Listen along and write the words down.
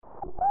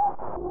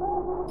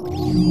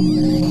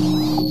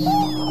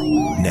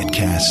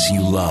Netcasts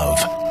you love.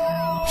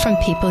 From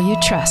people you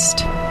trust.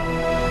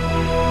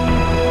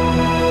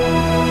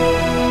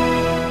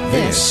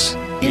 This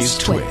is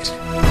Twit.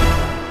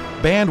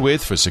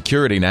 Bandwidth for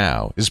Security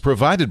Now is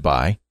provided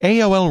by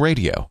AOL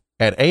Radio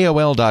at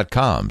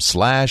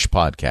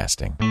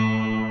AOL.com/podcasting.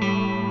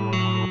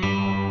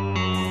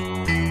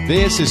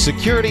 This is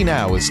Security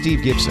Now with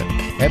Steve Gibson,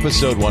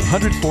 episode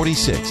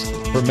 146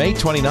 for May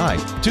 29,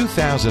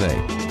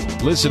 2008.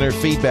 Listener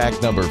feedback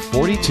number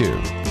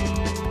 42.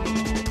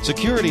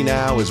 Security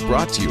Now is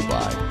brought to you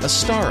by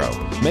Astaro,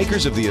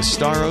 makers of the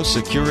Astaro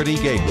Security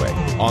Gateway,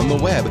 on the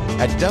web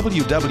at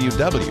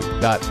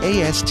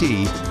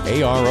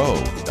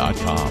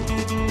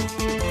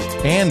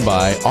www.astaro.com. And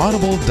by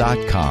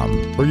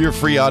Audible.com. For your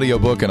free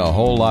audiobook and a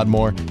whole lot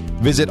more,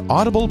 visit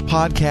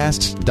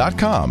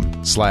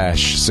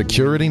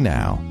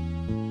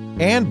audiblepodcast.com/securitynow.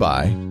 And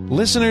by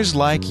listeners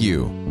like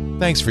you.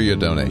 Thanks for your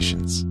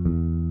donations.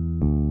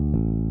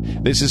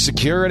 This is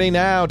Security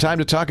Now. Time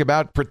to talk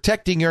about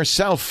protecting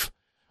yourself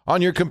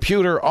on your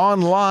computer,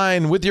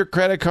 online, with your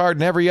credit card,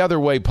 and every other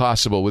way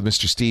possible with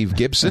Mr. Steve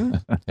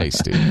Gibson. Hey,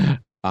 Steve.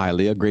 Hi,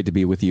 Leo. Great to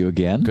be with you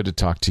again. Good to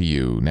talk to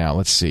you. Now,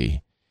 let's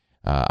see.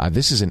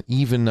 This is an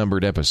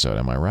even-numbered episode,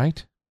 am I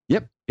right?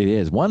 Yep, it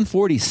is.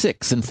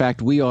 146. In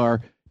fact, we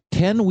are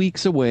 10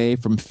 weeks away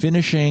from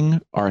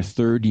finishing our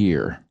third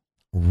year.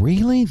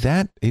 Really?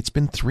 It's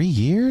been 3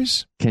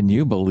 years? Can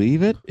you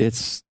believe it?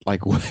 It's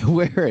like,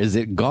 where is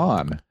it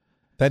gone?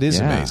 That is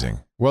amazing.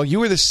 Well, you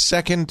were the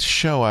second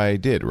show I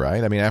did,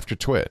 right? I mean, after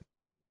Twit.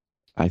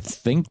 I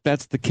think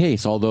that's the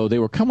case, although they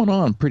were coming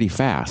on pretty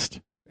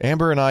fast.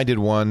 Amber and I did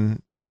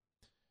one.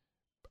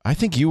 I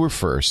think you were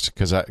first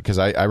because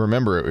I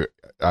remember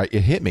it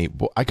hit me.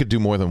 I could do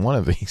more than one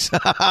of these.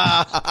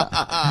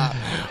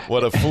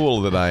 What a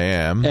fool that I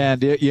am.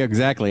 And yeah,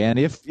 exactly. And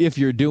if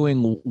you're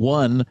doing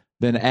one,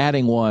 then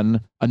adding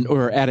one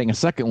or adding a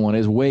second one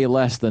is way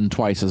less than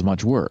twice as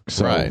much work.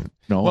 So, right.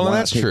 Well, and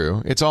that's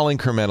true. It's all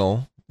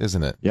incremental,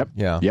 isn't it? Yep.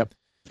 Yeah. Yep.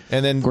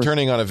 And then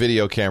turning on a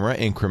video camera,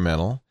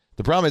 incremental.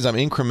 The problem is I'm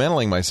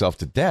incrementally myself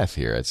to death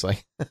here. It's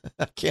like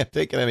I can't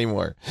take it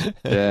anymore.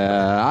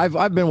 Yeah,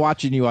 I've been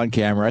watching you on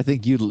camera. I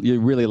think you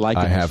really like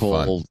I have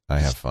full fun. I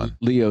have fun.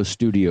 Leo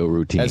studio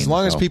routine. As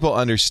long as people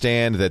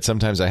understand that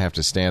sometimes I have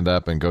to stand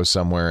up and go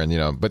somewhere,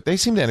 and but they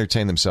seem to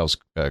entertain themselves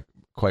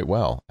quite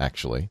well,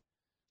 actually.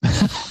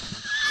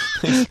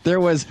 There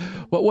was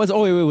it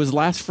was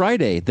last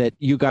Friday that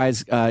you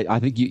guys I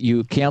think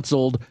you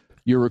canceled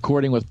your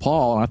recording with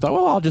Paul, and I thought,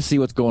 well, I'll just see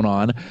what's going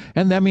on.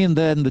 And I mean,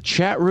 then the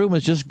chat room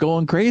is just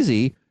going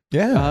crazy.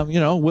 Yeah,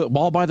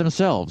 all by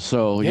themselves.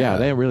 So yeah,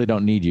 they really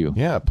don't need you.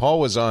 Yeah, Paul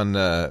was on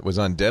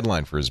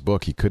deadline for his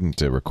book. He couldn't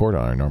record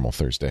on our normal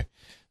Thursday,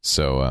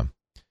 so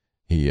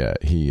he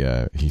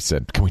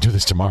said, "Can we do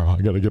this tomorrow?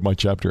 I got to get my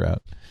chapter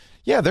out."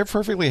 Yeah, they're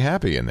perfectly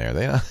happy in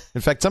there.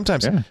 In fact,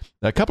 sometimes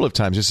a couple of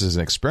times, just as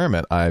an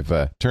experiment, I've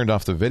turned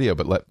off the video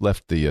but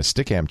left the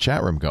Stickam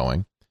chat room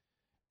going.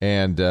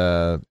 And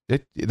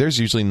there's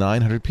usually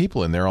 900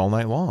 people in there all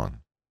night long.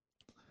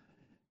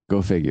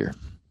 Go figure.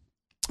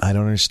 I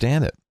don't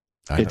understand it.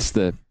 It's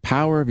the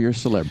power of your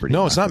celebrity.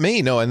 No, it's not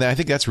me. No, and I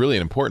think that's really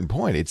an important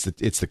point.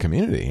 It's the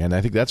community, and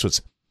I think that's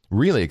what's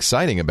really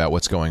exciting about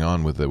what's going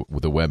on with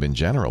the web in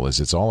general. Is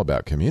it's all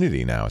about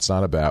community now. It's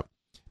not about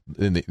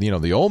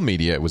the old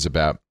media. It was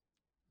about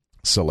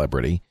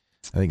celebrity.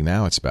 I think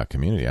now it's about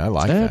community. I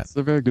like that. That's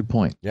a very good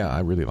point. Yeah,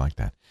 I really like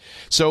that.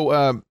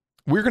 So.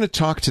 We're going to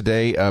talk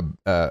today about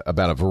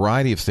a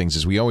variety of things,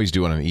 as we always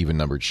do on an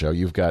even-numbered show.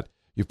 You've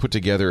put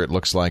together, it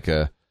looks like,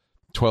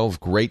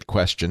 12 great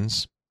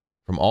questions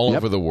from all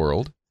over the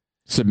world.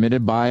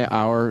 Submitted by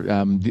our,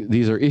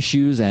 these are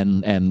issues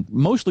and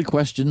mostly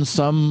questions,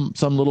 some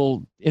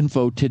little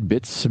info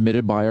tidbits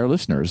submitted by our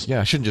listeners. Yeah,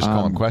 I shouldn't just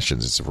call them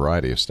questions. It's a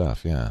variety of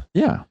stuff, yeah.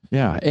 Yeah.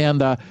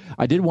 And I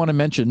did want to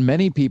mention,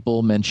 many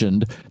people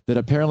mentioned that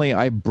apparently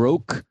I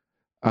broke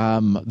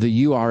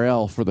the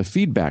URL for the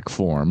feedback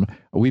form.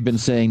 We've been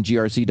saying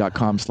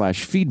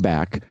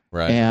grc.com/feedback,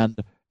 right? And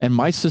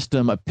my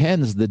system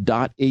appends the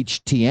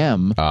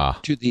 .htm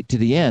to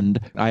the end.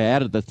 I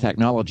added the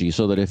technology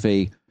so that if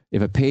a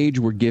page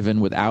were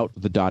given without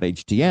the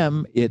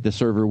 .htm, the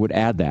server would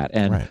add that.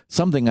 And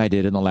something I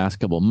did in the last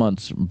couple of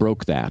months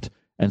broke that.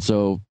 And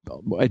so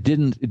it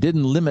didn't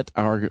limit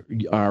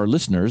our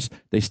listeners.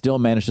 They still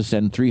managed to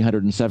send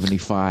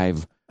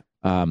 375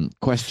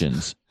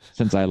 questions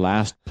since I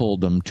last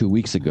pulled them 2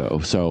 weeks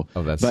ago. So,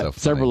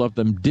 several of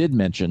them did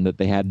mention that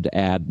they had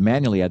to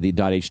manually add the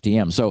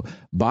 .htm. So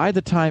by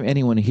the time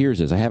anyone hears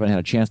this, I haven't had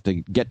a chance to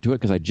get to it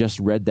because I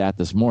just read that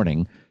this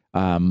morning.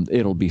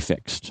 It'll be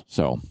fixed.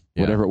 So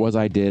whatever it was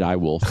I did, I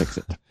will fix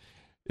it.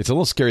 It's a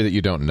little scary that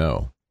you don't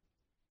know.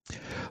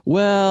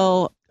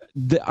 Well,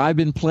 I've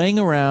been playing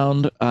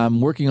around,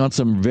 working on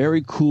some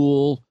very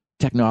cool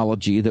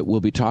technology that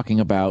we'll be talking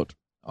about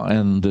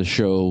on the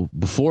show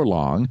before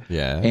long.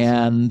 Yeah.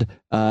 And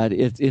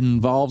it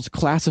involves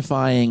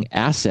classifying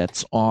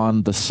assets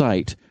on the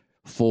site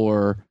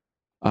for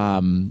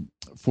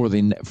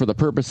the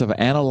purpose of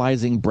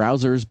analyzing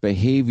browsers'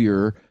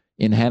 behavior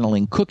in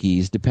handling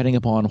cookies depending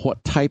upon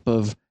what type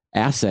of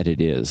asset it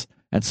is.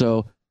 And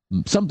so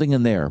something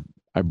in there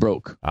I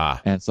broke. And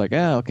it's like,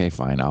 okay,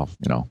 fine. I'll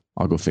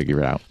go figure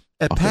it out.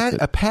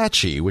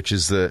 Apache, which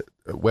is the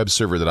web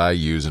server that I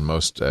use and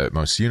most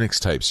Unix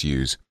types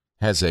use,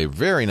 has a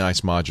very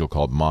nice module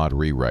called Mod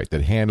Rewrite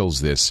that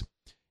handles this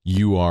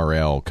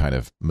URL kind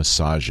of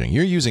massaging.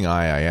 You're using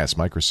IIS,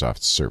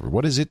 Microsoft's server.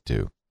 What does it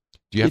do?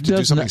 Do you have to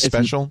do something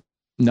special?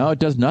 No, it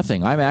does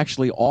nothing. I'm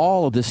actually,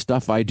 all of this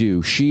stuff I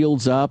do,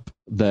 Shields Up,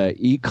 the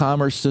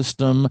e-commerce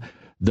system,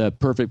 the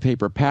perfect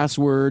paper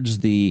passwords,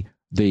 the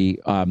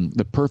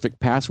perfect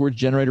passwords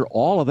generator,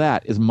 all of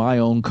that is my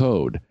own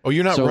code. Oh,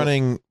 you're not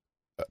running,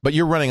 but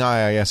you're running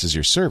IIS as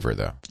your server,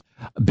 though.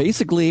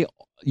 Basically,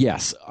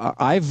 yes.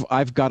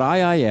 I've got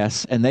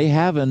IIS, and they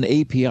have an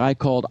API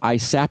called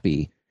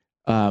ISAPI,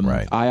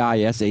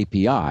 IIS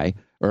API,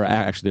 or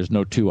actually there's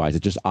no two I's,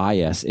 it's just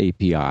IS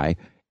API,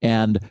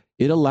 and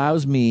it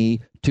allows me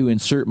to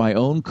insert my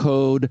own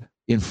code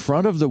in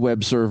front of the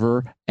web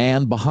server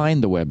and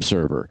behind the web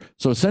server.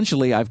 So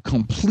essentially, I've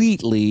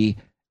completely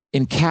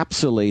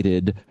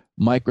encapsulated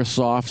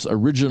Microsoft's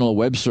original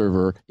web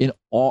server in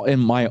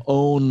my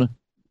own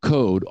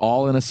code,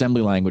 all in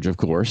assembly language, of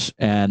course.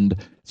 And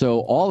so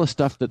all the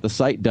stuff that the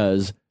site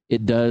does,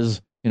 it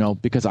does,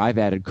 because I've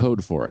added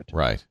code for it.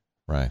 Right.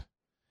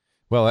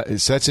 Well,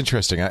 that's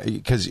interesting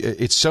because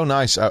it's so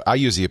nice. I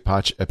use the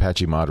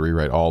Apache Mod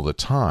Rewrite all the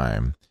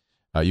time.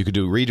 You could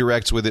do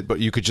redirects with it, but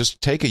you could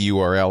just take a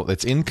URL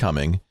that's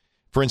incoming.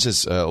 For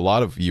instance, a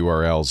lot of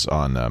URLs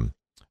on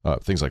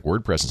things like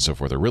WordPress and so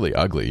forth are really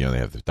ugly. They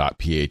have the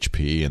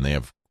 .php and they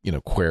have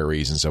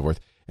queries and so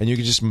forth, and you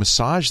can just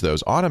massage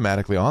those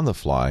automatically on the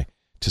fly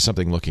to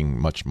something looking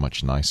much,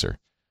 much nicer.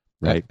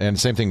 Right. And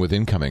same thing with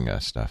incoming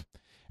stuff.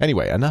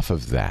 Anyway, enough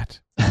of that.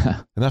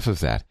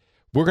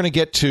 We're going to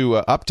get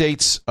to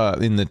updates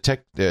in the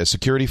tech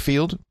security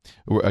field,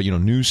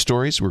 news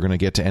stories. We're going to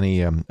get to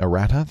any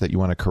errata that you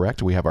want to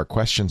correct. We have our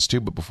questions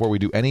too, but before we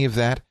do any of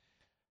that,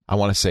 I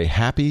want to say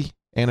happy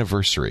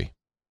anniversary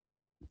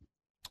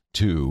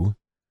to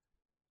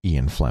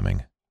Ian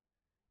Fleming.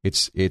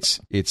 It's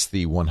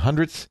the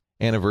 100th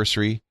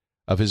anniversary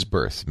of his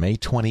birth, May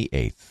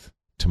 28th,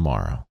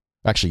 tomorrow.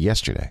 Actually,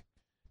 yesterday.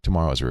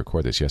 Tomorrow as we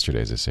record this,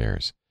 yesterday as this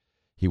airs.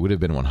 He would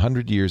have been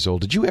 100 years old.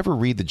 Did you ever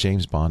read the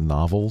James Bond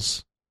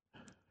novels?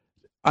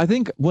 I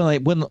think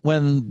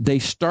when they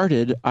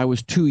started, I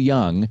was too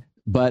young,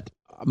 but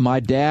my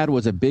dad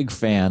was a big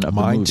fan of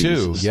the movies.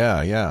 Mine too.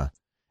 Yeah.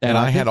 And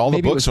I had all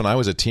the books when I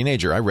was a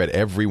teenager. I read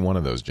every one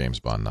of those James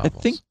Bond novels. I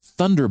think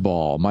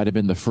Thunderball might have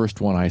been the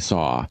first one I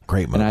saw.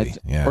 Great movie.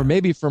 Or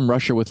maybe From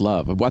Russia with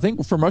Love. I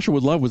think From Russia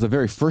with Love was the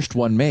very first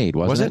one made,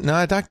 wasn't it? No,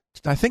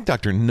 I think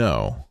Dr.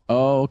 No.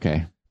 Oh,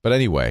 okay. But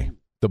anyway,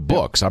 the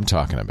books I'm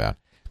talking about.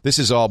 This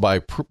is all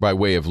by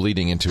way of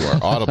leading into our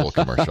Audible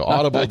commercial.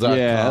 Audible.com.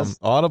 Yes.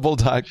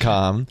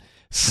 Audible.com.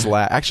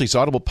 Actually, it's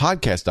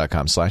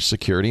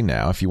audiblepodcast.com/security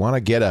now. If you want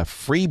to get a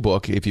free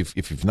book, if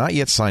you've not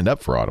yet signed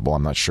up for Audible,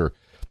 I'm not sure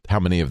how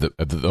many of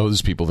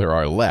those people there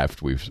are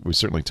left. We've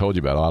certainly told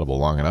you about Audible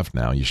long enough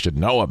now. You should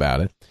know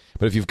about it.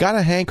 But if you've got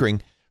a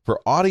hankering for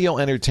audio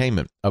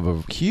entertainment of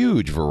a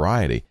huge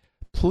variety,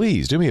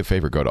 please do me a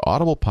favor. Go to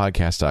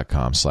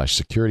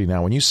audiblepodcast.com/security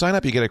now. When you sign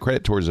up, you get a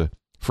credit towards a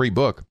free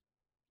book.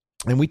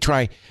 And we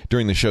try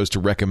during the shows to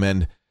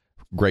recommend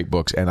great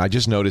books. And I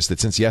just noticed that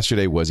since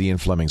yesterday was Ian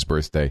Fleming's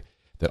birthday,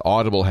 that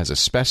Audible has a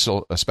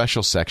special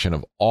section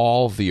of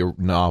all the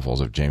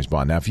novels of James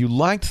Bond. Now, if you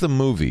liked the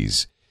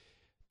movies,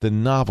 the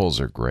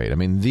novels are great. I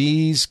mean,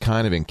 these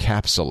kind of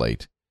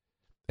encapsulate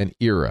an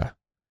era.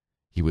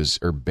 He was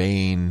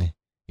urbane,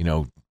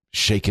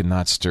 shaken,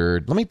 not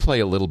stirred. Let me play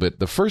a little bit.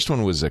 The first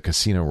one was a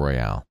Casino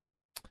Royale,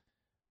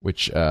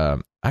 which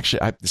actually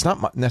it's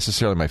not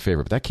necessarily my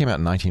favorite, but that came out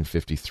in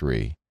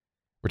 1953.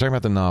 We're talking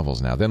about the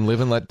novels now. Then Live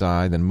and Let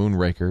Die, then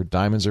Moonraker,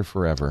 Diamonds Are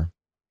Forever.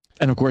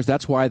 And, of course,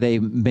 that's why they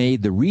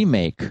made the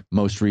remake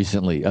most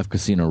recently of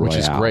Casino Royale. Which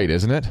is great,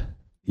 isn't it?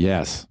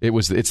 Yes.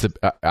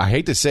 I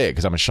hate to say it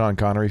because I'm a Sean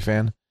Connery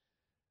fan,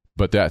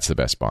 but that's the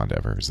best Bond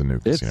ever is the new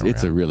Casino Royale.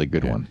 It's a really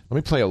good one. Let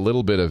me play a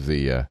little bit of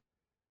the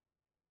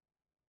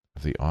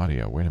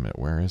audio. Wait a minute.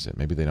 Where is it?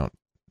 Maybe they don't.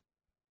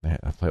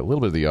 I'll play a little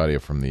bit of the audio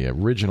from the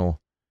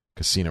original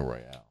Casino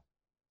Royale.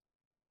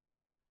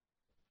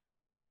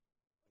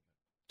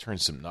 Turn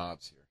some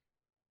knobs here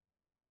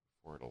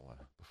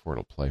before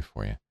it'll play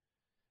for you.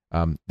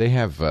 They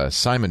have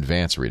Simon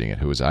Vance reading it,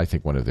 who is, I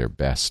think, one of their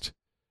best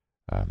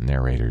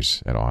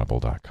narrators at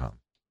Audible.com.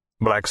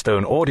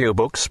 Blackstone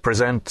Audiobooks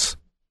presents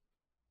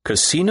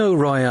Casino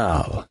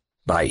Royale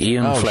by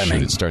Ian Fleming.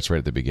 Shoot, it starts right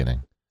at the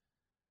beginning.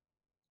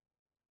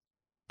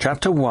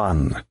 Chapter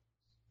 1.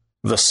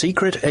 The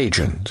Secret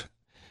Agent.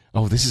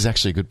 Oh, this is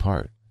actually a good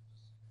part.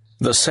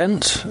 The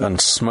scent and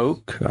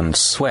smoke and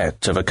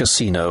sweat of a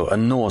casino are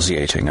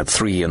nauseating at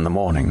 3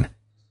 a.m.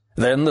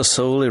 Then the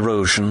soul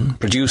erosion,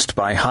 produced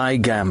by high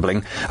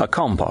gambling, a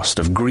compost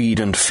of greed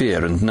and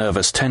fear and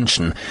nervous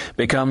tension,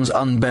 becomes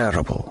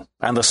unbearable,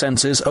 and the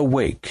senses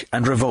awake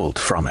and revolt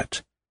from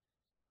it.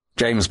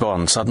 James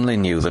Bond suddenly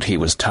knew that he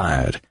was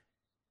tired.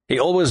 He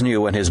always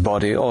knew when his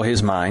body or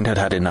his mind had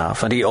had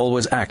enough, and he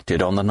always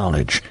acted on the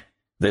knowledge.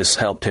 This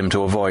helped him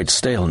to avoid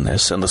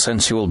staleness and the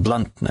sensual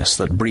bluntness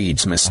that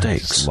breeds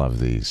mistakes. I just love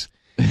these.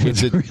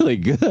 It's really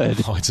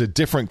good. Oh, it's a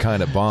different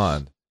kind of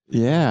bond.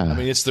 Yeah. I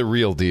mean, it's the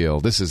real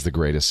deal. This is the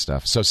greatest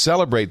stuff. So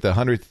celebrate the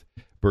 100th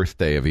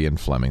birthday of Ian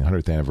Fleming,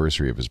 100th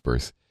anniversary of his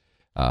birth,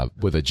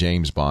 with a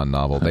James Bond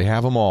novel. They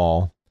have them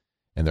all,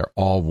 and they're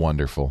all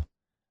wonderful.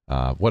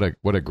 What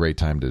a great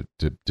time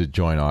to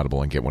join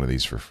Audible and get one of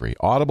these for free.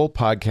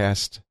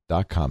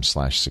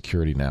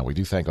 audiblepodcast.com/security now. We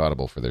do thank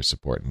Audible for their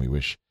support, and we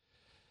wish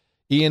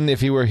Ian,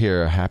 if he were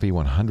here, a happy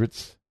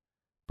 100th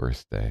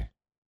birthday.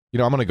 You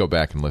know, I'm going to go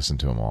back and listen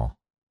to them all.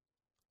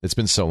 It's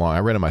been so long. I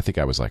read them, I think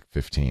I was like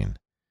 15.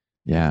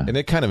 Yeah. And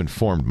it kind of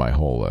informed my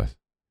whole,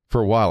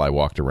 for a while I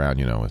walked around,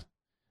 with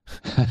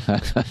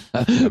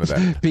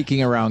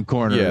peeking around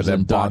corners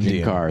and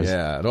dodging cars.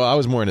 Yeah. Well, I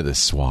was more into the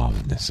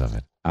suaveness of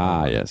it.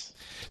 Ah, yes.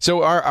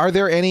 So are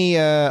there any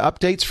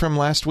updates from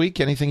last week?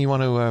 Anything you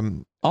want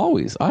to...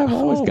 Always. I've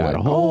always got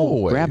a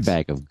whole grab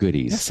bag of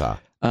goodies. Yes,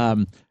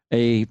 sir.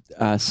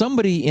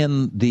 Somebody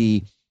in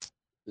the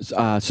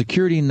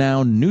Security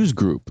Now news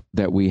group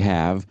that we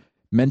have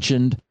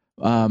mentioned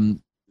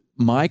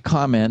my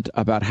comment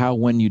about how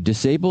when you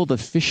disable the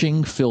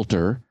phishing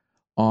filter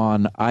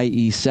on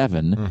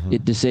IE7,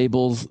 it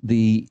disables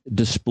the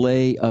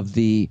display of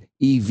the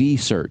EV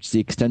certs, the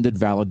extended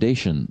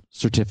validation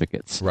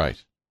certificates.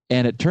 Right.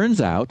 And it turns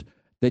out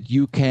that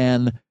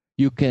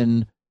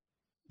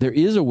there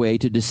is a way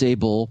to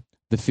disable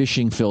the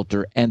phishing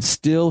filter and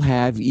still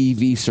have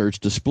EV certs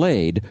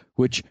displayed,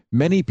 which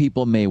many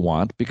people may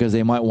want because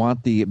they might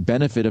want the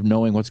benefit of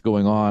knowing what's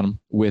going on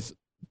with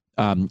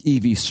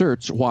EV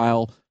certs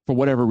while, for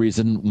whatever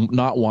reason,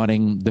 not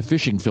wanting the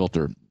phishing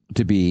filter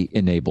to be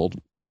enabled.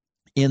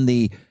 In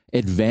the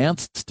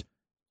advanced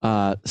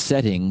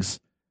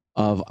settings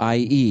of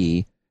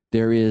IE,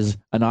 there is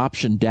an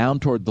option down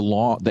toward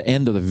the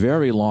end of the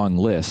very long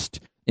list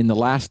in the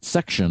last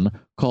section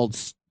called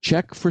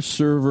Check for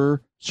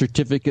Server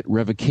Certificate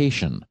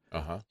Revocation.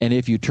 And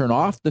if you turn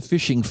off the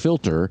phishing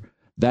filter,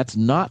 that's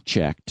not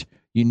checked.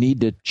 You need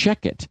to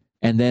check it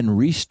and then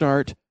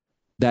restart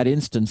that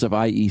instance of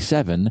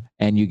IE7,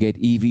 and you get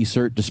EV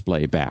cert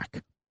display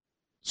back.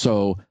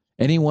 So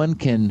anyone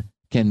can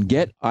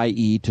get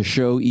IE to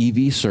show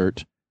EV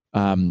cert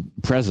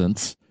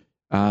presence,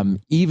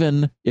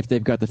 even if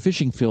they've got the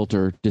phishing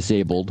filter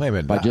disabled. Wait a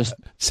minute, by just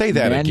say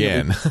that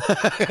again.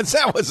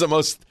 That was the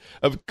most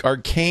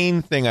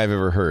arcane thing I've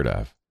ever heard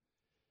of.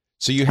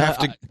 So you have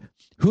to...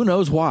 Who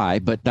knows why,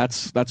 but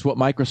that's what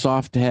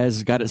Microsoft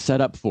has got it set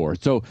up for.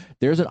 So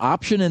there's an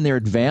option in their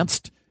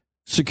advanced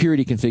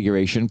security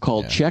configuration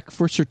called Check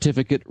for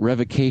Certificate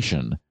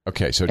Revocation.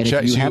 Okay, so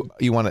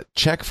you want to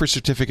check for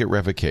certificate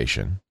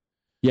revocation.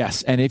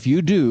 Yes, and if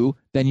you do,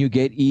 then you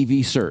get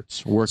EV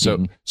certs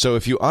working. So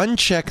if you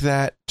uncheck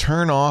that,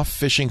 turn off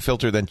phishing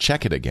filter, then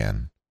check it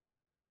again,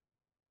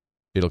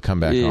 it'll come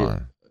back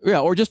on.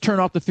 Yeah, or just turn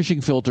off the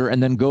phishing filter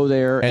and then go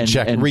there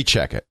and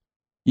recheck it.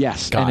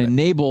 Yes,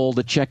 enable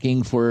the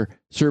checking for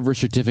server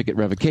certificate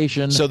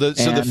revocation. So the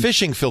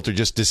phishing filter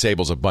just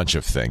disables a bunch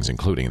of things,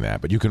 including that,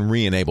 but you can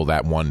re-enable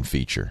that one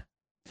feature.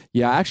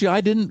 Yeah, actually,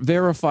 I didn't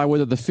verify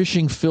whether the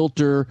phishing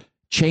filter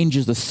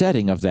changes the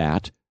setting of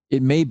that.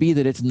 It may be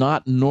that it's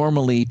not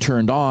normally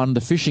turned on. The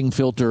phishing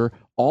filter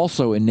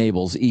also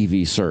enables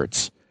EV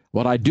certs.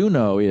 What I do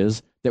know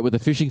is that with the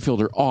phishing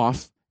filter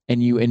off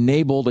and you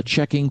enable the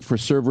checking for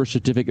server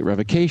certificate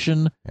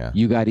revocation,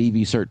 you got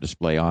EV cert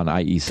display on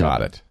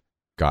IE7.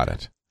 Got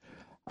it.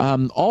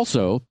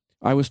 Also,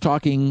 I was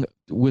talking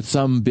with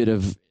some bit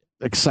of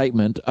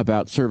excitement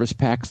about Service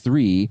Pack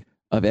 3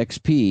 of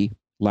XP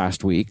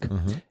last week,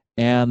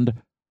 and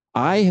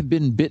I have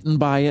been bitten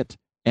by it,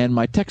 and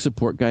my tech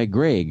support guy,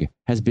 Greg,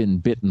 has been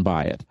bitten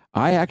by it.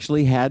 I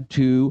actually had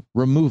to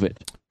remove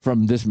it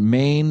from this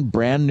main,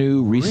 brand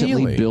new,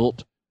 recently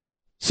built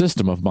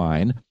system of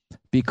mine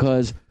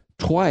because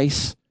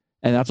twice,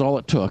 and that's all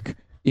it took,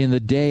 in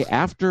the day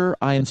after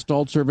I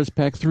installed Service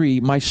Pack 3,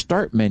 my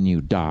start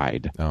menu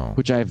died,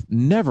 which I've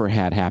never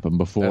had happen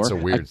before. That's a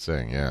weird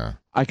thing, yeah.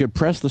 I could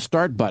press the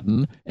start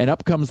button, and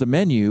up comes the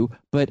menu,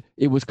 but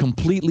it was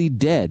completely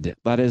dead.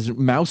 That is,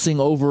 mousing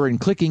over and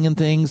clicking and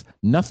things,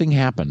 nothing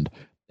happened.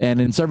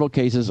 And in several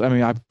cases, I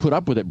mean, I put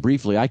up with it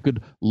briefly. I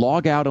could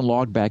log out and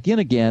log back in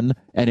again,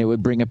 and it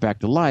would bring it back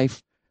to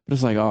life. But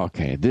it's like,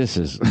 okay, this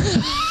is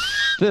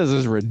this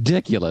is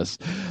ridiculous.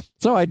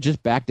 So I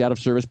just backed out of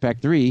Service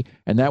Pack 3,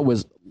 and that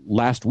was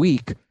last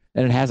week,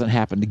 and it hasn't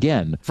happened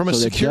again. From a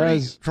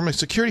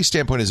security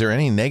standpoint, is there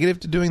any negative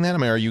to doing that? I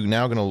mean, are you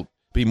now going to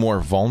be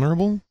more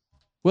vulnerable?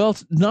 Well,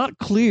 it's not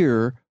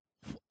clear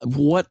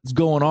what's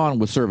going on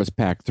with Service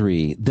Pack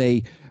 3.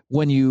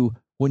 When you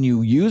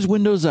use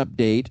Windows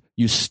Update,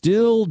 you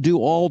still do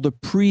all the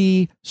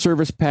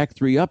pre-Service Pack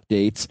 3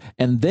 updates,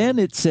 and then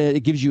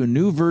it gives you a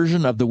new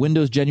version of the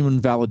Windows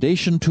Genuine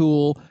Validation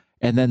tool,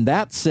 and then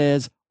that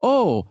says,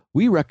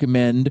 we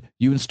recommend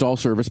you install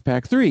Service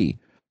Pack 3.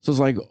 So it's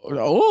like,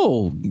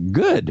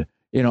 good,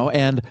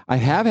 and I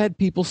have had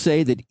people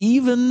say that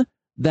even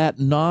that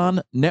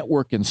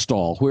non-network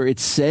install where it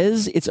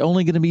says it's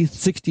only going to be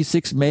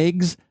 66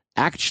 megs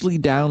actually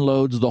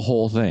downloads the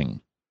whole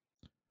thing.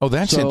 Oh,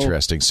 that's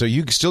interesting. So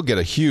you still get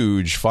a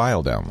huge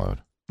file download.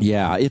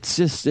 Yeah, anyway,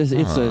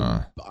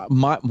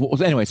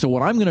 so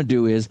what I'm going to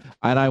do is,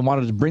 and I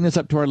wanted to bring this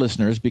up to our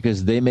listeners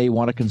because they may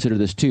want to consider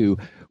this too.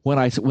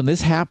 When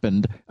this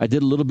happened, I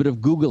did a little bit of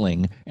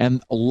Googling,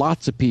 and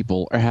lots of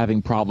people are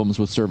having problems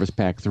with Service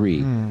Pack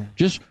 3.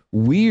 Just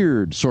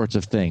weird sorts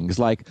of things.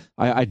 Like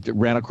I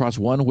ran across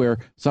one where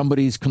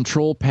somebody's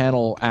control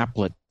panel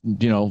applet,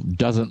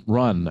 doesn't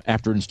run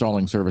after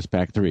installing Service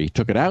Pack 3.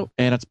 Took it out,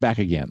 and it's back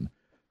again.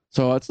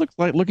 So it's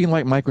looking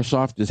like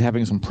Microsoft is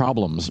having some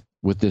problems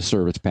with this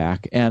service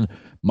pack. And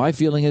my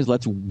feeling is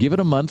let's give it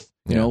a month,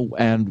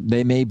 and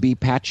they may be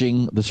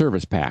patching the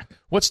service pack.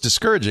 What's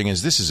discouraging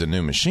is this is a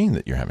new machine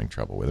that you're having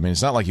trouble with. I mean,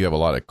 it's not like you have a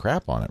lot of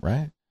crap on it,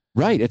 right?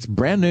 Right. It's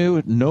brand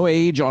new, no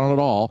age on it at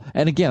all.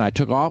 And again, I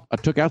took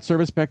out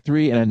Service Pack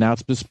 3, and now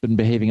it's just been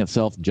behaving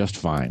itself just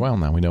fine. Well,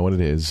 now we know what it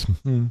is.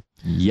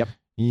 Yep.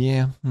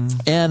 Yeah.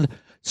 And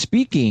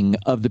speaking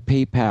of the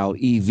PayPal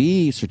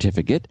EV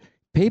certificate,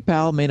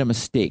 PayPal made a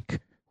mistake,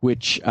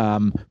 which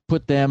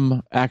put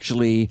them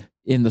actually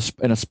in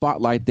a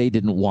spotlight they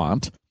didn't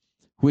want,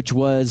 which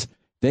was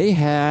they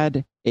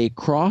had a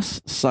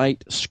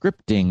cross-site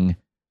scripting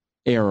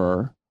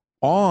error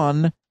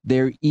on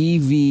their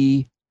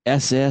EV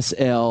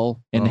SSL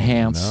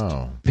enhanced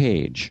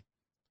page.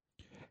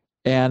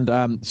 And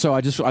so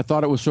I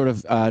thought it was sort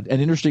of an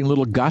interesting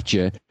little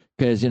gotcha,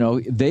 because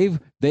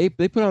they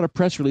put out a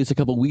press release a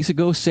couple of weeks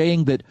ago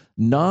saying that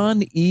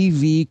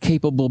non-EV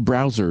capable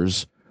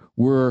browsers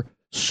were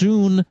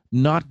soon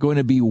not going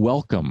to be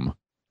welcome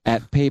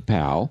at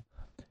PayPal,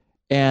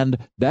 and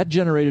that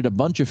generated a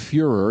bunch of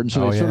furor. And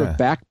so they sort of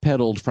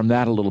backpedaled from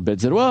that a little bit.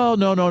 Said, "Well,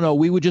 no,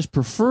 we would just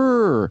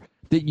prefer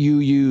that you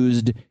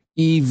used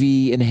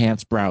EV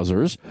enhanced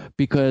browsers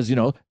because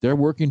they're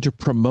working to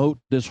promote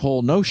this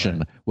whole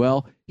notion."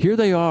 Well, here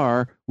they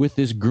are with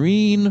this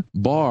green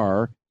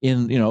bar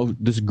in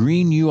this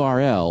green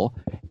URL,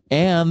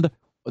 and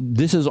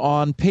this is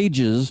on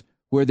pages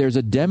where there's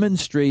a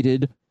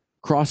demonstrated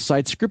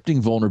cross-site scripting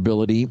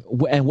vulnerability.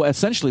 And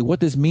essentially what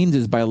this means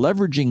is by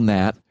leveraging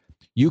that,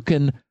 you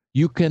can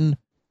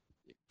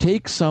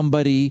take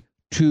somebody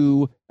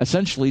to a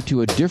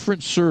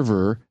different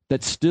server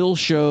that still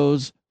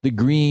shows the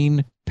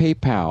green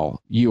PayPal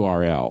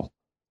URL,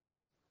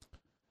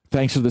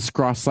 thanks to this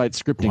cross-site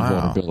scripting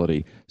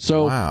vulnerability.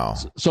 So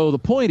the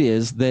point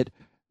is that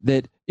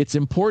it's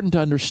important to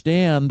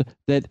understand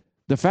that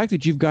the fact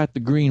that you've got the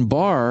green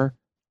bar,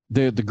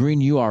 the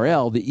green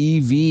URL, the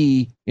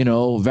EV,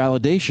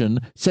 validation,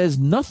 says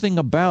nothing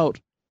about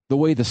the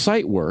way the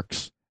site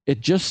works. It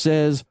just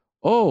says,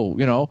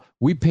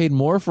 we paid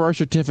more for our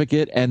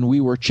certificate and we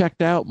were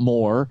checked out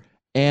more,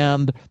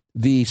 and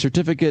the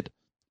certificate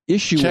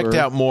issuer checked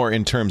out more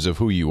in terms of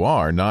who you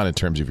are, not in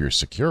terms of your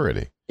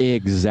security.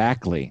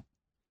 Exactly.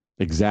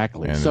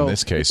 And so in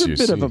this case,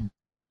 it's a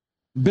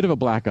bit of a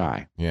black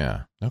eye.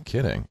 Yeah, no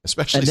kidding.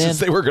 Especially since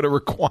they were going to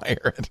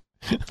require it.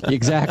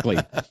 Exactly.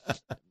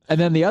 And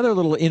then the other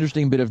little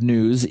interesting bit of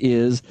news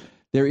is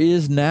there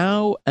is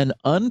now an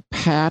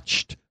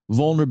unpatched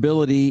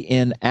vulnerability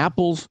in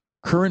Apple's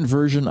current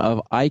version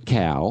of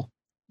iCal,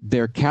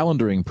 their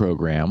calendaring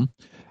program.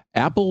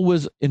 Apple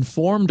was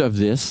informed of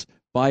this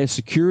by a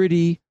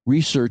security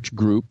research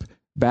group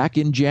back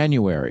in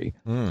January.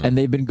 And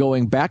they've been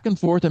going back and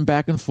forth.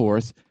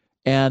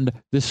 And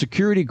the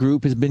security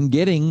group has been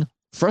getting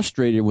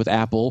frustrated with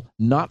Apple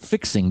not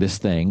fixing this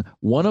thing.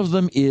 One of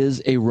them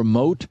is a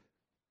remote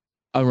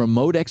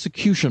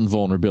execution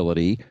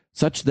vulnerability,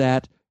 such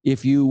that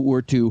if you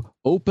were to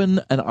open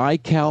an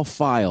iCal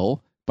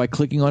file by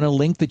clicking on a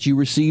link that you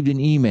received in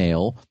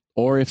email,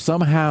 or if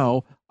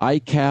somehow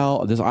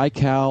this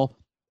iCal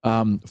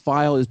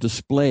file is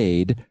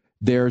displayed,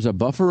 there's a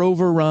buffer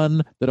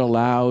overrun that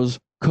allows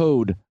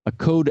a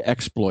code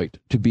exploit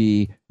to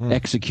be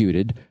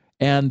executed.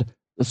 And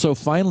so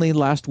finally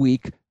last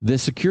week, the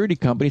security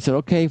company said,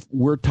 okay,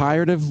 we're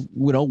tired of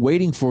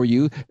waiting for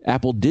you.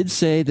 Apple did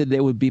say that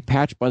it would be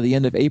patched by the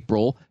end of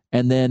April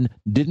and then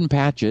didn't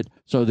patch it.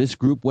 So this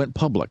group went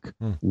public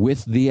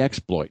with the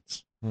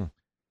exploits,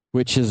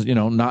 which has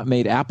not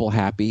made Apple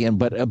happy.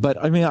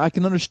 But I mean, I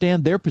can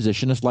understand their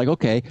position. It's like,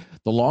 okay,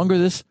 the longer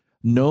this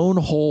known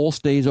hole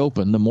stays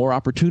open, the more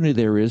opportunity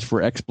there is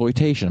for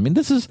exploitation. I mean,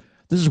 this is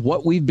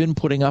what we've been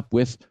putting up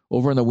with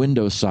over on the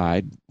Windows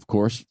side, of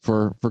course,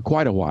 for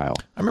quite a while.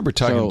 I remember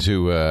talking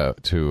to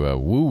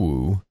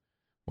WooWoo,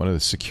 one of the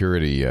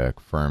security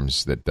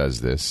firms that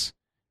does this,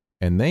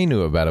 and they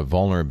knew about a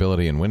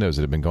vulnerability in Windows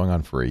that had been going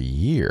on for a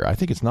year. I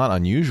think it's not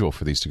unusual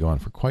for these to go on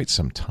for quite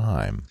some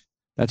time.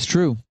 That's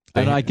true.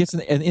 And I guess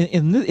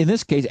in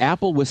this case,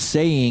 Apple was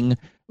saying,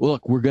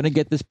 look, we're going to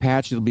get this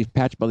patch. It'll be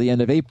patched by the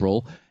end of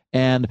April.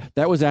 And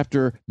that was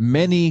after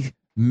many,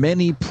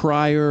 many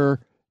prior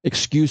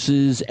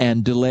excuses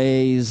and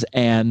delays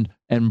and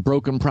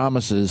broken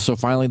promises. So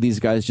finally, these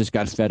guys just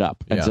got fed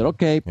up and said,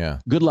 okay,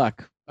 good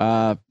luck.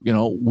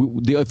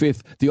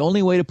 if the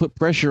only way to put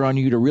pressure on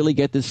you to really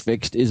get this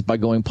fixed is by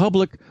going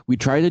public, we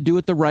try to do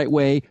it the right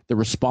way, the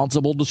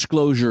responsible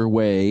disclosure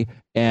way,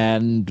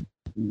 and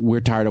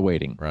we're tired of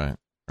waiting. Right.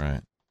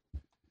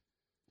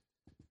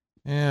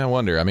 Yeah, I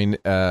wonder. I mean,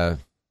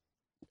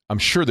 I'm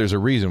sure there's a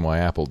reason why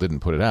Apple didn't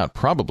put it out.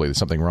 Probably there's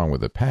something wrong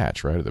with the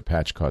patch, right? Or the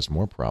patch caused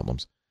more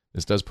problems.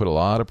 This does put a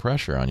lot of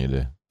pressure on you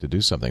to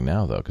do something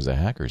now, though, because the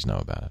hackers know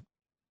about it.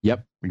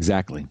 Yep,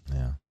 exactly.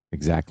 Yeah,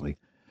 exactly.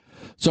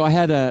 So I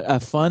had a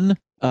fun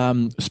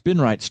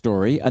SpinRite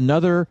story,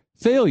 another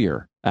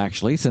failure,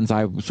 actually, since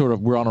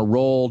we're on a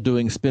roll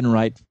doing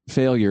SpinRite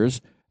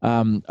failures.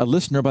 A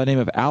listener by the name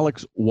of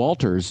Alex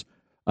Walters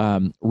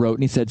wrote,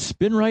 and he said,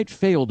 SpinRite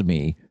failed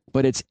me,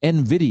 but it's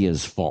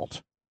NVIDIA's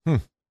fault.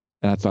 And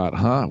I thought,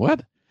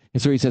 what?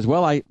 And so he says,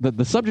 well,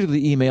 the subject of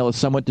the email is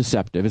somewhat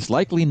deceptive. It's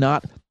likely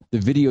not the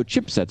video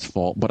chipset's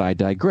fault, but I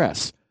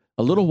digress.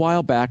 A little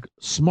while back,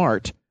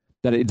 SMART,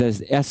 that it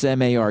does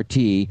SMART,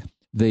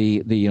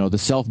 the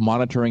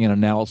self-monitoring and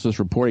analysis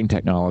reporting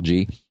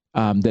technology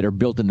that are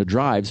built into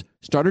drives,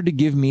 started to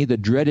give me the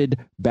dreaded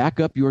back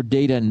up your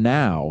data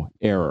now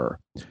error.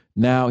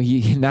 Now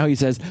he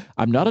says,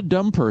 I'm not a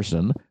dumb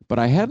person, but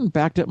I hadn't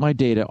backed up my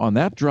data on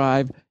that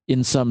drive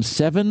in some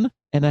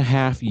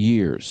 7.5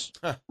 years.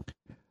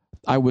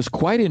 I was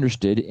quite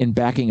interested in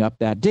backing up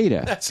that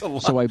data. That's a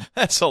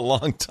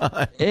long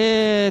time.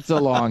 It's a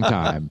long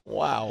time.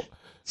 Wow.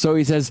 So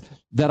he says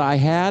that I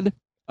had,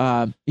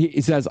 I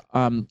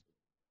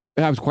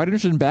was quite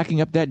interested in backing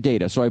up that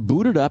data. So I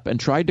booted up and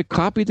tried to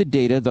copy the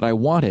data that I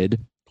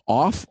wanted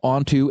off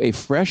onto a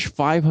fresh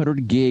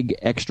 500 gig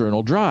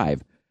external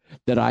drive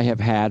that I have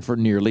had for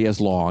nearly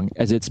as long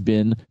as it's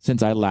been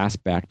since I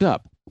last backed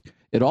up.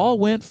 It all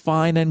went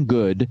fine and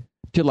good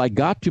till I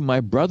got to my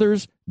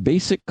brother's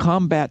basic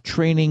combat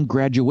training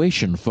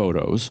graduation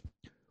photos,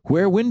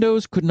 where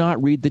Windows could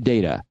not read the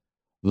data.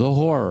 The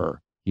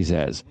horror, he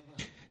says.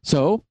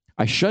 So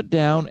I shut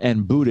down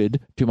and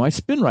booted to my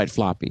SpinRite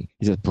floppy.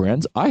 He says,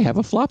 "Friends, I have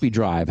a floppy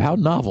drive. How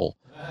novel."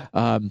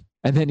 And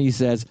then he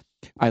says,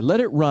 I let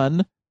it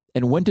run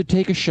and went to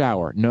take a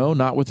shower. No,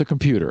 not with the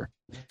computer.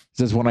 He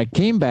says, when I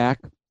came back,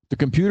 the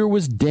computer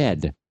was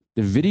dead.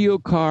 The video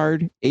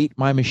card ate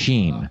my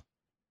machine.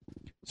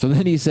 So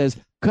then he says,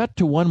 cut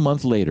to 1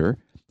 month later,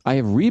 I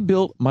have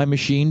rebuilt my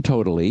machine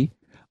totally.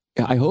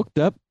 I hooked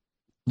up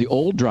the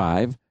old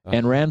drive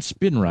and ran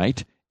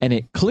SpinRite, and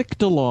it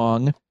clicked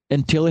along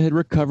until it had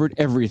recovered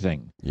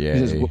everything. Yay.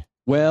 He says,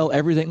 well,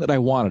 everything that I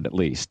wanted, at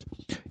least.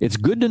 It's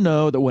good to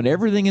know that when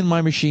everything in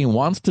my machine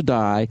wants to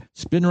die,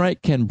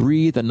 SpinRite can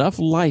breathe enough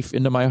life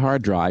into my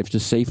hard drives to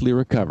safely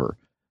recover.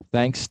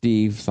 Thanks,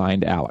 Steve.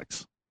 Signed,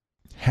 Alex.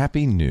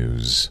 Happy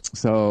news.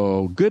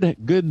 So good.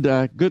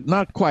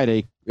 Not quite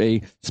a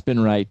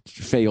SpinRite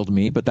failed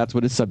me, but that's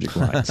what his subject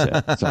line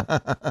said. So.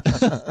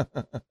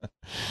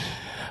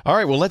 All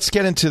right, well, let's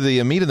get into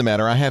the meat of the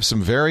matter. I have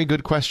some very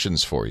good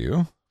questions for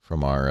you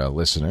from our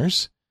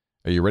listeners.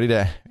 Are you ready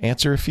to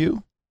answer a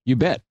few? You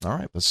bet. All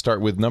right, let's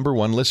start with number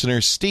one. Listener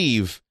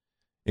Steve,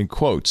 in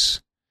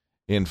quotes,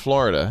 in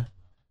Florida,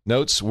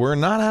 notes, we're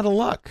not out of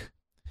luck.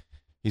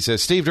 He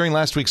says, Steve, during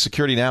last week's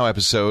Security Now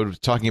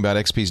episode, talking about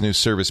XP's new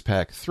Service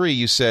Pack 3,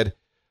 you said,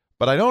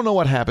 but I don't know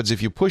what happens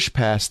if you push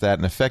past that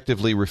and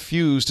effectively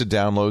refuse to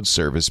download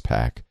Service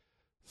Pack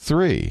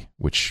 3,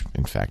 which,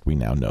 in fact, we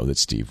now know that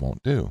Steve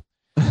won't do.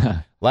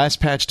 Last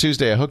Patch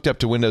Tuesday, I hooked up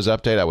to Windows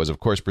Update. I was, of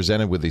course,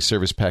 presented with the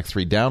Service Pack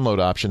 3 download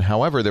option.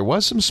 However, there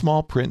was some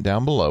small print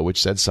down below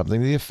which said something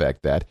to the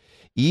effect that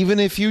even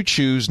if you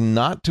choose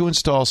not to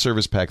install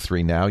Service Pack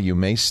 3 now, you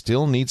may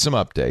still need some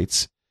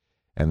updates.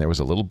 And there was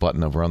a little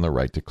button over on the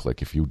right to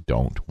click if you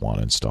don't want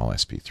to install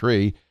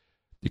SP3.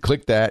 You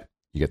click that,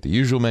 you get the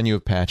usual menu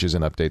of patches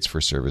and updates for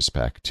Service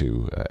Pack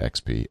 2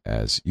 XP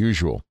as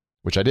usual,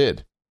 which I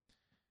did.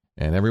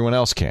 And everyone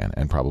else can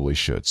and probably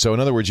should. So in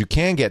other words, you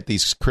can get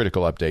these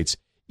critical updates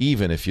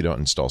even if you don't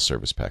install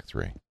Service Pack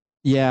 3.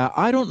 Yeah,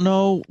 I don't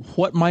know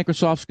what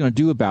Microsoft's going to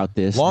do about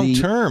this. Long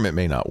term, it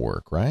may not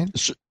work, right?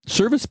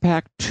 Service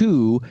Pack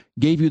 2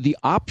 gave you the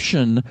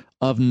option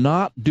of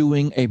not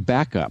doing a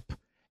backup.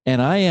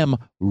 And I am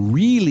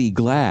really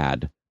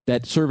glad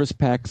that Service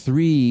Pack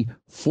 3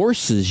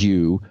 forces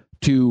you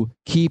to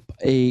keep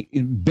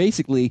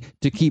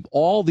keep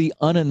all the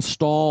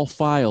uninstall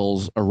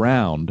files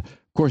around.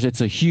 Of course,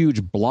 it's a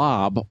huge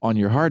blob on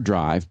your hard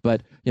drive,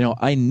 but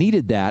I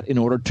needed that in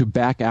order to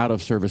back out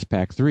of Service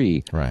Pack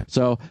 3. Right.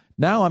 So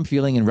now I'm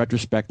feeling, in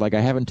retrospect, like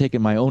I haven't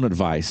taken my own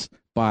advice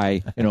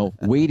by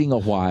waiting a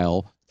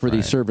while for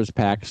these service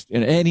packs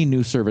and any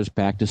new service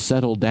pack to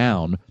settle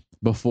down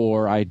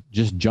before I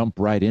just jump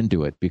right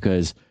into it,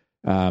 because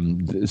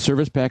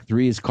Service Pack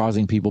 3 is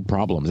causing people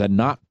problems, and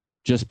not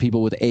just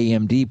people with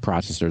AMD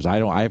processors.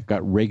 I've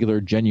got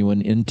regular,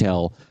 genuine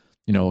Intel,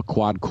 a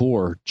quad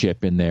core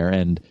chip in there,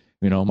 and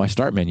my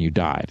start menu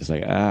died. It's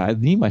like, I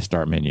need my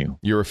start menu.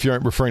 You're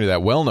referring to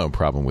that well-known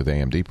problem with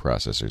AMD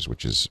processors,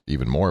 which is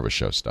even more of a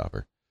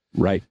showstopper.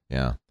 Right.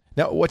 Yeah.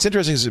 Now, what's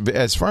interesting is,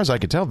 as far as I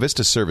can tell,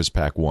 Vista Service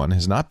Pack 1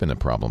 has not been a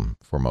problem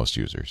for most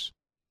users.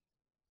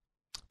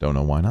 Don't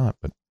know why not,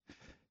 but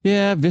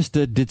Yeah,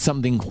 Vista did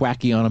something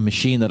wacky on a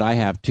machine that I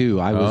have too.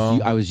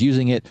 I was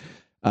using it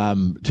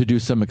to do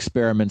some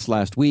experiments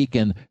last week,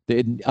 and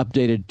they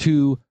updated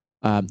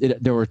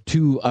there were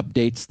 2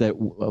 updates that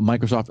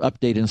Microsoft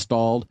Update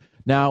installed.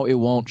 Now it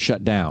won't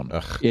shut down.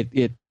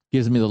 It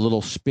gives me the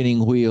little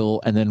spinning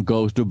wheel and then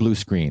goes to a blue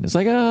screen. It's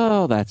like,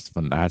 oh, that's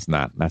fun. That's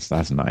nice.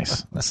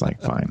 That's like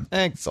fine.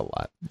 Thanks a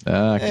lot.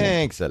 Okay.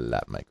 Thanks a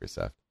lot,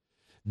 Microsoft.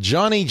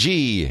 Johnny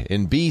G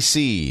in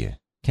BC,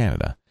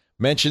 Canada,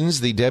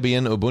 mentions the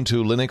Debian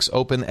Ubuntu Linux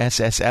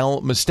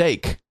OpenSSL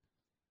mistake,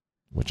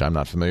 which I'm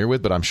not familiar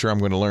with, but I'm sure I'm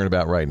going to learn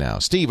about right now.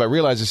 Steve, I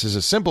realize this is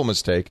a simple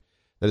mistake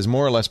that has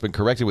more or less been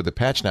corrected with the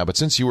patch now, but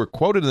since you were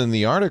quoted in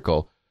the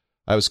article,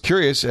 I was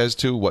curious as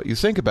to what you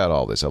think about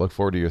all this. I look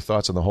forward to your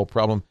thoughts on the whole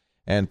problem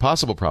and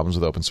possible problems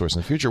with open source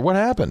in the future. What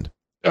happened?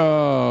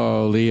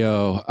 Oh,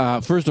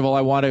 Leo. First of all,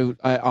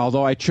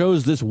 although I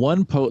chose this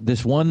one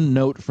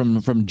note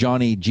from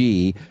Johnny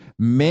G,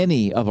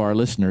 many of our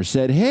listeners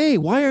said, hey,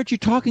 why aren't you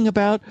talking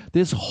about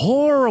this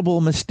horrible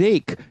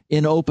mistake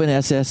in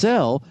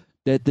OpenSSL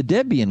that the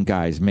Debian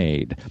guys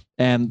made?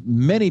 And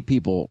many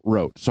people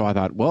wrote. So I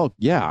thought, well,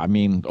 yeah, I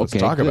mean, let's okay,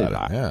 talk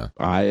about it.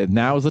 Yeah.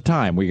 Now is the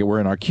time. We're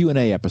in our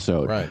Q&A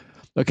episode. Right.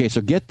 Okay,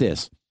 so get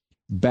this.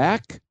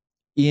 Back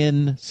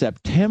in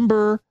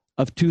September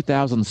of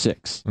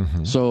 2006,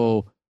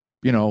 so,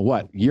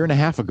 year and a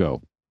half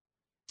ago,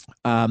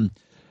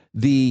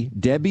 the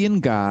Debian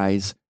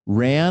guys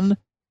ran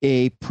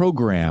a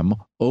program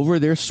over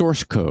their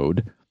source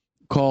code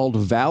called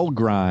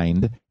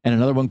Valgrind and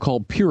another one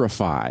called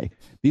Purify.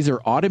 These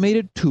are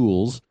automated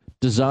tools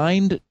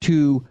designed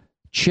to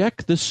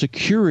check the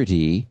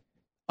security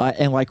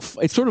and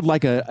it's sort of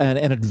like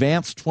an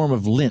advanced form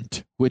of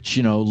lint, which,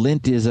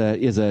 lint is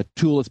a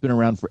tool that's been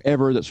around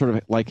forever that sort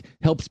of like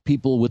helps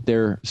people with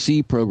their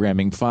C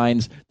programming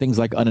finds things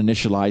like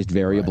uninitialized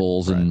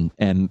variables and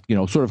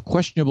sort of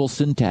questionable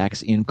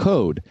syntax in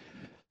code.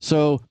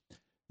 So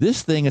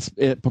this thing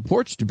it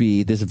purports to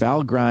be this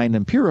Valgrind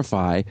and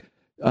Purify,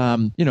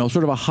 sort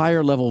of a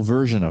higher level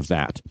version of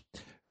that.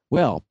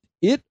 Well,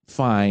 it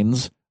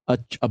finds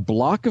a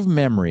block of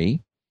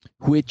memory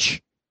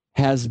which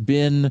has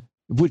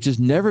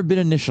never been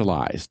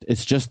initialized.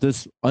 It's just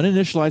this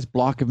uninitialized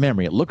block of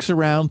memory. It looks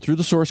around through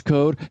the source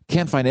code,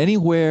 can't find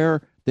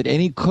anywhere that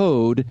any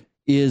code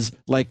is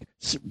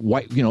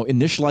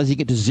initializing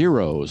it to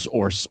zeros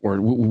or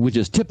which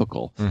is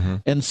typical.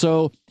 And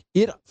so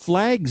it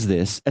flags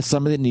this as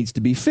something that needs to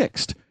be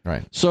fixed.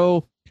 Right.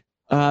 So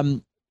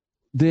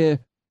the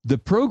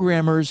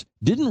programmers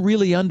didn't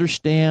really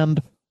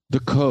understand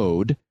the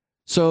code,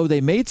 so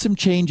they made some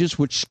changes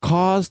which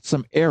caused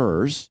some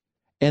errors.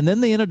 And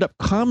then they ended up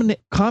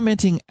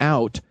commenting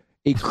out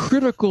a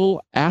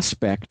critical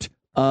aspect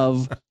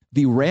of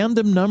the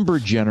random number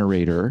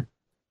generator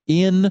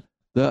in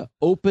the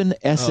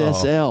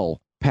OpenSSL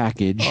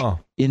package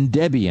in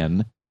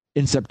Debian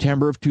in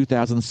September of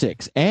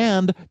 2006.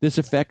 And this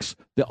affects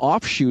the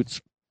offshoots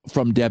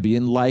from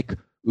Debian like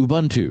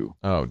Ubuntu.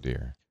 Oh,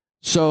 dear.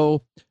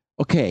 So,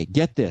 okay,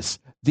 get this.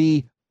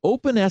 The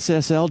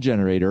OpenSSL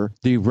generator,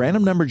 the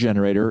random number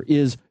generator,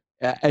 is,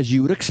 as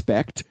you would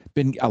expect,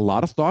 a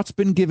lot of thought's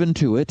been given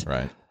to it.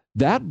 Right.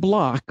 That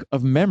block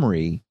of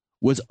memory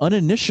was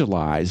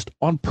uninitialized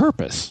on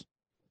purpose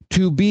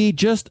to be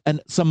just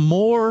some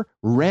more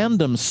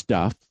random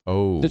stuff.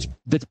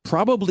 That's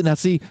probably, now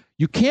see,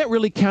 you can't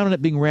really count on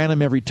it being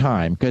random every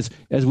time, because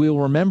as we'll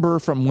remember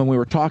from when we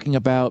were talking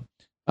about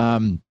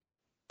the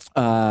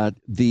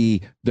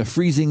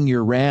freezing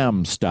your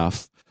RAM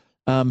stuff,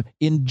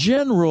 in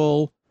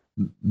general,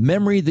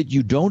 memory that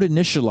you don't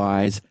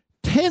initialize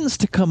tends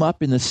to come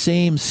up in the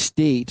same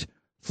state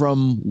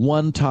from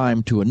one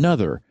time to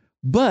another.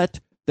 But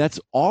that's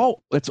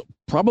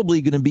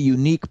probably going to be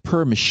unique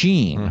per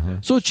machine.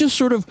 So it's just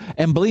sort of,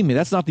 and believe me,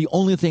 that's not the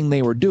only thing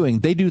they were doing.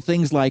 They do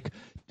things like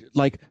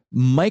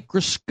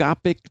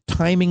microscopic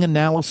timing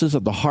analysis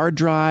of the hard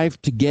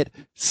drive to get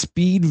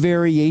speed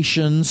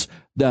variations,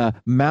 the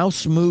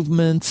mouse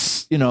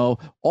movements,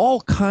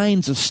 all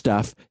kinds of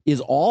stuff is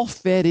all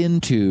fed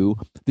into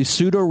the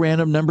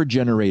pseudo-random number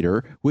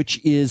generator, which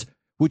is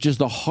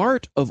the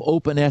heart of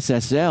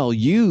OpenSSL,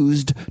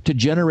 used to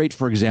generate,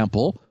 for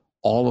example,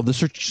 all of the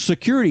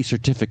security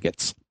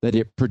certificates that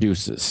it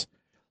produces.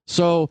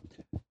 So,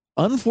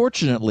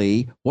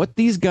 unfortunately, what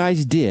these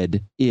guys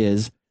did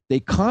is they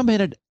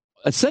commented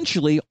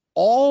essentially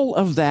all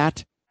of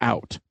that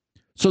out,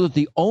 so that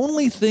the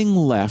only thing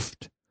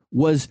left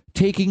was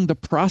taking the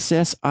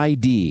process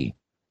ID.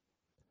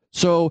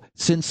 So,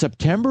 since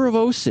September of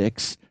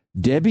 2006,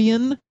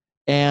 Debian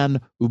and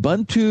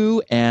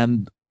Ubuntu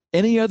and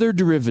any other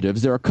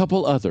derivatives, there are a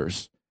couple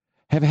others,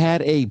 have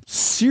had a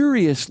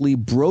seriously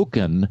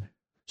broken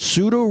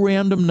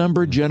pseudo-random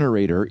number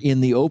generator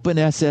in the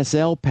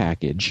OpenSSL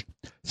package,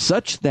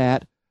 such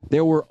that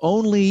there were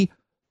only,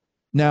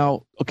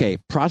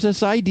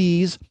 process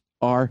IDs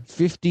are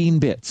 15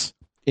 bits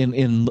in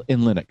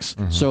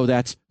Linux. So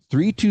that's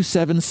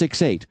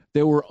 32768.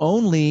 There were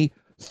only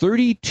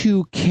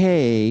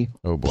 32K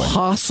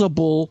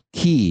possible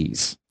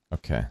keys.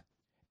 Okay.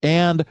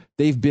 and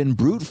they've been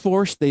brute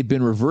forced, they've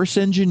been reverse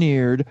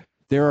engineered.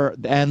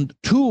 And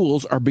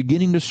tools are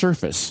beginning to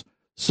surface.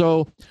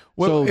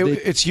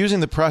 It's using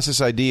the process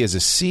ID as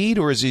a seed,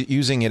 or is it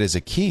using it as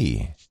a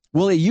key?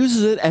 Well, it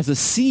uses it as a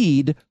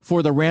seed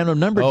for the random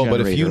number generator.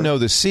 But if you know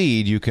the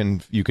seed, you can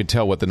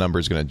tell what the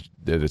number that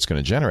it's going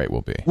to generate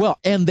will be. Well,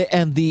 and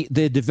the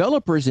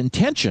developer's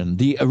intention,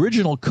 the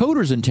original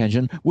coder's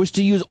intention, was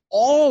to use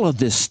all of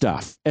this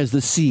stuff as the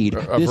seed.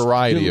 A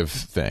variety of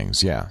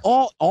things, yeah.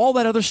 All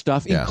that other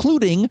stuff,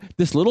 including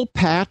this little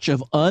patch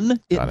of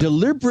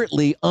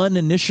deliberately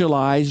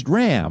uninitialized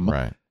RAM.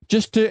 Right.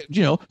 Just to,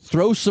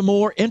 throw some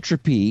more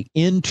entropy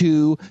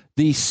into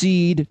the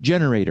seed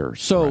generator.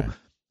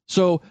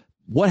 So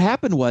what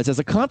happened was, as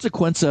a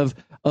consequence of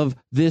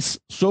this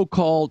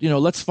so-called,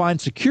 let's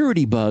find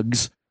security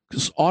bugs,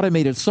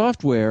 automated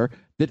software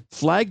that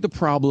flagged the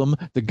problem,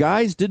 the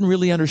guys didn't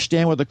really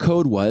understand what the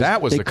code was.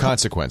 That was the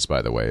consequence,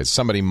 by the way. It's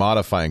somebody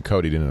modifying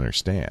code he didn't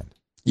understand.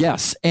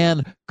 Yes,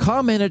 and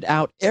commented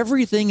out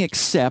everything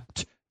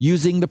except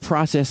using the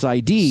process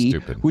ID,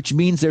 which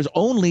means there's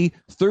only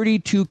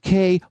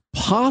 32K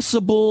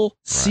possible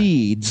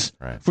seeds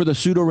for the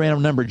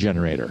pseudo-random number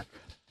generator.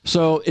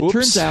 So it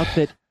turns out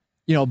that,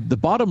 the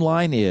bottom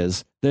line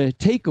is, the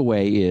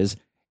takeaway is,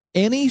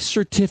 any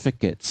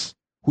certificates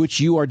which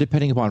you are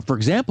depending upon, for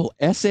example,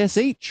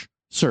 SSH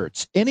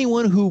certs,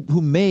 anyone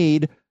who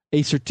made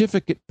a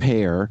certificate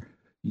pair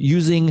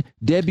using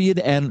Debian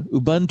and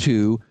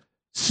Ubuntu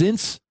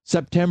since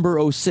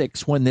September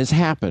 06, when this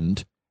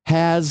happened,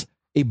 has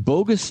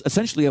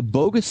essentially a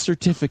bogus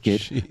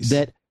certificate.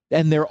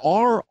 And there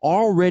are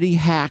already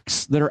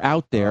hacks that are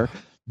out there.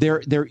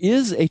 There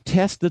is a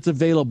test that's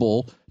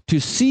available to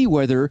see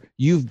whether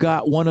you've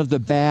got one of the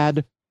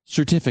bad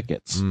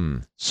certificates.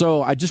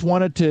 So I just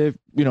wanted to,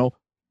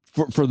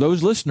 for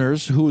those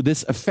listeners who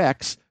this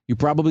affects, you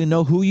probably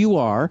know who you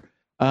are.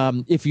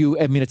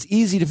 It's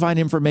easy to find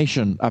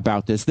information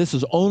about this. This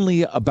is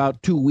only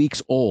about 2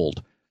 weeks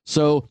old.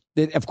 So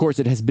of course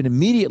it has been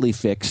immediately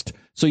fixed.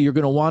 So you're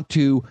going to want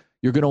to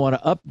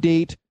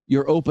update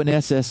your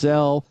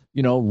OpenSSL,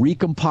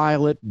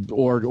 recompile it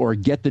or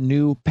get the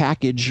new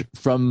package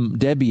from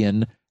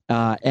Debian.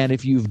 And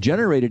if you've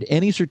generated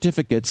any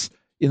certificates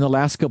in the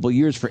last couple of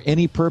years for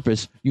any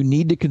purpose, you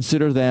need to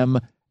consider them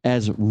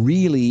as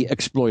really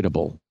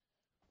exploitable.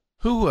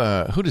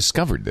 Who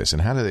discovered this,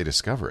 and how did they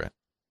discover it?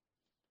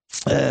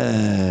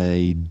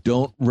 I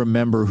don't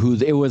remember who.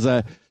 It was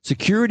a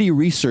security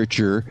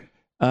researcher.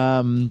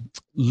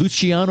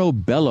 Luciano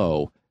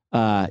Bello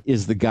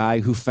is the guy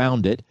who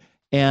found it.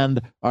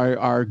 And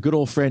our good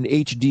old friend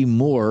H.D.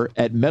 Moore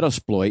at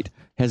Metasploit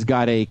has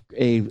got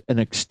an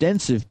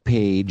extensive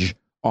page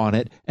on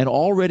it and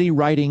already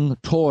writing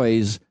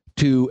toys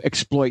to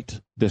exploit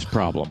this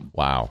problem.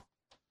 Wow.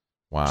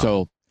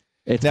 So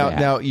it's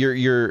now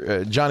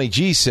your Johnny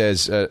G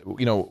says,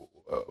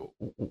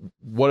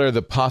 what are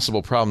the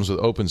possible problems with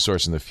open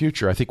source in the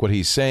future? I think what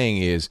he's saying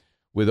is,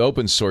 with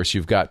open source,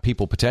 you've got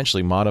people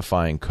potentially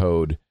modifying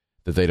code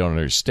that they don't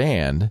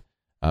understand.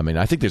 I mean,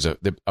 I think there's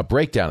a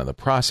breakdown in the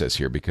process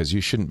here, because you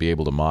shouldn't be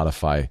able to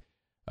modify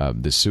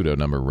the pseudo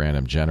number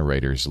random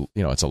generators.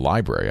 It's a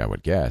library, I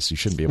would guess. You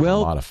shouldn't be able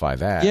to modify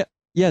that.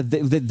 Yeah.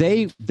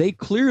 They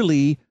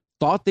clearly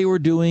thought they were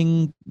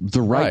doing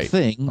the right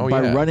thing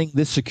by running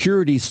this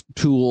security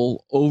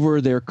tool over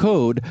their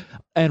code.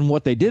 And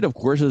what they did, of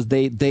course, is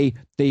they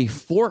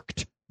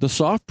forked the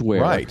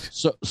software,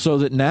 so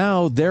that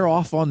now they're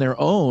off on their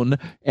own.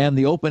 And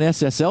the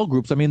OpenSSL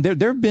groups, I mean, there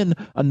have been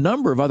a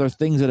number of other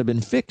things that have been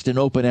fixed in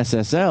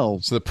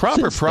OpenSSL. So the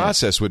proper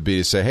process would be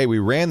to say, hey, we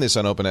ran this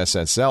on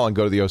OpenSSL, and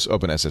go to the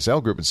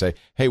OpenSSL group and say,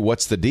 hey,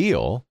 what's the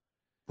deal?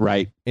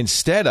 Right.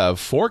 Instead of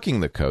forking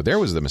the code. There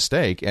was the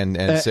mistake, and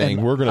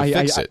saying, we're going to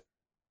fix it.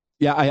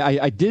 Yeah,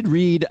 I did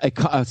read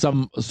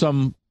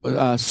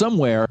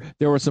somewhere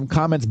there were some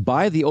comments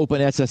by the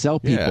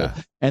OpenSSL people,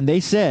 and they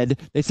said,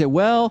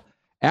 well,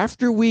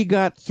 after we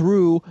got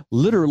through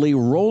literally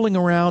rolling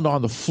around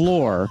on the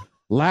floor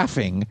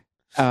laughing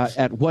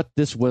at what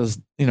this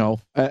was,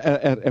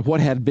 at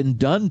what had been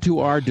done to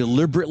our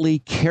deliberately,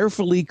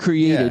 carefully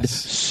created,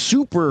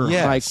 super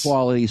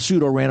high-quality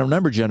pseudo-random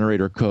number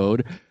generator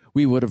code,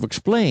 we would have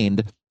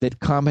explained that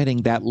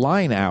commenting that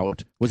line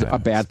out was a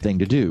bad thing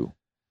to do.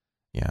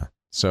 Yeah.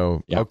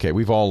 So, okay,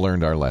 we've all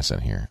learned our lesson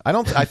here.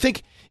 I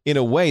think in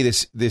a way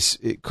this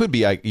it could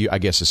be, I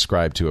guess,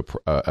 ascribed to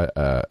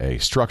a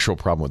structural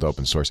problem with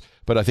open source.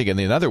 But I think in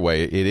another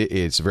way,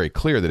 it's very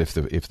clear that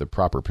if the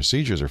proper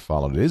procedures are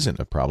followed, it isn't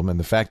a problem. And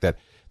the fact that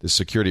the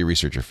security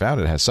researcher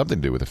found it has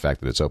something to do with the fact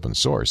that it's open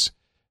source.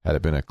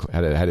 Had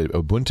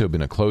Ubuntu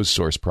been a closed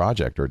source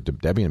project, or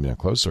Debian been a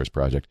closed source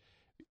project,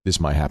 this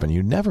might happen.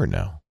 You never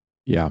know.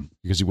 Yeah,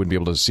 because you wouldn't be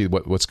able to see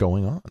what's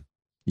going on.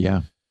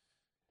 Yeah.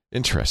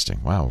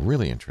 Interesting. Wow,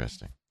 really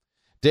interesting.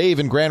 Dave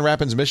in Grand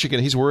Rapids, Michigan,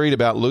 he's worried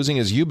about losing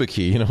his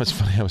YubiKey. It's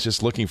funny, I was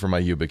just looking for my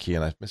YubiKey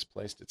and I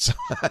misplaced it. So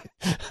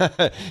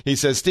he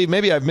says, Steve,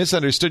 maybe I've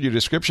misunderstood your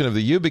description of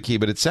the YubiKey,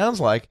 but it sounds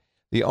like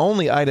the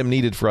only item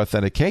needed for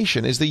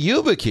authentication is the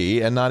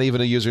YubiKey and not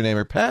even a username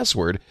or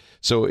password.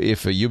 So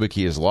if a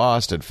YubiKey is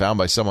lost and found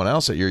by someone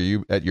else at your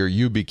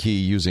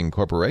YubiKey using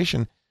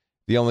corporation,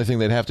 the only thing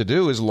they'd have to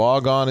do is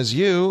log on as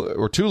you,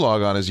 or to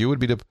log on as you would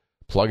be to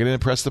plug it in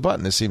and press the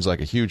button. This seems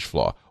like a huge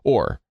flaw.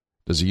 Or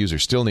does the user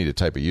still need to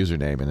type a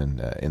username and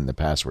in the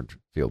password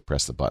field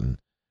press the button,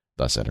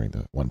 thus entering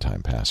the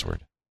one-time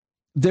password?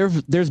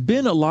 There's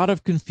been a lot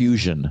of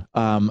confusion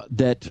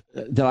that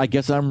I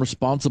guess I'm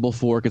responsible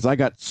for because I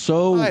got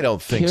so... I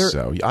don't think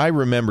so. I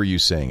remember you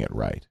saying it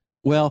right.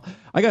 Well,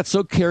 I got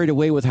so carried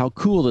away with how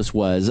cool this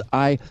was.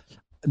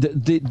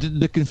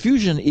 The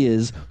confusion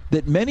is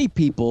that many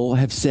people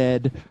have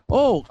said,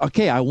 "Oh,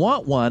 okay, I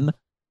want one.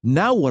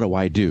 Now what do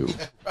I do?"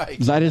 Right.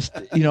 That is,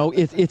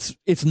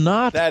 it's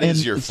not. That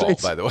is your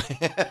fault, by the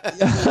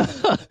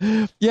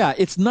way. Yeah,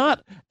 it's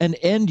not an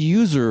end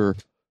user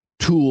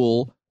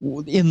tool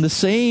in the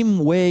same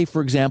way,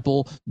 for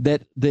example,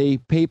 that the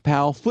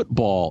PayPal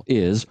football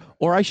is,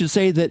 or I should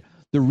say that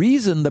the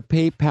reason the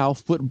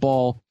PayPal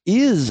football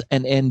is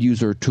an end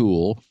user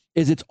tool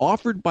is it's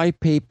offered by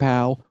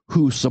PayPal,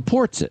 who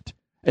supports it.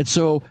 And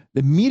so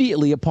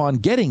immediately upon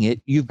getting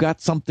it, you've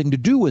got something to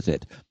do with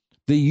it.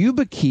 The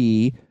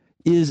YubiKey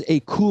is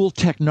a cool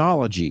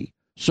technology.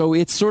 So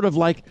it's sort of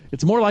like,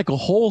 it's more like a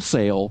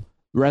wholesale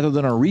rather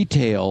than a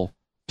retail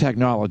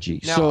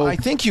technology. Now, so I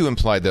think you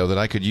implied, though, that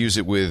I could use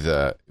it with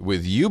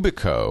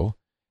Yubico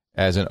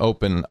as an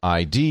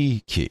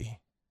OpenID key.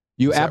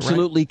 You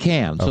absolutely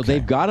can. So Okay.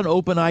 they've got an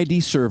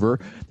OpenID server.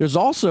 There's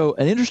also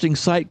an interesting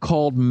site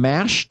called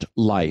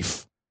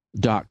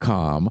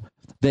mashedlife.com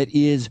that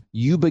is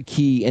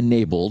YubiKey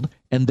enabled,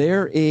 and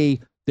they're a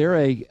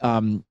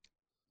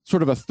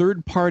sort of a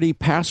third-party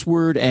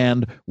password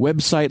and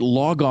website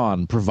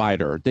logon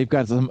provider. They've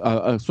got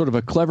a sort of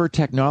a clever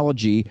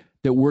technology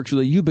that works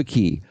with a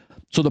YubiKey.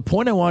 So the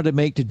point I wanted to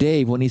make to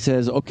Dave when he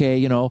says,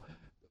 okay,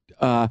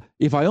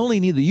 if I only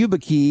need the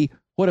YubiKey,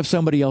 what if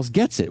somebody else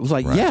gets it? It was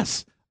like, Right.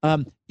 yes.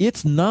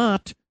 It's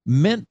not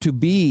meant to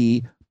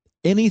be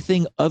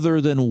anything other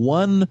than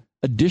one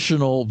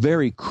additional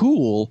very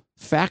cool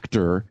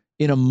factor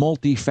in a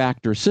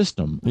multi-factor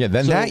system. Yeah,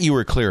 then that you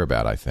were clear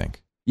about, I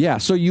think. Yeah,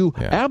 so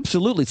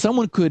absolutely,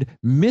 someone could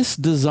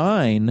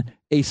misdesign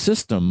a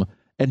system,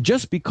 and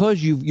just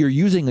because you're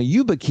using a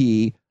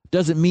YubiKey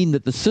doesn't mean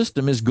that the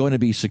system is going to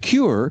be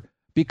secure,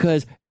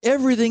 because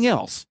everything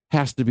else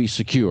has to be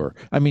secure.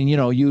 I mean,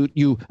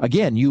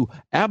 you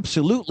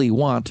absolutely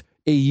want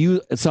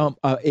something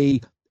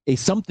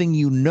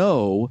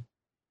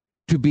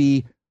to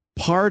be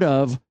part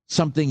of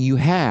something you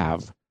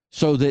have,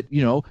 so that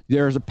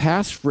there's a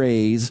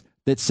passphrase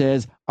that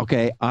says,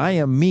 okay, I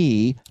am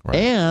me, Right.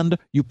 and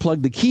you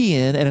plug the key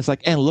in and it's like,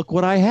 and look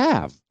what I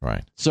have.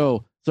 Right.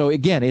 So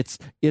again,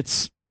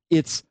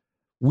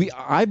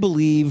 I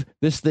believe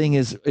this thing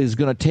is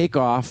going to take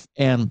off,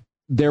 and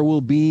there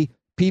will be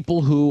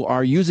people who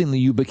are using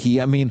the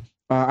YubiKey. I mean,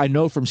 I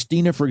know from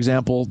Stina, for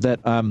example, that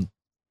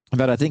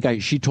I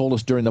think she told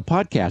us during the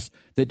podcast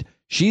that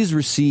she's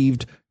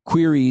received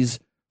queries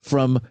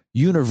from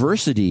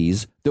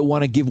universities that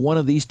want to give one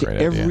of these to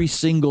every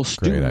single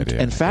student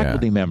and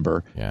faculty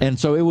member. Yeah. And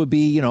so it would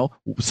be,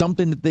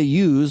 something that they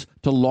use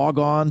to log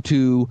on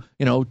to,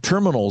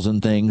 terminals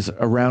and things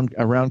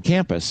around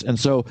campus. And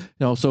so,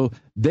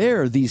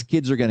 these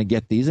kids are going to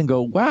get these and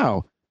go,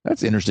 wow,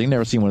 that's interesting.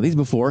 Never seen one of these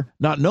before,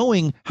 not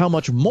knowing how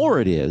much more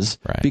it is,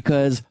 Right.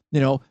 because,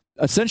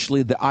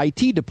 essentially the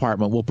IT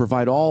department will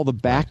provide all the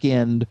back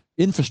end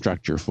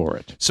infrastructure for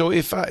it. So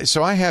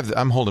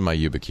I'm holding my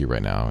YubiKey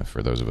right now.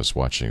 For those of you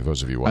watching the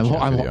video,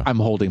 I'm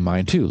holding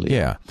mine too, Lee.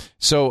 Yeah.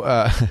 So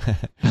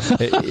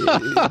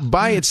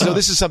by it. So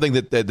this is something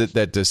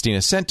that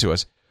Stina sent to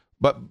us.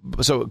 But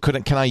so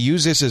can I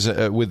use this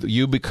with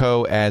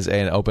Yubico as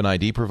an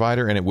OpenID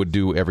provider, and it would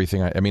do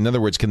everything? I mean, in other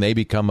words, can they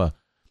become a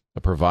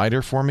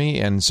provider for me,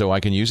 and so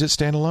I can use it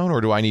standalone, or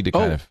do I need to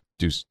kind of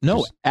do?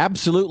 No,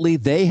 absolutely.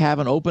 They have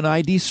an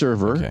OpenID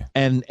server, Okay.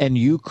 and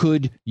you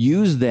could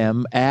use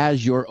them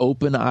as your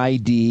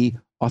OpenID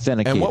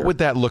authenticator. And what would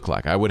that look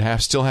like? I would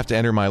still have to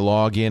enter my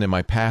login and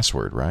my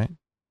password, right?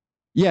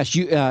 Yes,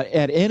 you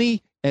at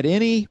any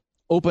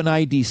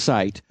OpenID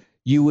site,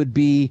 you would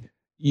be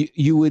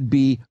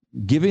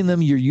giving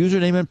them your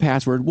username and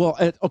password. Well,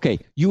 okay,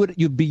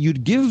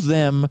 you'd give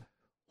them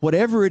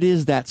whatever it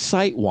is that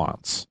site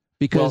wants.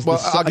 Because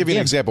I'll give you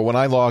an example. When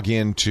I log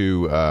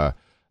into a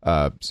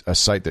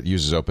site that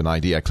uses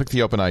OpenID, I click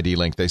the OpenID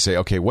link. They say,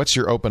 okay, what's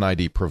your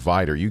OpenID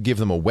provider? You give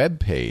them a web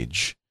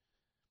page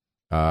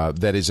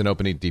that is an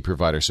OpenID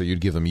provider. So you'd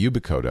give them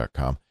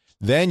Yubico.com.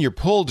 Then you're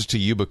pulled to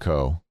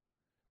Yubico,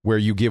 where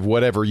you give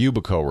whatever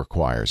Yubico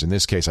requires. In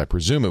this case, I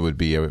presume it would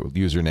be a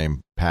username,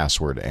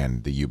 password,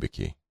 and the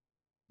YubiKey.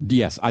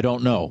 Yes, I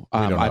don't know.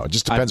 I don't know. It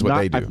just depends what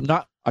they do.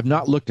 I've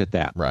not looked at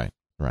that. Right.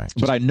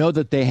 But I know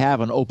that they have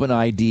an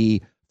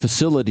OpenID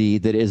facility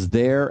that is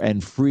there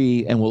and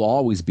free and will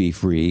always be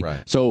free.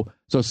 Right. So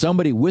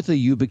somebody with a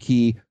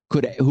YubiKey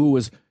who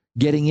was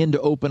getting into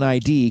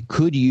OpenID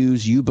could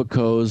use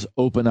Yubico's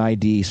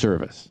OpenID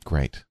service.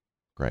 Great.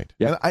 Great.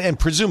 Yep. And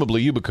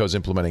presumably Yubico is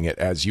implementing it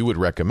as you would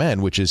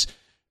recommend, which is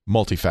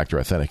multi-factor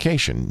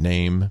authentication,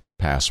 name,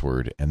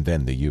 password, and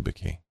then the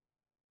YubiKey.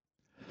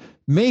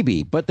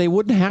 Maybe, but they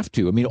wouldn't have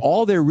to. I mean,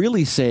 all they're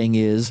really saying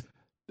is,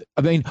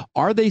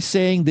 are they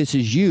saying this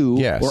is you,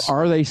 yes,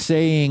 or are they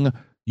saying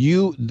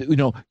you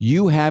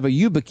have a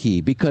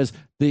YubiKey? Because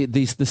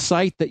the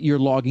site that you're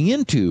logging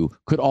into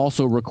could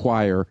also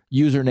require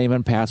username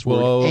and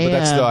password. Well, but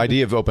that's the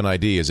idea of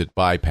OpenID, is it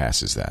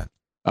bypasses that.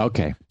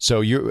 Okay.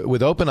 So you're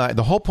with OpenID.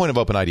 The whole point of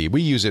OpenID,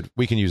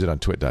 we can use it on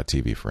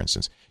twit.tv, for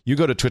instance. You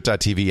go to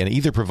twit.tv and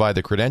either provide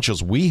the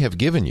credentials we have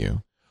given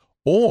you,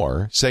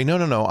 or say, no,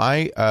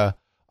 I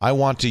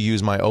want to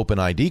use my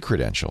OpenID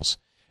credentials.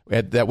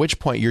 At which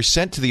point you're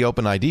sent to the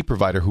OpenID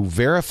provider who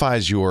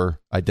verifies your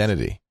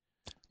identity.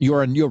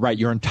 You're right.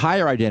 Your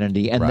entire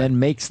identity, and then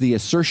makes the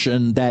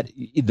assertion that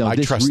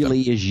this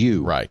really is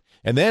you. Right.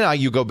 And then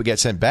you get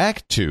sent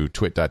back to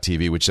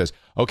twit.tv, which says,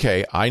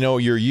 okay, I know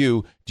you're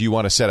you. Do you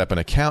want to set up an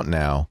account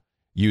now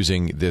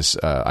using this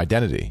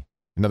identity?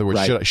 In other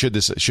words, should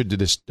this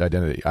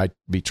identity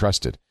be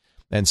trusted?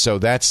 And so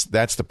that's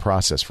the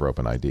process for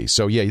OpenID.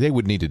 So yeah, they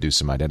would need to do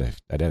some identity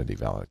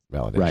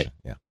validation. Right.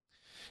 Yeah.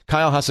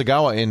 Kyle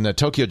Hasegawa in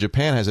Tokyo,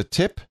 Japan has a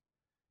tip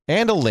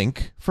and a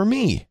link for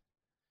me.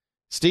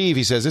 Steve,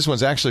 he says, this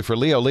one's actually for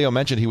Leo. Leo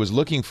mentioned he was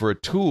looking for a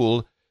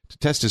tool to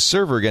test his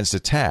server against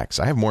attacks.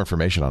 I have more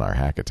information on our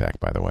hack attack,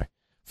 by the way.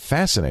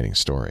 Fascinating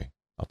story.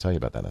 I'll tell you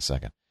about that in a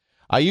second.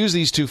 I use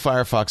these 2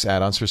 Firefox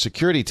add-ons for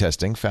security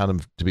testing. Found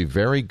them to be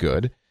very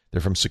good. They're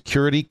from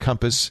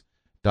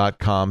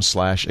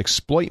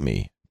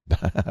securitycompass.com/exploitme.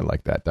 I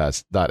like that,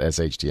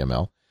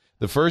 .html.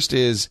 The first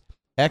is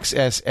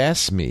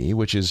XSSme,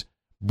 which is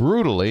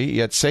brutally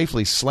yet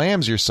safely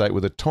slams your site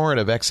with a torrent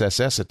of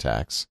XSS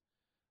attacks.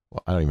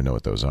 Well, I don't even know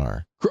what those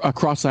are.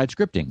 Cross-site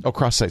scripting. Oh,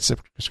 cross-site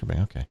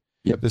scripting. Okay.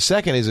 Yep. The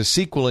second is a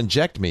SQL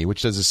Inject Me,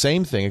 which does the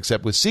same thing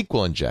except with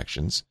SQL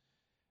injections.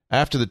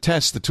 After the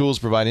test, the tools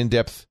provide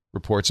in-depth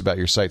reports about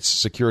your site's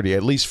security,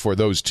 at least for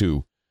those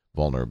 2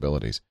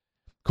 vulnerabilities.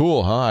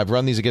 Cool, huh? I've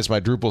run these against my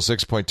Drupal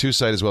 6.2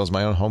 site as well as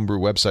my own homebrew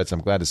websites.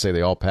 I'm glad to say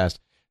they all passed.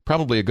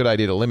 Probably a good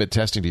idea to limit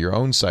testing to your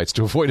own sites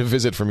to avoid a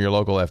visit from your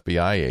local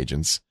FBI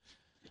agents.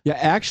 Yeah,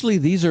 actually,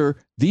 these are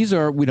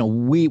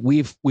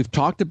we've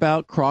talked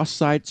about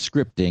cross-site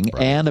scripting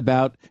and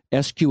about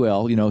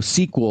SQL,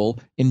 SQL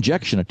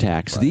injection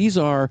attacks. Right. These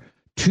are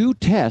 2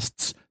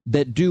 tests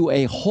that do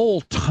a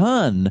whole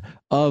ton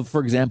of,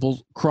 for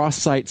example,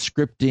 cross-site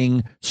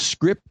scripting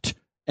script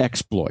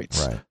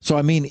exploits. Right. So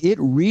it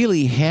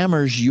really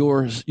hammers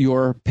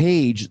your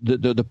page,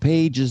 the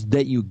pages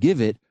that you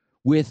give it,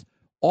 with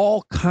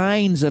all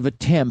kinds of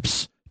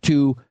attempts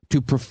to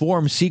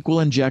perform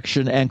SQL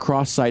injection and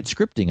cross-site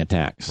scripting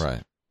attacks.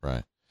 Right.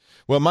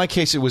 Well, in my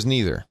case, it was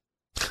neither.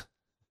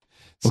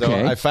 So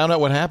okay. I found out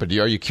what happened.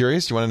 Are you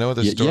curious? Do you want to know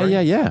the story?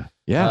 Yeah.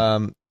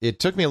 It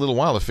took me a little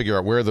while to figure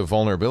out where the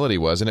vulnerability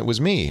was, and it was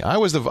me. I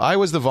was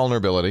the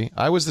vulnerability.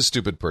 I was the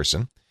stupid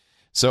person.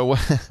 So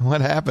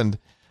what happened?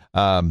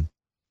 I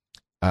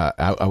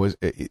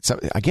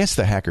guess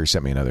the hacker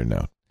sent me another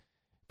note.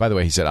 By the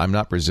way, he said, I'm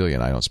not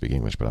Brazilian. I don't speak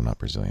English, but I'm not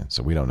Brazilian.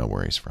 So we don't know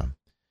where he's from.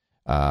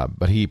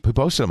 But he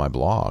posted on my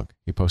blog.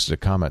 He posted a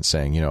comment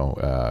saying,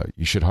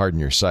 you should harden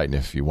your site, and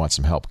if you want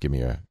some help,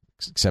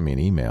 send me an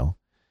email.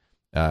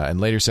 And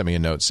later sent me a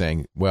note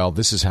saying, well,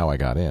 this is how I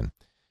got in.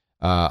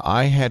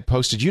 I had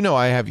posted, you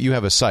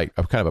have a site,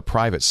 a kind of a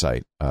private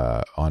site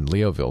on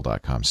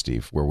leoville.com,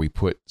 Steve, where we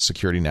put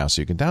Security Now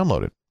so you can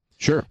download it.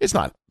 Sure. It's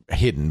not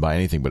hidden by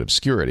anything but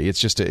obscurity. It's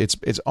just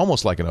it's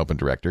almost like an open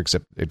directory,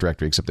 except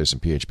there's some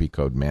PHP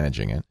code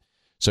managing it.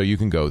 So you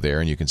can go there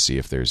and you can see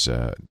if there's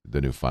the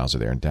new files are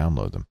there and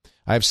download them.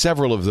 I have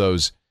several of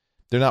those.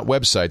 They're not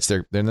websites.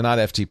 They're not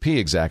FTP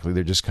exactly.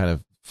 They're just kind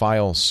of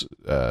file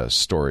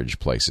storage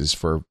places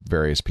for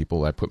various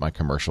people. I put my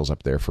commercials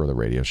up there for the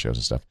radio shows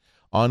and stuff.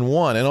 On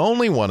one and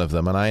only one of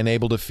them, and I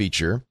enabled a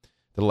feature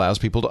that allows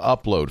people to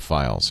upload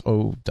files.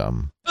 Oh,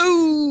 dumb.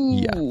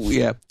 Ooh,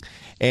 yeah.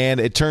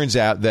 And it turns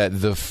out that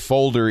the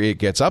folder it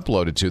gets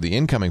uploaded to, the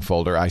incoming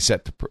folder, I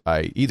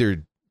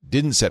either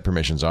didn't set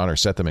permissions on or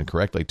set them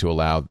incorrectly to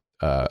allow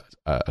a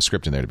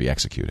script in there to be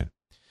executed.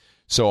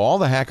 So all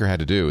the hacker had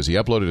to do is he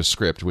uploaded a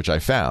script, which I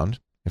found.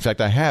 In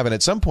fact, I have, and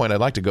at some point I'd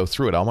like to go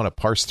through it. I want to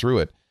parse through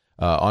it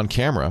on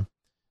camera,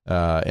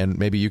 and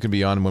maybe you can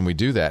be on when we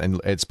do that.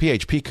 And it's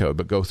PHP code,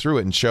 but go through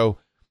it and show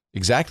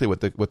exactly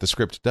what the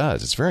script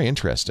does. It's very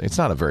interesting. It's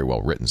not a very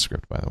well written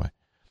script, by the way,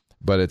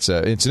 but it's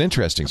an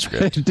interesting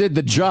script. It did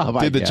the job.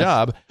 Did the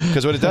job,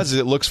 because what it does is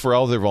it looks for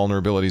all the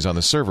vulnerabilities on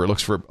the server. It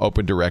looks for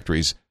open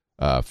directories,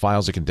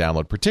 files it can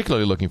download,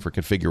 particularly looking for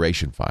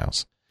configuration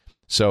files.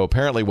 So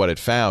apparently what it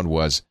found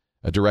was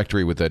a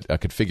directory with a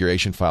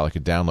configuration file it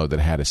could download that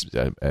had a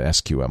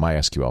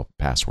MySQL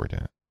password in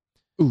it.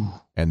 Ooh.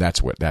 And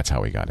that's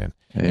how he got in.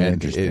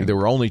 And there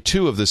were only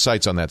 2 of the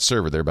sites on that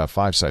server. There are about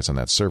 5 sites on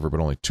that server,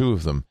 but only 2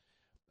 of them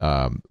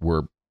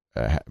were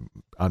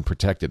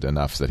unprotected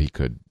enough that he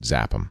could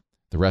zap them.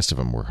 The rest of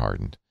them were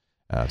hardened.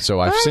 So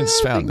I've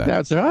since found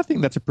that. I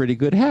think that's a pretty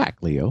good hack,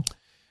 Leo.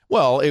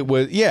 Well, it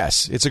was,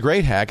 yes, it's a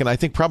great hack, and I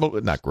think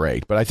probably not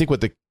great, but I think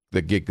what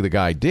the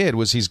guy did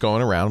was he's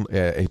going around.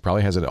 He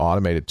probably has an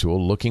automated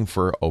tool looking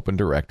for open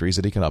directories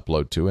that he can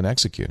upload to and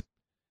execute,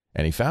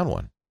 and he found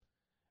one.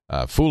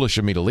 Foolish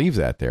of me to leave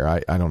that there.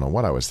 I don't know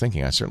what I was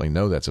thinking. I certainly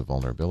know that's a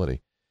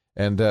vulnerability,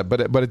 and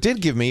but it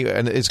did give me,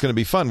 and it's going to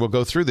be fun. We'll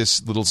go through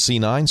this little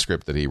C9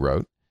 script that he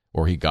wrote,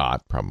 or he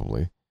got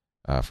probably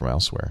from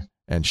elsewhere,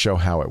 and show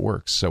how it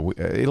works. So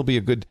it'll be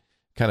a good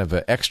kind of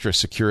an extra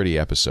security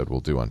episode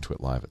we'll do on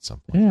Twit Live at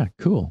some point. Yeah,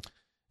 cool.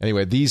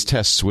 Anyway, these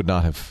tests would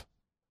not have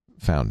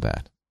found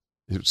that.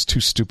 It was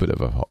too stupid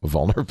of a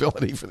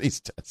vulnerability for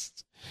these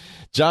tests.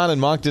 John in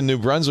Moncton, New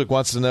Brunswick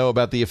wants to know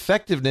about the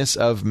effectiveness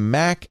of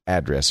MAC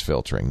address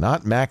filtering.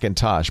 Not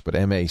Macintosh, but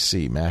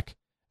MAC, MAC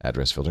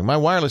address filtering. My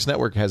wireless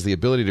network has the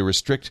ability to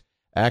restrict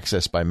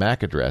access by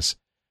MAC address.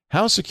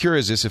 How secure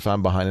is this if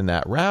I'm behind a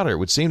NAT router? It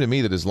would seem to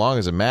me that as long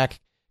as a MAC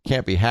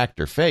can't be hacked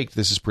or faked,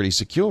 this is pretty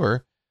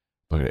secure.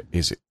 But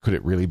could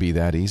it really be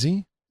that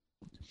easy?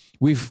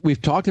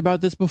 We've talked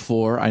about this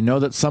before. I know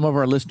that some of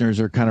our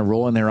listeners are kind of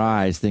rolling their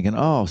eyes thinking,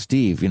 oh,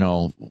 Steve,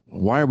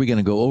 why are we going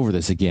to go over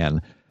this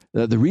again?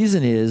 The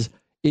reason is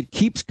it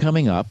keeps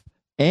coming up,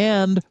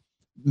 and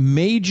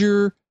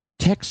major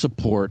tech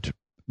support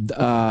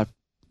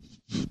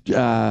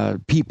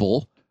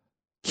people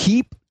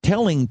keep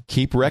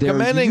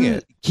recommending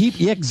it.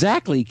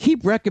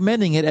 Keep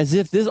recommending it as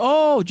if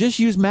just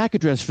use MAC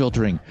address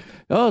filtering.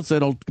 So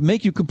it'll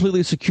make you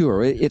completely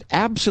secure. It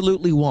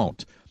absolutely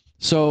won't.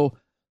 So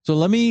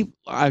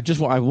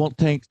I won't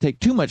take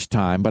too much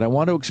time, but I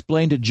want to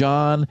explain to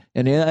John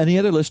and any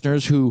other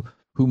listeners who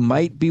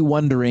might be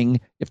wondering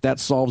if that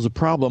solves a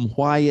problem,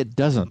 why it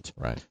doesn't.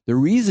 Right. The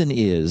reason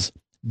is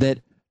that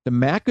the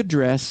MAC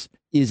address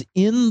is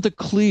in the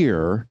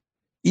clear,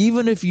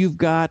 even if you've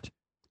got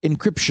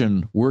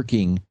encryption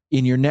working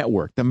in your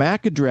network. The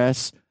MAC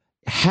address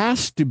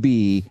has to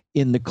be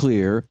in the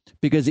clear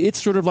because it's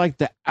sort of like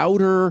the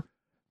outer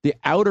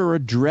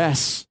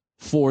address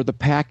for the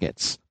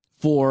packets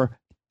for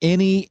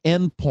any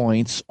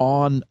endpoints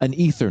on an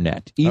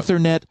Ethernet.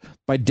 Ethernet,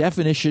 by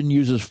definition,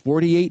 uses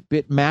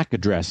 48-bit MAC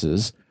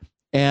addresses,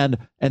 and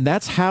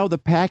that's how the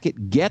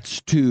packet gets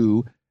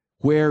to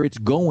where it's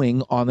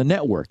going on the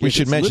network. We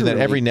should mention that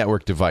every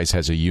network device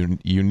has a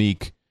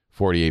unique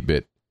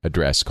 48-bit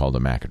address called a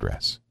MAC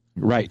address.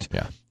 Right.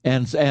 Yeah.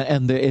 And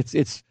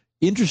it's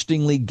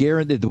interestingly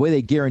guaranteed. The way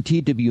they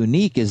guaranteed to be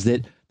unique is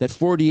that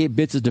 48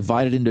 bits is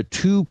divided into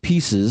two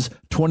pieces,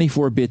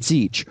 24 bits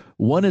each.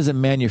 One is a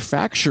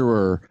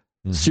manufacturer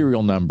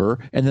serial number,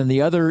 and then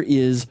the other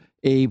is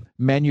a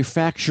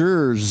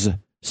manufacturer's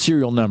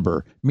serial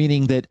number,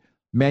 meaning that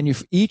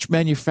each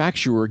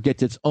manufacturer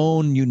gets its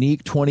own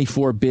unique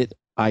 24-bit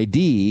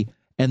ID,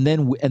 and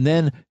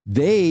then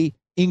they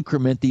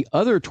increment the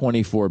other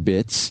 24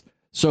 bits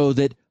so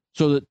that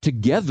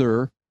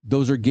together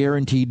those are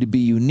guaranteed to be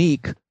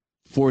unique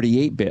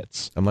 48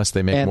 bits. Unless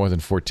they make more than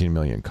 14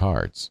 million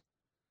cards.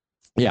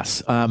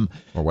 Yes. Or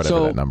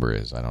whatever that number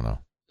is. I don't know.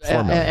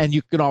 And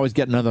you can always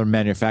get another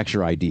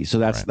manufacturer ID. So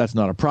that's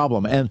not a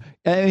problem. And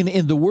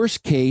in the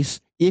worst case,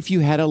 if you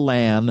had a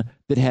LAN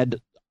that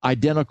had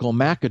identical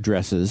MAC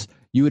addresses,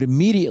 you would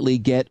immediately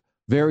get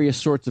various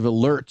sorts of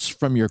alerts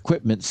from your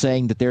equipment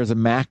saying that there's a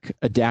MAC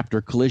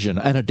adapter collision.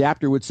 An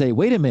adapter would say,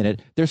 wait a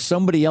minute, there's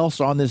somebody else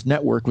on this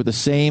network with the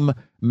same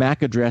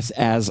MAC address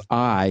as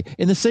I.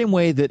 In the same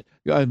way that,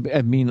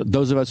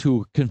 those of us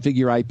who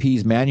configure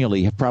IPs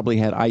manually have probably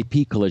had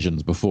IP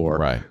collisions before,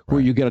 right. Where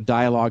you get a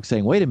dialogue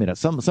saying, wait a minute,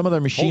 some other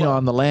machine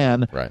on the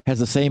LAN has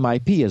the same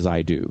IP as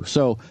I do.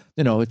 So,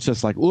 it's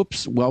just like,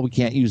 oops, well, we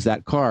can't use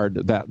that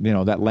card, that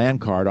LAN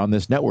card on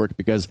this network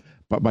because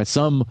by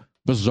some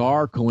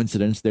bizarre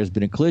coincidence, there's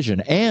been a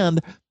collision. And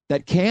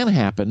that can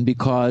happen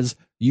because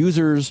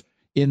users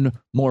in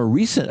more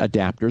recent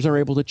adapters are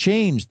able to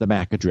change the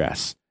MAC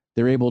address.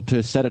 They're able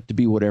to set it to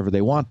be whatever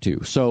they want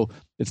to. So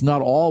it's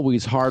not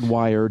always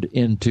hardwired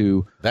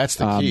into... That's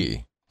the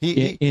key.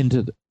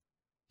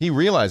 He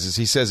realizes,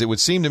 he says, it would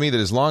seem to me that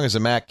as long as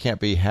a Mac can't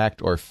be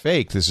hacked or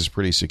faked, this is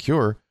pretty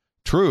secure.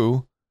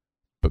 True,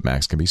 but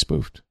Macs can be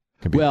spoofed.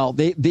 Well,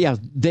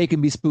 they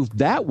can be spoofed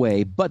that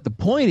way, but the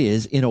point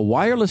is, in a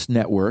wireless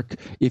network,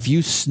 if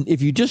you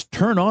just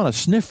turn on a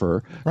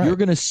sniffer, you're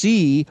going to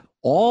see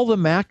all the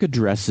MAC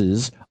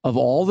addresses of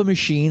all the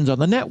machines on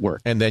the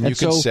network. And then you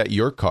can set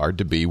your card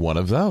to be one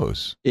of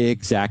those.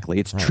 Exactly.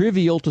 It's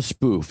trivial to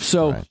spoof.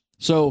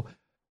 So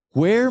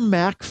where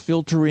MAC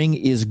filtering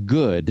is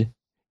good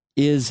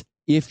is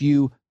if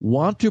you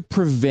want to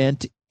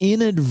prevent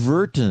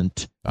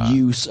inadvertent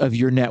use of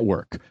your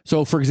network.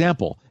 So, for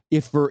example,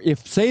 if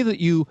say that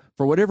you,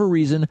 for whatever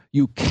reason,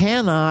 you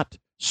cannot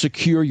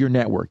secure your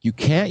network, you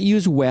can't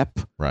use WEP,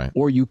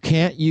 or you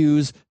can't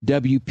use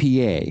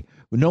WPA.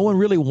 No one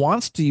really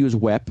wants to use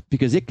WEP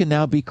because it can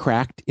now be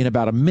cracked in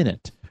about a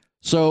minute.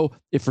 So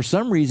if for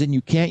some reason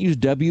you can't use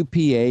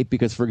WPA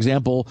because, for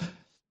example,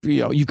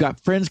 you've got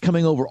friends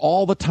coming over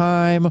all the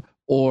time,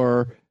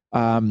 or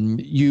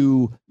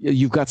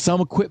You've got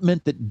some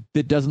equipment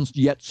that doesn't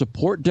yet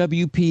support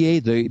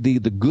WPA,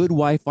 the good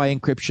Wi-Fi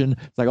encryption.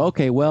 It's like,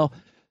 okay, well,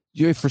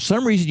 for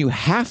some reason you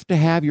have to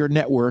have your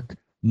network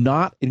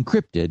not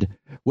encrypted.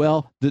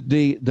 Well,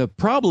 the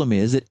problem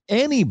is that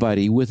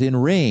anybody within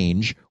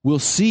range will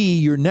see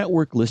your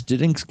network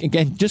listed and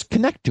again just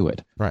connect to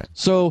it. Right.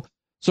 So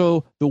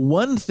the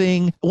one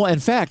thing, well, in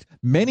fact,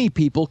 many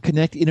people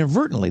connect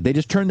inadvertently. They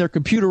just turn their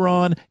computer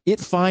on. It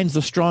finds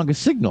the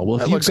strongest signal. Well,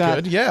 that if you've looks got,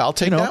 good. Yeah, I'll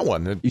take that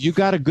one. If you've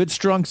got a good,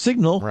 strong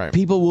signal, right.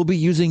 people will be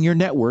using your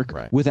network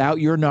right.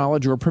 without your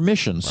knowledge or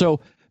permission. Right.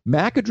 So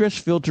MAC address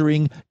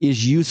filtering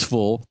is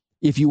useful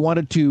if you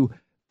wanted to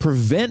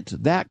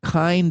prevent that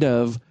kind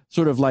of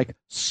sort of like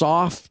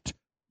soft,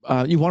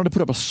 you wanted to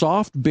put up a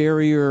soft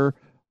barrier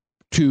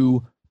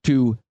to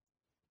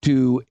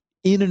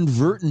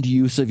inadvertent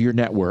use of your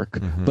network,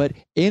 but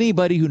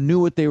anybody who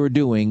knew what they were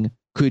doing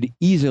could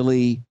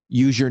easily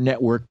use your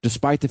network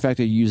despite the fact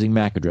that you're using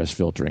MAC address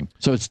filtering.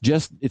 So it's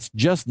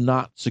just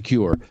not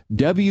secure.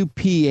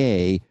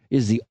 WPA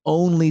is the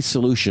only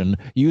solution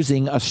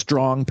using a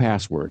strong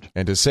password.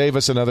 And to save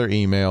us another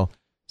email,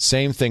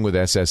 same thing with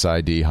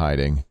SSID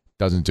hiding.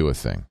 Doesn't do a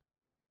thing.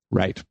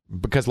 Right.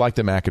 Because like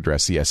the MAC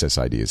address, the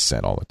SSID is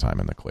sent all the time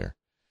in the clear.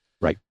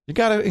 Right. You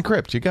got to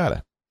encrypt. You got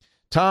to.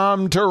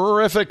 Tom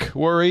Terrific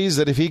worries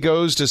that if he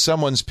goes to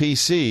someone's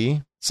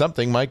PC,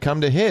 something might come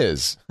to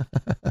his.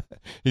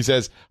 He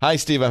says, "Hi,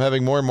 Steve. I'm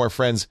having more and more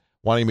friends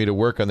wanting me to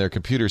work on their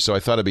computer, so I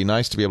thought it'd be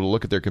nice to be able to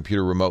look at their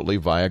computer remotely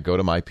via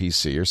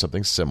GoToMyPC or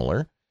something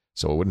similar,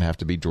 so I wouldn't have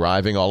to be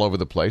driving all over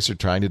the place or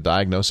trying to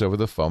diagnose over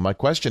the phone. My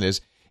question is,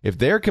 if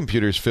their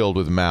computer's filled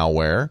with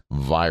malware,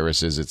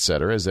 viruses,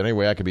 etc., is there any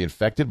way I could be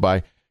infected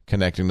by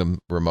connecting them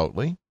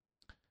remotely?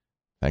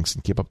 Thanks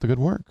and keep up the good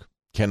work."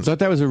 I thought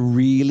that was a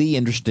really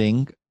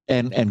interesting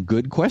and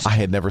good question. I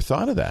had never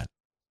thought of that.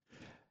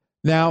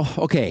 Now,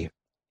 okay,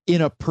 in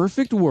a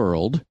perfect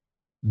world,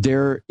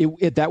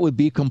 that would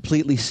be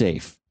completely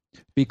safe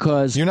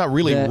because you're not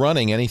really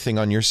running anything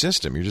on your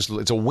system.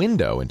 It's a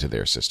window into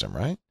their system,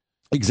 right?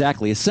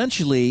 Exactly.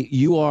 Essentially,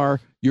 you're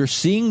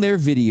seeing their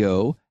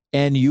video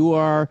and you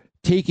are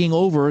taking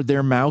over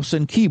their mouse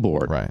and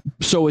keyboard. Right.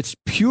 So it's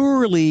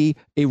purely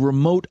a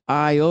remote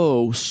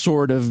I/O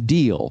sort of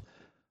deal.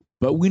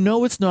 But we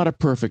know it's not a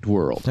perfect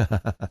world.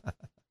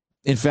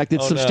 In fact,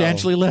 it's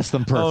substantially less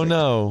than perfect. Oh,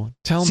 no.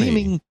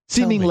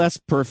 Seeming less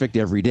perfect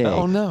every day.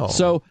 Oh, no.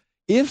 So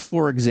if,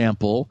 for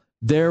example,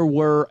 there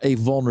were a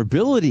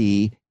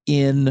vulnerability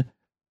in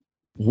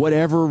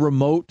whatever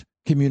remote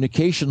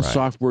communication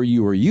software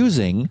you were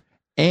using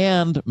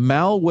and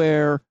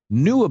malware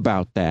knew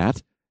about that,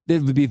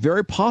 it would be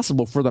very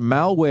possible for the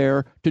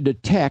malware to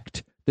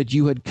detect that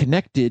you had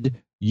connected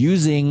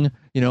using,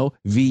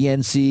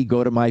 VNC,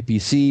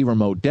 GoToMyPC,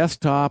 remote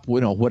desktop,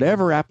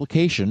 whatever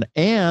application,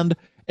 and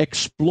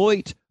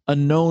exploit a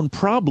known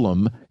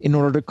problem in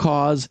order to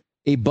cause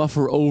a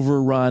buffer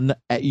overrun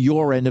at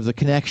your end of the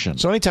connection.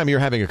 So anytime you're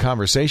having a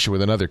conversation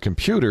with another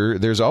computer,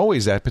 there's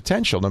always that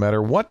potential, no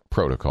matter what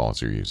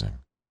protocols you're using.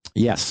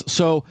 Yes.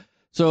 So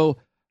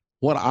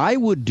what I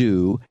would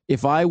do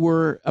if I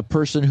were a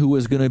person who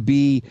was going to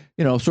be,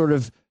 sort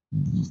of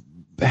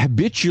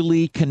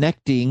habitually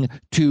connecting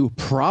to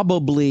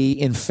probably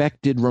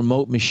infected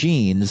remote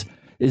machines,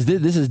 is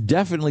this is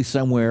definitely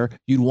somewhere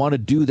you'd want to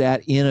do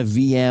that in a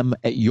VM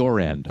at your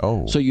end.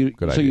 Oh, so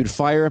you'd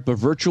fire up a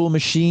virtual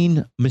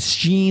machine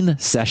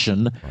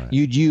session. Right.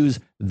 You'd use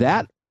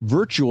that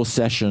virtual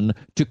session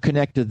to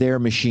connect to their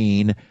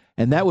machine,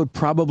 and that would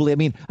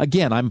probably,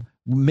 again, I'm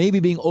maybe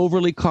being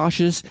overly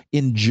cautious.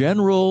 In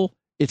general,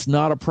 it's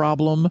not a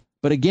problem.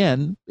 But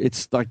again,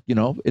 it's like,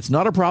 it's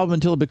not a problem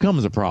until it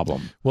becomes a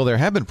problem. Well, there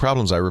have been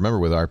problems, I remember,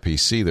 with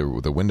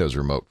RPC, the Windows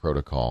Remote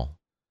Protocol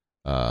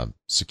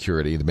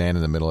security, the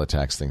man-in-the-middle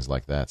attacks, things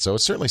like that. So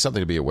it's certainly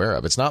something to be aware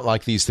of. It's not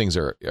like these things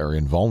are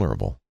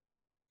invulnerable.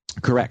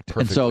 Correct.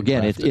 Perfectly and so,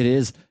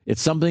 again,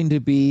 it's something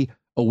to be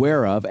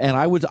aware of. And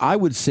I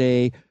would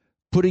say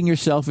putting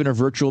yourself in a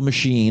virtual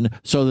machine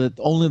so that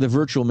only the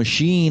virtual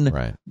machine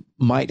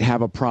might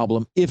have a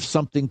problem. If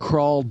something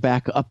crawled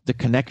back up the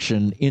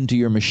connection into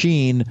your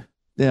machine,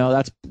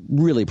 that's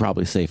really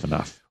probably safe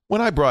enough.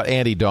 When I brought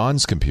Andy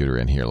Dawn's computer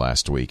in here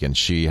last week and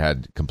she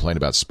had complained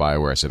about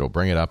spyware, I said,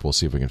 bring it up. We'll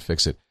see if we can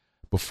fix it.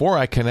 Before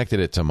I connected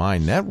it to my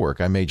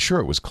network, I made sure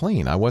it was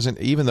clean. I wasn't,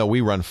 even though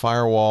we run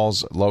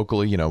firewalls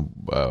locally, on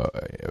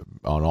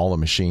all the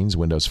machines,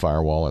 Windows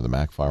Firewall or the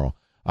Mac Firewall,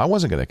 I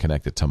wasn't going to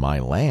connect it to my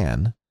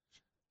LAN.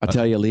 I'll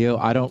tell you, Leo,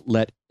 I don't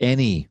let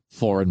any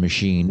foreign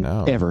machine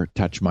ever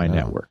touch my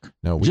network.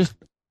 No,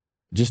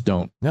 just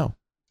don't. No.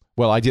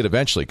 Well, I did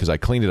eventually because I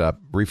cleaned it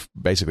up,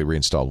 basically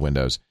reinstalled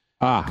Windows,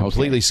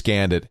 completely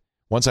scanned it.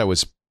 Once I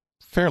was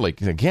fairly,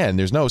 again,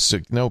 there's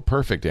no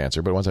perfect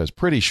answer, but once I was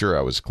pretty sure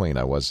I was clean,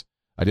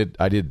 I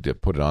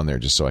did put it on there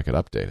just so I could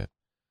update it.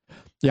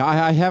 Yeah,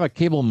 I have a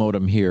cable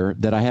modem here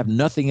that I have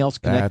nothing else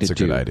connected to.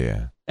 That's a good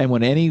idea. And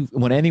when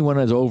anyone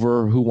is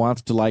over who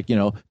wants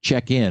to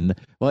check in,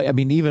 well, I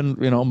mean, even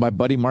my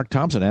buddy Mark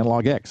Thompson,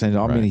 Analog X, and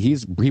I mean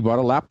he brought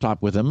a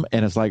laptop with him,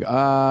 and it's like,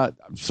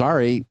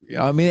 sorry,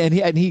 I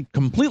mean, and he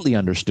completely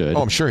understood.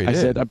 Oh, I'm sure he did. I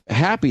said, I'm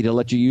happy to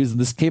let you use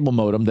this cable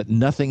modem that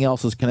nothing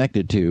else is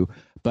connected to,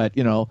 but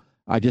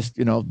I just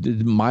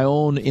my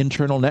own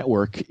internal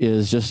network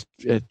is just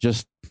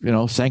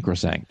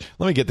sacrosanct.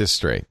 Let me get this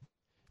straight.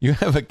 You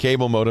have a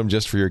cable modem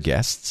just for your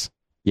guests?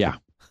 Yeah.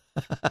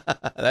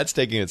 That's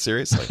taking it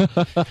seriously.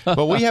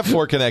 Well, we have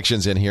 4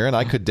 connections in here, and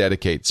I could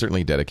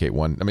certainly dedicate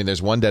one. I mean,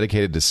 there's one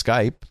dedicated to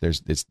Skype.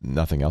 It's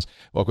nothing else.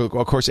 Well,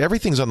 of course,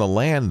 everything's on the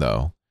LAN,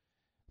 though,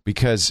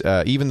 because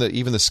even the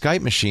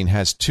Skype machine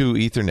has 2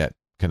 Ethernet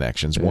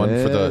connections. One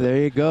for the... There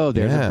you go.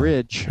 There's a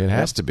bridge. It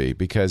has to be,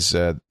 because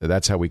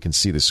that's how we can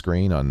see the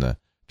screen on the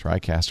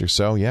TriCaster.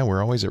 So, yeah,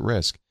 we're always at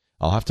risk.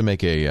 I'll have to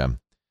make and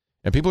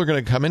people are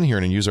going to come in here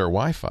and use our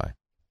Wi-Fi.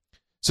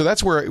 So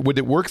that's where, would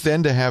it work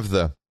then to have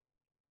that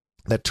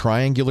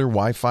triangular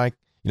Wi-Fi,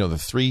 the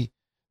three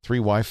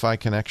Wi-Fi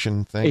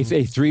connection thing?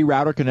 A 3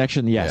 router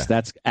connection, yes. Yeah.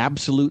 That's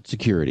absolute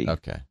security.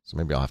 Okay, so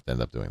maybe I'll have to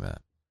end up doing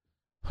that.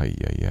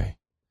 Hey.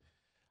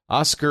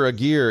 Oscar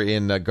Aguirre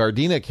in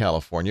Gardena,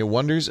 California,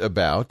 wonders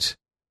about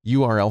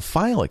URL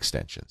file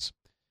extensions.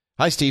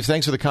 Hi, Steve.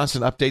 Thanks for the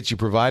constant updates you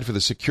provide for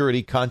the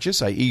security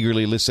conscious. I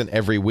eagerly listen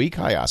every week.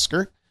 Hi,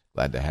 Oscar.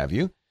 Glad to have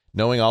you.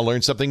 Knowing I'll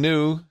learn something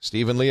new,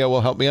 Steve and Leah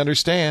will help me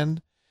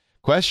understand.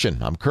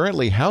 Question. I'm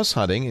currently house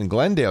hunting in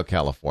Glendale,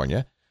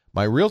 California.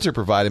 My realtor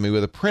provided me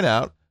with a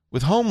printout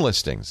with home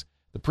listings.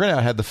 The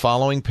printout had the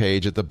following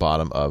page at the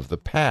bottom of the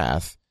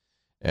path,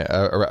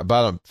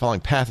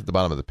 following path at the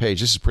bottom of the page.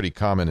 This is pretty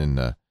common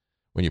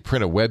when you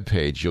print a web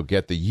page. You'll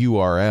get the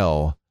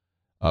URL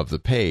of the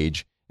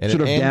page. And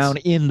sort of down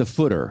in the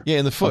footer. Yeah,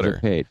 in the footer. Of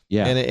the page.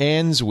 Yeah. And it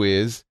ends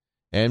with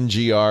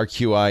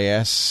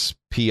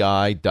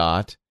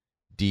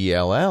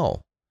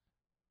mgrqispi.dll.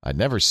 I'd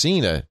never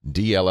seen a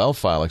DLL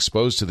file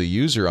exposed to the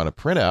user on a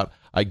printout.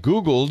 I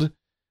Googled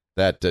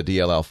that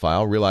DLL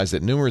file, realized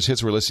that numerous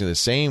hits were listing the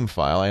same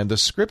file and the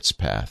scripts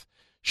path.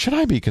 Should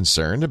I be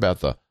concerned about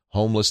the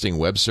home listing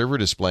web server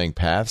displaying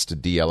paths to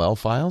DLL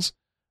files?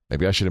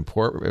 Maybe I should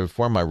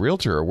inform my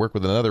realtor or work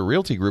with another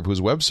realty group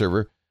whose web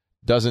server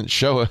doesn't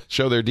show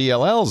their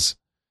DLLs.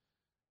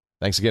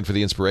 Thanks again for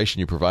the inspiration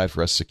you provide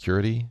for us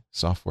security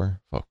software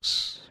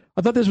folks.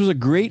 I thought this was a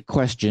great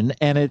question,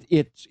 and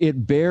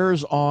it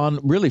bears on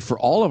really for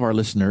all of our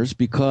listeners,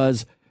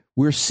 because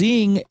we're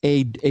seeing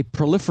a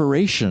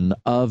proliferation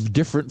of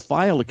different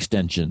file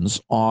extensions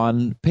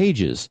on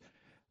pages.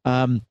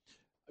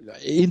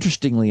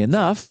 Interestingly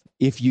enough,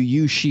 if you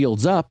use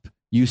Shields Up,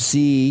 you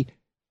see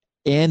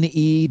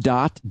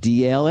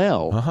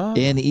NE.DLL. Uh-huh.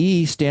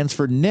 NE stands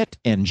for Net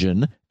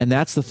Engine, and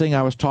that's the thing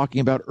I was talking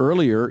about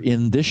earlier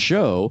in this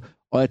show.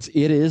 It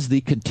is the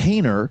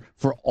container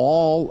for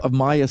all of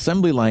my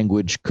assembly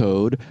language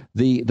code,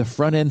 the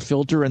front-end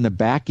filter and the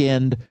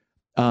back-end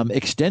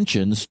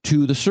extensions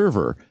to the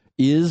server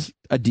is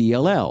a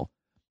DLL.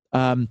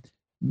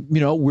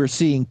 We're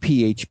seeing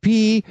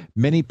PHP.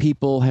 Many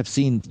people have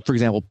seen, for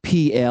example,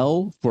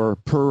 PL for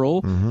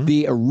Perl. Mm-hmm.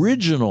 The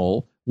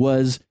original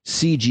was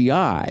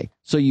CGI.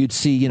 So you'd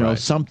see,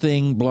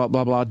 something blah,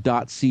 blah, blah,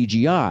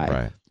 .CGI.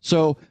 Right.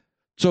 So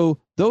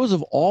those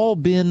have all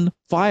been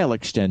file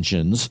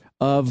extensions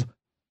of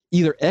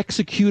either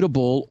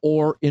executable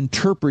or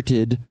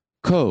interpreted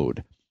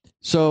code.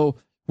 So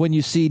when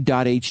you see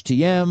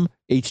 .htm,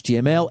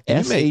 HTML,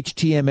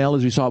 SHTML,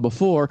 as we saw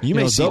before, you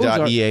may see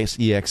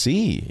 .exe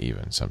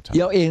even sometimes.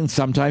 Yeah, and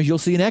sometimes you'll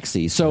see an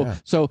exe. So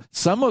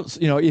some of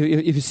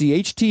if you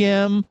see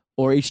HTML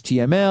or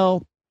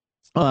HTML,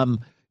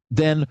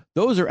 then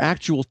those are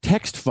actual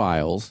text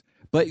files.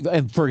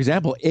 But for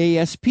example,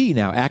 ASP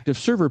now, Active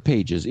Server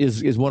Pages,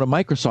 is one of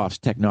Microsoft's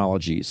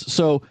technologies.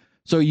 So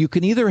you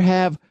can either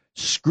have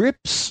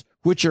scripts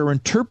which are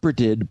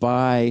interpreted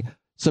by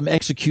some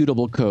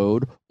executable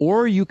code,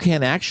 or you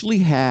can actually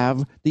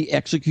have the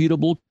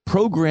executable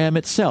program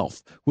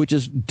itself, which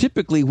is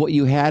typically what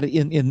you had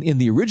in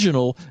the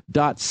original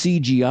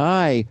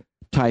 .CGI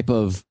type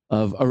of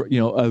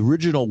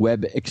original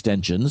web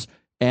extensions.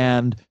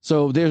 And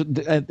so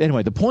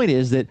anyway, the point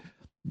is that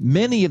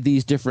many of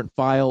these different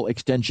file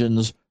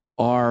extensions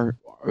are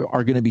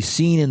going to be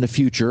seen in the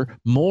future,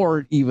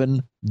 more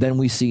even than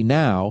we see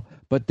now.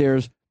 But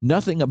there's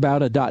nothing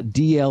about a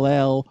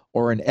 .dll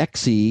or an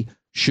 .exe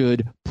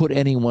should put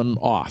anyone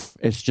off.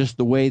 It's just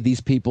the way these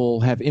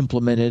people have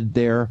implemented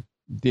their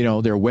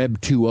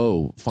Web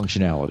 2.0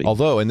 functionality.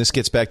 Although, and this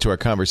gets back to our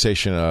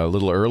conversation a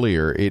little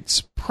earlier,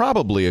 it's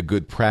probably a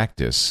good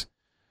practice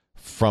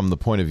from the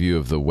point of view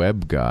of the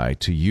web guy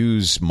to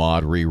use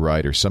mod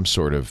rewrite or some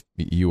sort of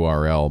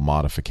URL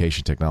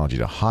modification technology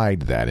to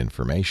hide that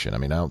information. I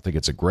mean, I don't think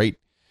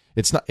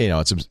it's not,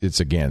 it's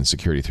again,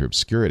 security through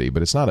obscurity,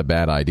 but it's not a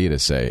bad idea to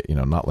say,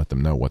 not let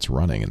them know what's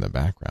running in the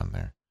background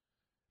there.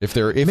 If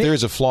there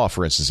is a flaw,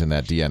 for instance, in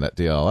that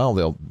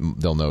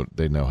DLL,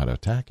 they know how to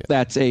attack it.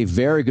 That's a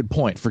very good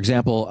point. For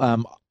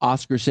example,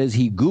 Oscar says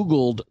he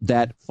Googled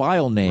that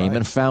file name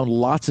and found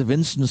lots of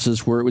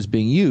instances where it was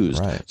being used.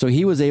 Right. So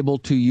he was able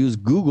to use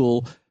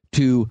Google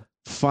to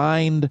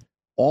find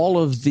all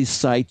of the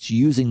sites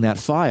using that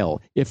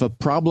file. If a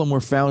problem were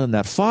found in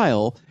that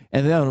file,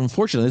 and then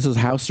unfortunately, this is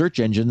how search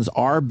engines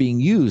are being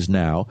used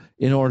now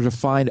in order to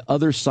find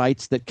other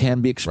sites that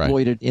can be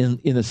exploited in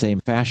the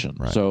same fashion.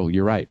 Right. So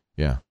you're right.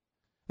 Yeah.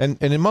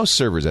 And in most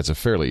servers, that's a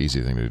fairly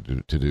easy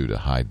thing to do to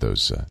hide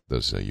those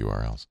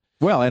URLs.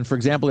 Well, and for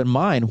example, in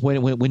mine,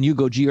 when you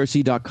go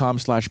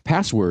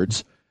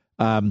grc.com/passwords,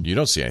 you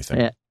don't see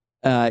anything.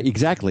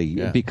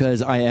 Exactly,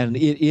 because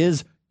it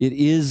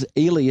is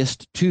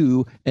aliased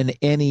to an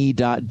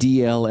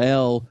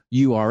any.dll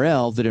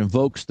URL that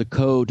invokes the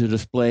code to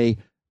display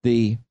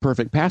the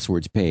perfect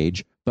passwords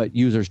page, but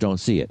users don't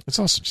see it. It's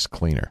also just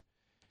cleaner.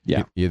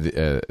 Yeah.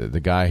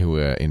 The guy who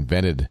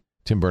invented,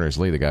 Tim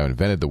Berners-Lee, the guy who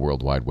invented the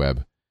World Wide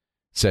Web,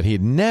 said he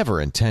had never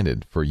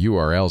intended for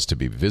URLs to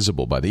be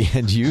visible by the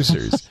end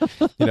users.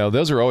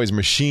 Those are always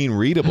machine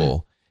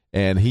readable.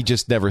 And he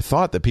just never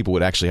thought that people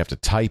would actually have to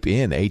type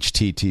in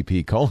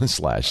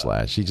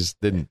http://. He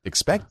just didn't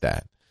expect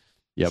that.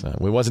 Yep. So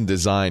it wasn't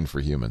designed for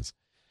humans.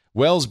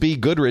 Wells B.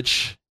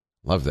 Goodrich,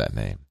 love that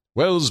name.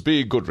 Wells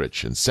B.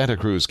 Goodrich in Santa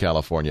Cruz,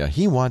 California.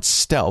 He wants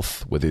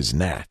stealth with his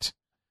NAT.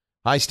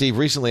 Hi, Steve.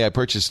 Recently, I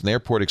purchased an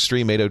Airport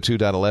Extreme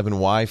 802.11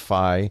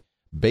 Wi-Fi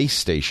base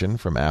station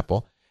from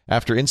Apple.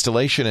 After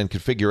installation and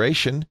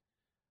configuration,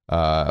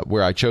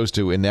 where I chose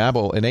to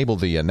enable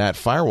the NAT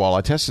firewall,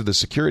 I tested the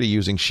security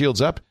using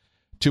Shields Up.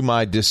 To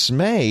my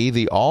dismay,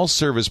 the all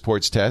service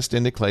ports test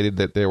indicated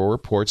that there were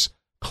ports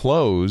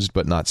closed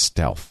but not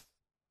stealth.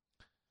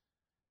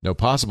 No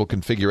possible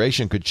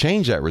configuration could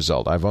change that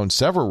result. I've owned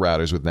several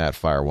routers with NAT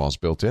firewalls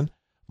built in.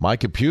 My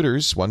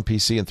computers, 1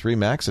 PC and 3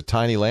 Macs, a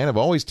tiny LAN, have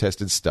always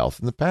tested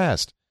stealth in the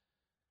past.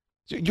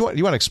 You want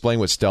to explain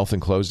what stealth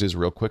enclosed is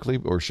real quickly,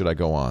 or should I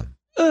go on?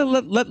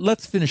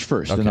 Let's finish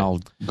first, and I'll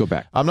go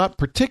back. I'm not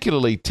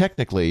particularly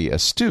technically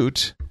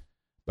astute,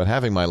 but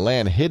having my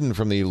LAN hidden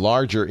from the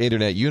larger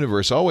internet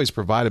universe always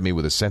provided me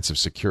with a sense of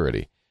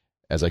security.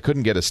 As I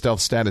couldn't get a stealth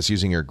status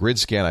using your grid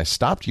scan, I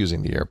stopped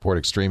using the Airport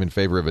Extreme in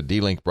favor of a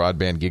D-Link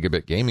broadband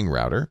gigabit gaming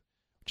router,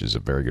 which is a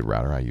very good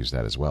router. I use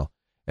that as well,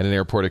 and an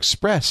Airport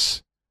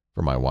Express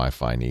for my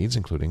Wi-Fi needs,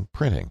 including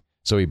printing.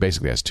 So he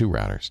basically has 2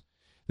 routers.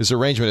 This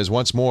arrangement has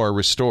once more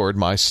restored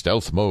my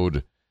stealth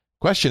mode.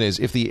 Question is,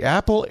 if the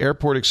Apple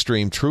Airport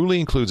Extreme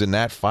truly includes a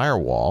NAT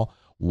firewall,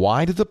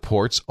 why did the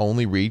ports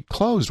only read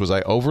closed? Was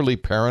I overly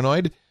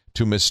paranoid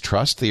to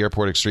mistrust the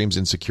Airport Extreme's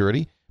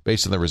insecurity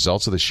based on the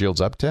results of the Shields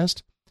Up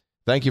test?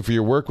 Thank you for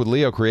your work with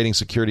Leo creating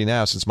Security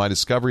Now. Since my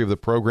discovery of the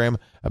program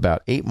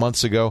about 8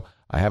 months ago,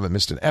 I haven't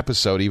missed an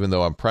episode, even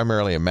though I'm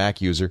primarily a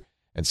Mac user,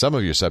 and some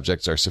of your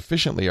subjects are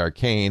sufficiently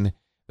arcane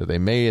that they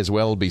may as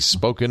well be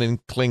spoken in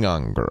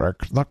Klingon.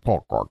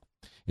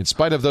 In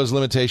spite of those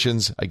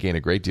limitations, I gain a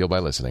great deal by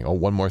listening. Oh,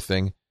 one more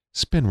thing.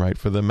 Spin right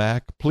for the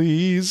Mac,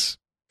 please.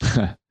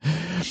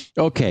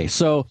 Okay,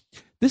 so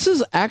this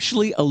is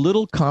actually a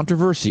little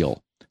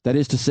controversial. That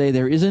is to say,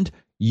 there isn't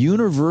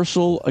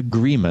universal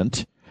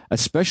agreement,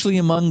 especially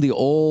among the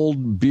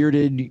old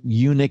bearded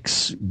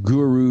Unix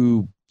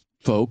guru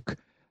folk,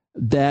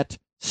 that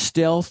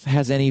stealth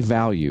has any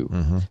value.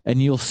 Mm-hmm.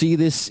 And you'll see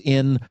this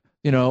in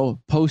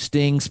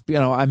postings.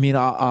 I mean,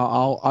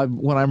 I'll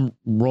when I'm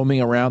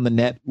roaming around the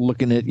net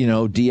looking at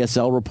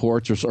DSL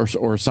reports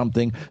or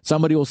something,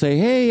 somebody will say,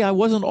 "Hey, I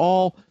wasn't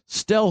all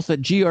stealth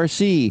at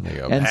GRC,"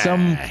 and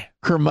some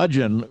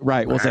curmudgeon,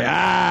 will say,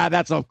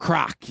 "That's a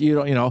crock."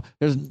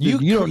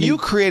 You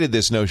created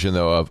this notion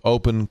though of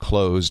open,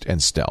 closed,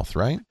 and stealth,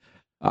 right?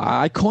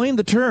 I coined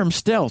the term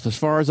stealth. As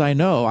far as I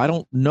know, I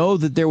don't know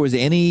that there was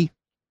any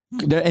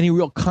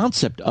real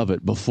concept of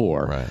it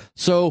before. Right.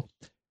 So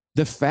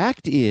the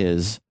fact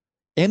is,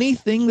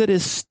 anything that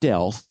is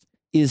stealth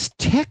is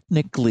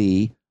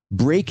technically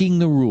breaking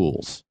the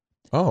rules.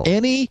 Oh.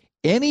 Any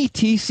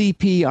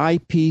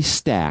TCP/IP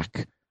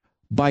stack,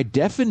 by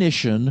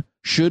definition,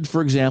 should,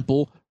 for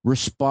example,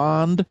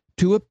 respond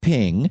to a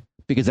ping,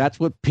 because that's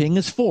what ping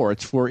is for.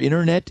 It's for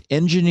internet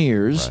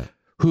engineers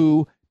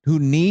who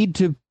need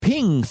to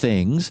ping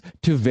things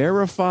to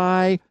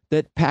verify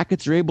that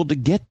packets are able to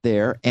get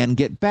there and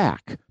get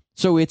back.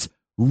 So it's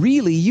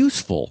really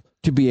useful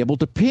to be able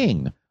to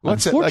ping.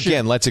 Let's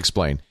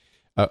explain.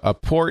 A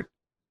port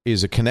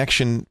is a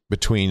connection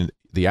between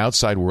the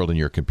outside world and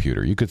your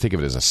computer. You could think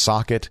of it as a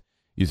socket.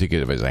 You think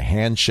of it as a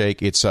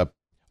handshake. It's a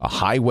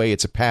highway.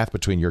 It's a path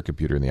between your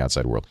computer and the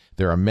outside world.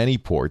 There are many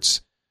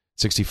ports,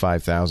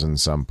 65,000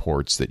 some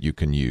ports that you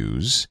can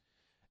use.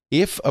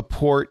 If a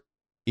port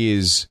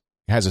has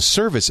a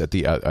service at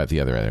the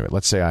other end of it,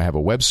 let's say I have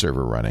a web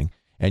server running,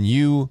 and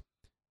you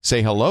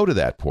say hello to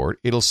that port,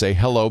 it'll say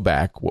hello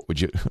back. What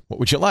would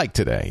you like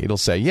today? It'll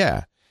say,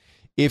 yeah.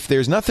 If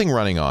there's nothing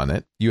running on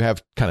it, you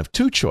have kind of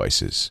 2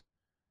 choices.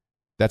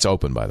 That's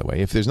open, by the way.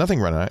 If there's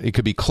nothing running on it, it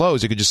could be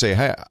closed. It could just say,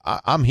 hey,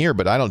 I'm here,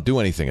 but I don't do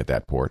anything at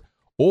that port.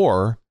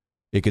 Or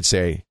it could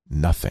say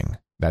nothing.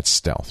 That's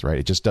stealth, right?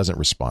 It just doesn't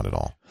respond at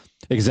all.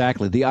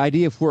 Exactly. The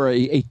idea for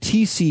a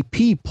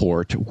TCP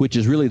port, which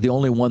is really the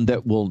only one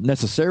that will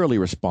necessarily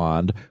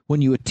respond,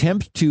 when you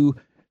attempt to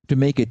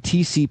make a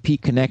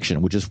TCP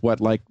connection, which is what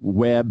like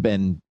web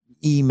and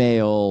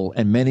email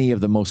and many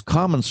of the most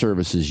common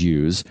services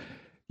use,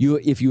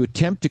 if you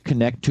attempt to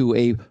connect to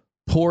a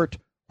port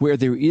where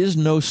there is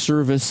no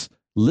service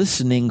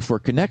listening for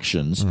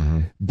connections,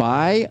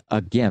 by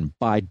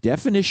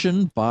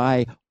definition,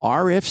 by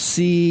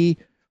RFC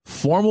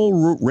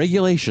formal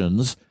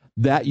regulations,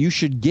 that you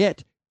should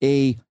get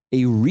a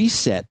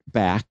reset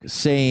back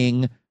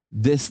saying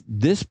this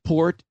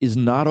port is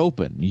not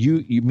open.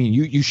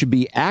 You should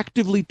be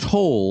actively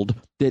told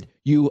that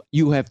you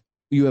have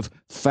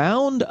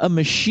found a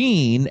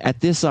machine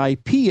at this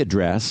IP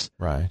address,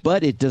 right,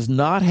 but it does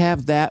not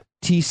have that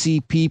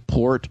TCP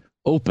port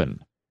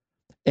open.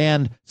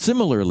 And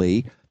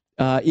similarly,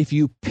 if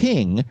you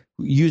ping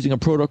using a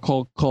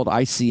protocol called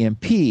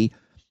ICMP,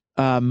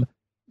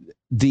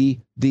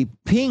 the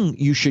ping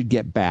you should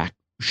get back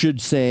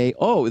should say,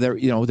 oh, there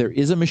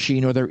is a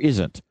machine or there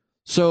isn't.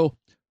 So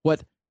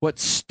what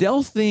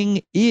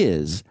stealthing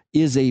is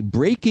a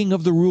breaking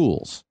of the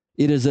rules.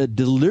 It is a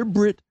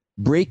deliberate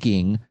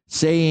breaking,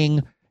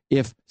 saying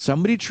if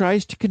somebody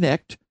tries to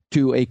connect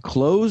to a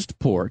closed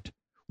port,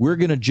 we're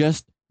going to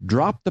just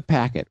drop the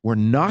packet. We're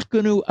not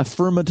going to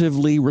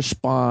affirmatively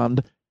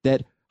respond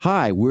that,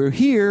 hi, we're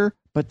here,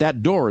 but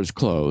that door is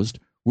closed.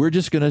 We're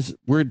going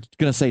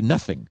to say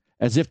nothing,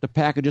 as if the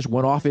packet just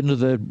went off into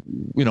the,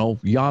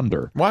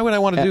 yonder. Why would I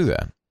want to do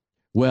that?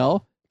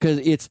 Well,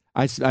 because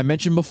I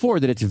mentioned before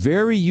that it's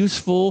very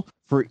useful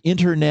for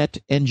internet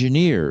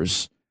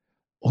engineers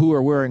who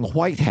are wearing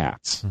white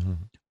hats. Mm-hmm.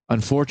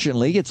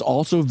 Unfortunately, it's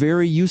also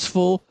very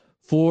useful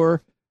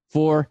for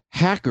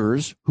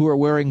hackers who are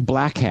wearing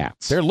black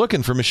hats. They're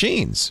looking for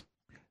machines.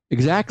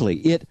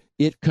 Exactly.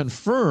 It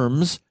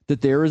confirms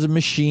that there is a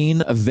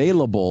machine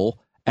available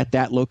at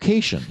that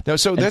location. No,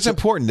 so that's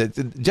important.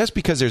 That just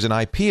because there's an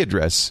IP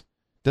address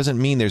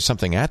doesn't mean there's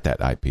something at that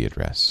IP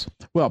address.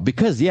 Well,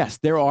 because, yes,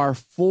 there are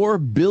 4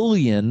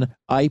 billion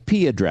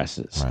IP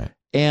addresses. Right.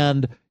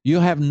 And you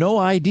have no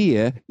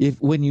idea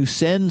if when you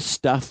send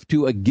stuff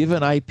to a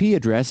given IP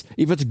address,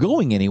 if it's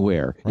going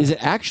anywhere. Right. Is it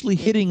actually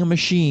hitting a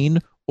machine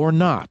or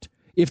not?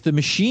 If the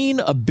machine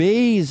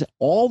obeys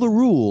all the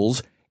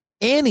rules,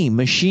 any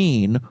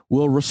machine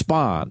will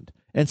respond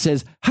and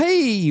says,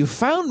 hey, you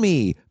found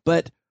me,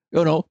 but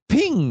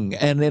ping,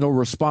 and it'll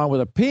respond with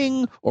a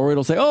ping, or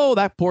it'll say, oh,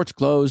 that port's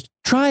closed.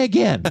 Try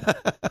again.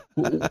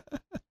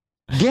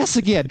 Guess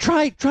again.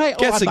 Try.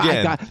 Guess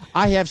again.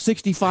 I have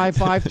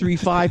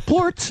 65,535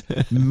 ports.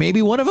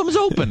 Maybe one of them is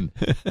open.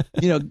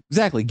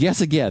 Exactly.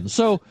 Guess again.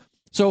 So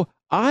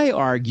I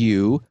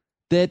argue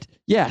that,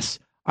 yes,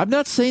 I'm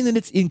not saying that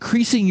it's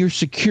increasing your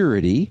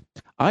security.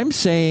 I'm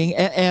saying,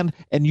 and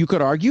you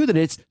could argue that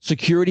it's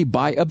security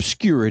by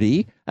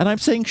obscurity. And I'm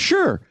saying,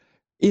 sure,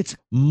 it's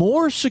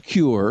more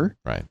secure,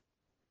 right,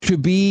 to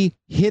be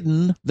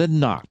hidden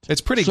than not.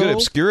 It's pretty good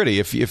obscurity.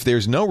 If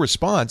there's no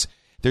response,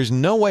 there's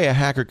no way a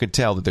hacker could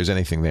tell that there's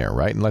anything there,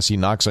 right? Unless he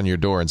knocks on your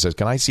door and says,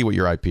 can I see what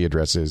your IP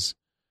address is?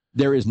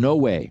 There is no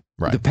way.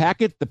 Right.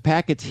 The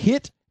packets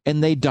hit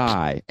and they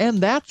die. And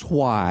that's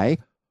why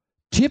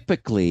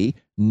typically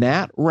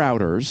NAT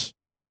routers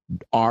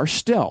are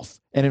stealth.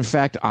 And in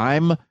fact,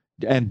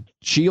 and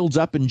Shields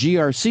Up and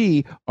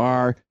GRC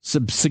are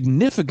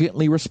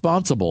significantly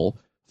responsible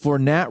for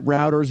NAT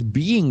routers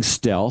being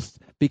stealth,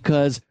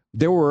 because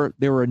there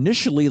were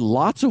initially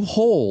lots of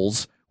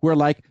holes where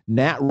like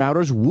NAT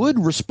routers would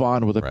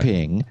respond with a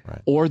ping,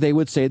 or they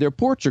would say their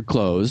ports are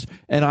closed.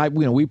 And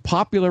we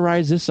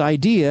popularized this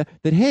idea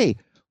that, hey,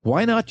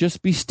 why not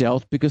just be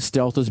stealth, because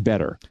stealth is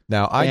better.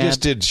 Now, I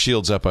just did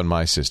Shields Up on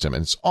my system,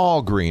 and it's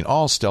all green,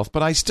 all stealth,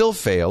 but I still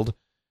failed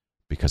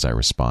because I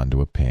respond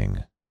to a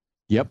ping.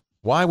 Yep.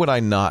 Why would I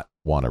not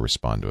want to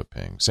respond to a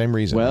ping? Same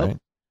reason, right?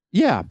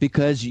 Yeah,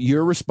 because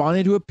you're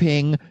responding to a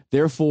ping,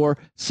 therefore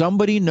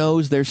somebody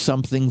knows there's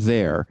something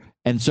there.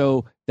 And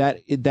so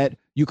that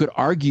you could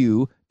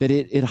argue that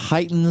it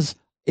heightens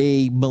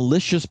a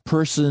malicious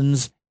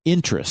person's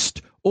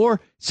interest.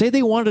 Or say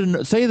they wanted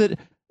to say that,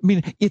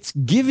 it's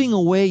giving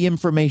away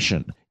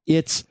information.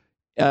 It's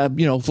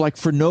like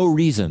for no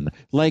reason.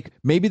 Like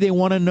maybe they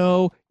want to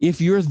know if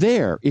you're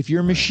there, if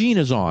your machine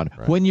is on,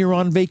 when you're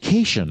on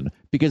vacation,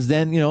 because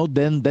then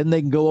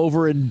they can go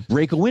over and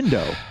break a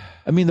window.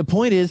 The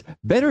point is,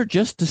 better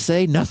just to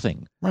say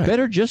nothing. Right.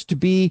 Better just to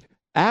be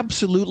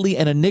absolutely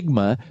an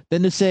enigma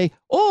than to say,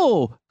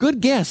 oh, good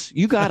guess,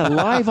 you got a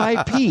live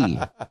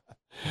IP.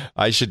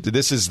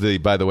 This is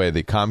by the way,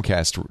 the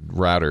Comcast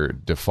router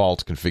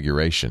default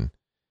configuration,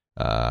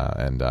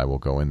 and I will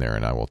go in there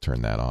and I will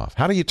turn that off.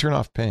 How do you turn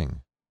off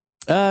ping?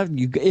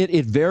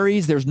 It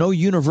varies. There's no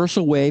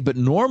universal way, but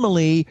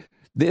normally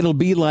it'll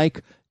be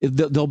like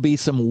there'll be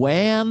some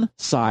WAN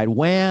side,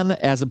 WAN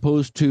as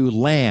opposed to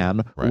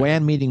LAN,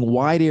 WAN meaning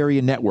wide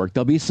area network.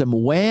 There'll be some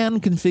WAN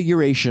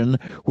configuration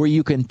where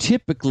you can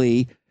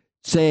typically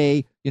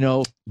say,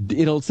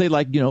 it'll say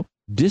like,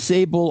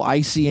 disable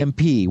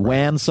ICMP,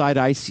 WAN side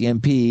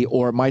ICMP,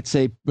 or it might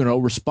say,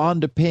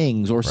 respond to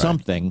pings or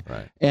something.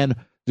 Right. And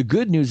the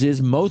good news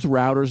is most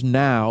routers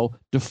now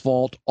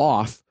default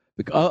off.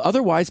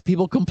 Otherwise,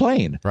 people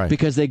complain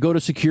because they go to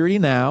security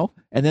now,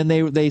 and then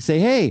they say,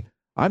 hey,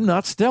 I'm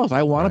not stealth.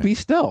 I want to be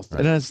stealth.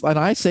 Right. And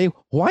I say,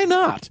 why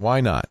not?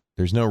 Why not?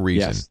 There's no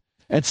reason. Yes.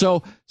 And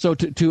so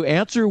to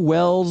answer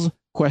Wells'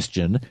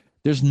 question,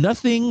 there's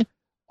nothing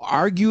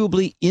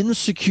arguably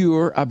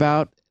insecure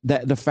about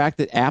the fact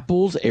that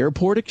Apple's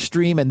Airport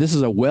Extreme, and this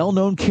is a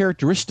well-known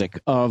characteristic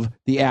of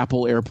the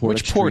Apple Airport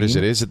Extreme. Which port is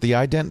it? Is it the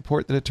ident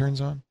port that it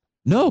turns on?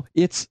 No,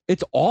 it's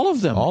all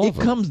of them.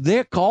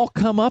 They all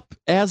come up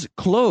as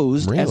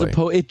closed. Really? As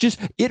opposed,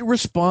 it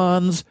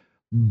responds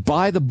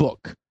by the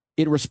book.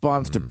 It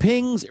responds to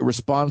pings. It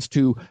responds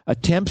to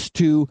attempts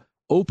to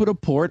open a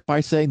port by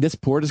saying this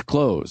port is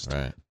closed.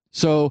 Right.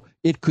 So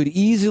it could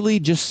easily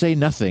just say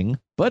nothing,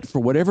 but for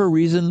whatever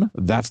reason,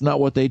 that's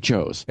not what they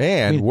chose.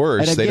 And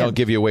worse, they don't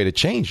give you a way to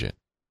change it.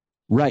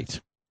 Right.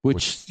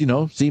 Which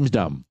seems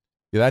dumb.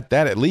 That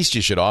at least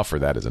you should offer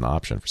that as an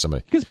option for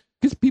somebody. Because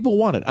people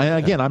want it.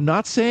 Again, I'm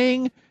not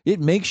saying it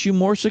makes you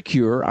more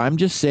secure. I'm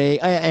just saying,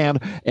 and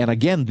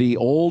again, the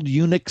old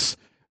Unix,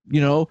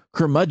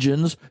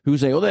 curmudgeons who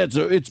say,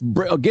 it's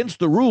against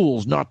the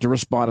rules not to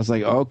respond. It's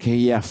like, okay,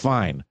 yeah,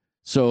 fine.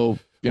 So,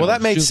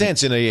 that made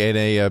sense in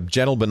a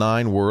gentle,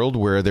 benign world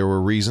where there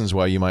were reasons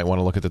why you might want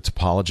to look at the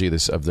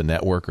topology of the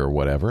network or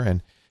whatever.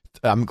 And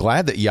I'm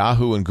glad that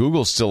Yahoo and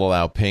Google still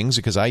allow pings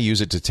because I use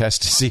it to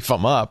test to see if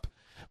I'm up.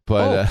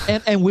 But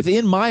and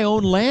within my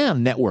own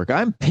LAN network,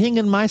 I'm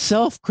pinging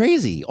myself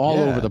crazy all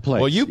over the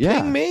place. Well, you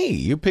ping me.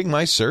 You ping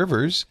my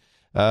servers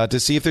to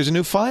see if there's a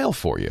new file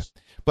for you.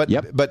 But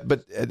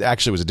it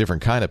actually was a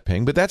different kind of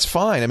ping. But that's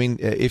fine. I mean,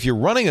 if you're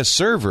running a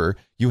server,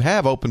 you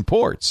have open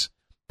ports.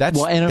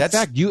 In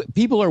fact,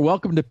 people are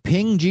welcome to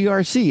ping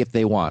GRC if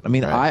they want. I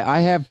mean,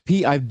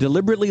 I've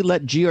deliberately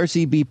let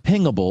GRC be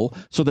pingable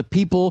so that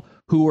people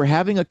who were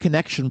having a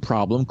connection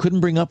problem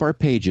couldn't bring up our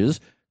pages.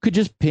 Could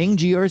just ping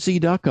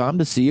grc.com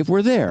to see if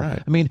we're there.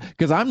 Right. I mean,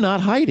 because I'm not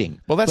hiding.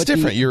 Well, that's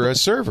different. You're a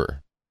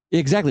server.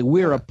 Exactly.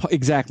 We're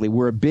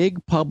a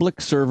big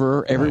public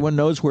server. Everyone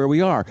knows where we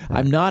are. Right.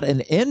 I'm not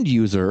an end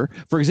user.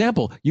 For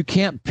example, you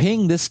can't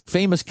ping this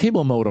famous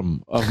cable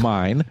modem of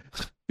mine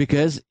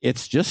because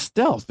it's just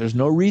stealth. There's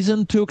no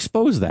reason to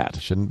expose that.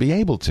 Shouldn't be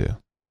able to.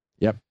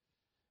 Yep.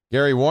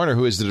 Gary Warner,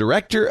 who is the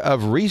director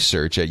of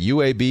research at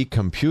UAB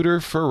Computer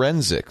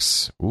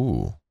Forensics.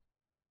 Ooh.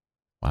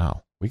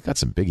 Wow. We've got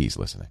some biggies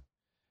listening.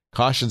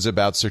 Cautions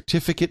about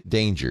certificate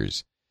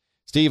dangers.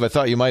 Steve, I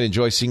thought you might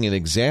enjoy seeing an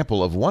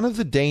example of one of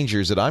the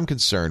dangers that I'm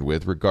concerned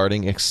with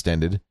regarding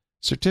extended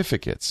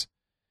certificates.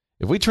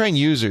 If we train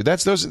users,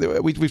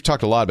 we've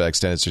talked a lot about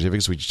extended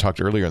certificates. We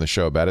talked earlier in the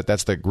show about it.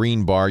 That's the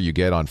green bar you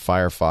get on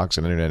Firefox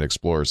and Internet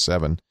Explorer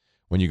 7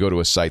 when you go to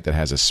a site that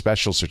has a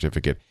special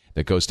certificate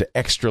that goes to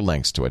extra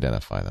lengths to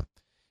identify them.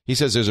 He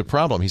says there's a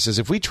problem. He says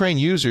if we train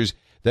users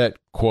that,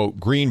 quote,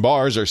 green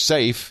bars are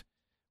safe,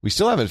 we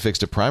still haven't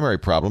fixed a primary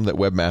problem that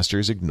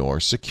webmasters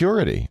ignore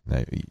security.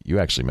 Now, you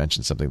actually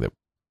mentioned something that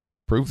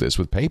proved this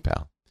with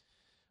PayPal.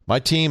 My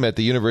team at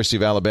the University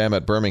of Alabama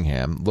at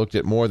Birmingham looked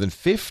at more than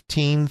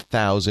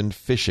 15,000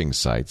 phishing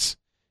sites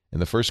in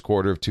the first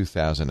quarter of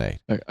 2008.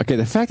 Okay,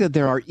 the fact that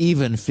there are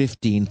even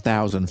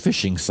 15,000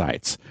 phishing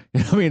sites,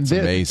 I mean,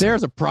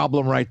 there's a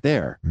problem right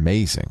there.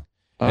 Amazing.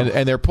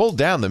 And they're pulled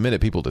down the minute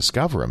people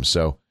discover them.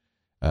 So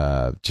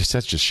that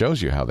just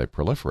shows you how they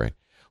proliferate.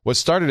 What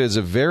started as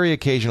a very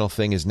occasional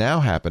thing is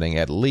now happening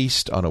at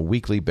least on a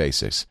weekly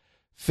basis.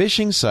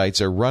 Phishing sites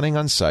are running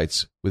on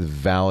sites with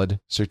valid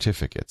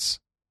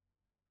certificates.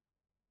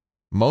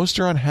 Most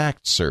are on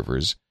hacked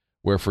servers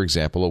where, for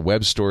example, a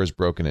web store is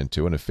broken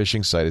into and a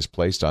phishing site is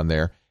placed on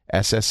their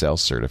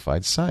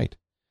SSL-certified site.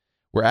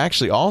 We're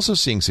actually also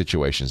seeing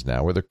situations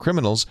now where the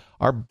criminals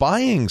are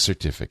buying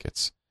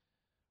certificates.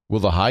 Will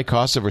the high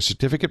cost of a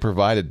certificate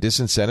provide a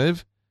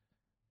disincentive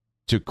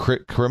to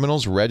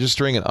criminals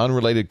registering an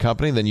unrelated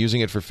company and then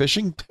using it for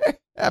phishing?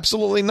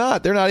 Absolutely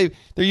not. They're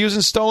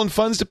using stolen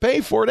funds to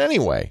pay for it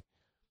anyway.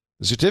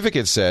 The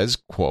certificate says,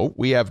 quote,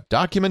 we have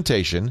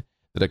documentation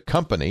that a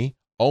company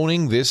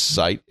owning this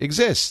site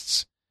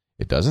exists.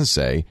 It doesn't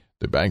say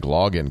the bank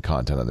login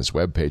content on this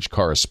webpage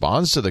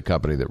corresponds to the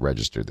company that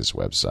registered this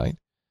website.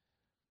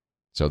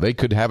 So they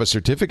could have a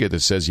certificate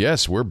that says,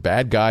 yes, we're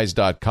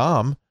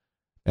badguys.com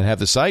and have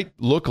the site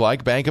look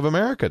like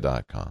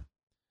bankofamerica.com.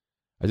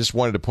 I just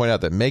wanted to point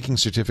out that making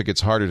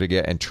certificates harder to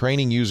get and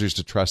training users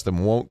to trust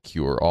them won't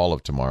cure all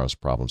of tomorrow's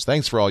problems.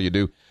 Thanks for all you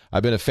do.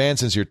 I've been a fan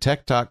since your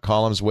Tech Talk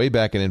columns way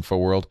back in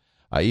InfoWorld.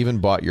 I even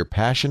bought your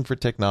Passion for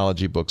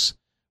Technology books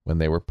when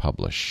they were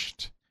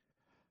published.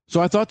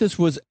 So I thought this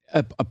was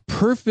a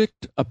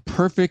perfect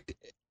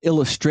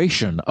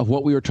illustration of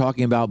what we were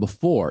talking about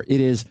before.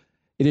 It is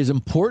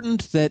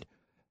important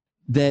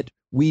that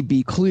we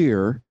be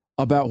clear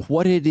about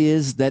what it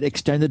is that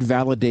extended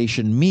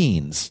validation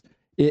means.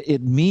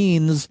 It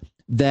means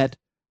that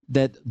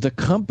the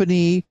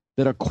company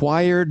that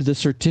acquired the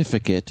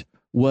certificate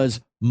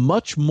was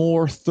much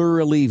more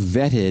thoroughly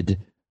vetted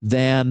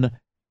than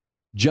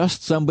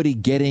just somebody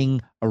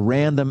getting a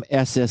random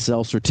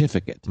SSL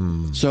certificate.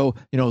 So,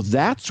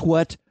 that's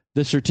what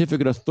the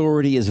certificate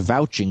authority is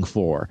vouching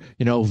for.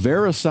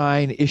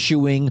 VeriSign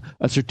issuing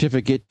a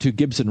certificate to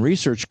Gibson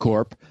Research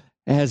Corp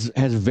has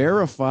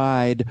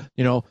verified,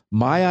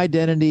 my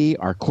identity,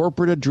 our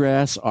corporate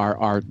address,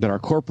 that our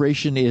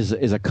corporation is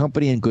a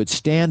company in good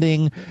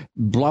standing,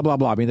 blah, blah,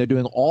 blah. I mean, they're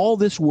doing all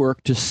this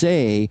work to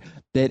say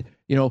that,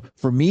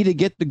 for me to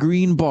get the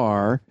green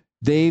bar,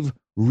 they've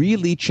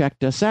really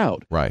checked us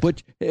out. Right.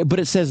 But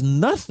it says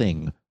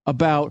nothing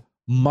about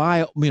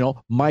my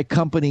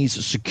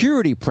company's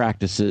security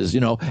practices.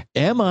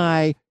 Am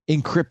I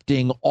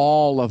encrypting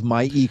all of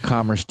my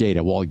e-commerce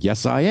data? Well,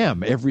 yes, I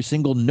am. Every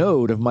single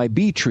node of my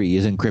B tree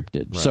is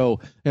encrypted. Right. So,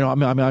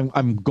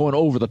 I'm going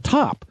over the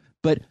top,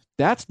 but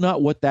that's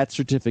not what that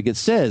certificate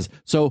says.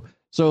 So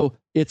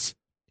it's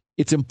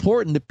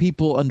important that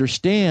people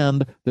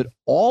understand that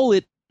all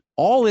it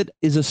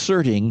is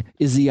asserting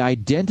is the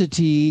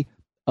identity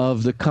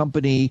of the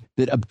company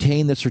that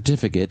obtained the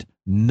certificate,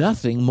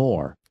 nothing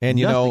more. And,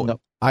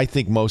 I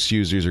think most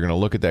users are going to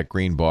look at that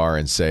green bar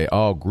and say,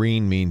 oh,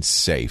 green means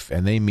safe.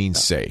 And they mean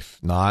safe,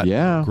 not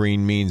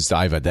green means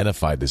I've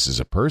identified this as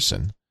a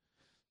person.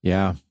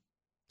 Yeah.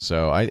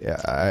 So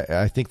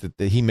I think that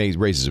he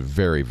raises a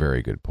very,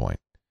 very good point.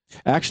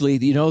 Actually,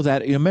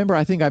 remember,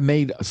 I think I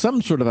made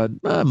some sort of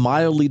a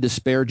mildly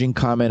disparaging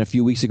comment a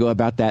few weeks ago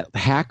about that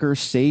hacker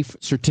safe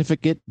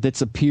certificate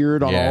that's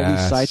appeared on all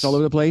these sites all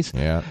over the place.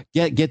 Yeah.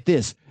 Get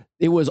this.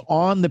 It was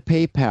on the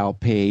PayPal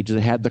page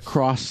that had the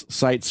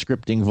cross-site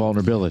scripting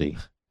vulnerability.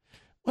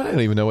 Well, I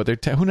don't even know what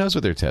who knows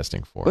what they're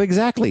testing for. Well,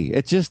 exactly.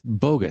 It's just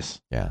bogus.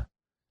 Yeah.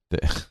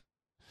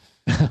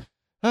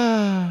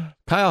 Kyle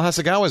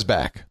Hasegawa's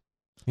back.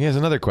 He has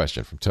another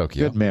question from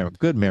Tokyo.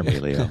 Good memory,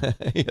 Leo.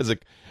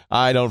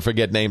 I don't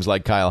forget names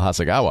like Kyle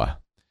Hasegawa.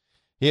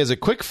 He has a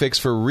quick fix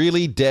for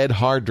really dead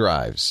hard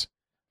drives.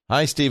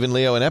 Hi, Stephen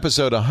Leo. In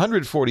episode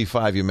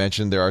 145, you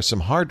mentioned there are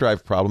some hard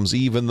drive problems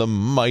even the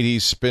mighty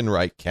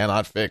SpinRite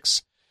cannot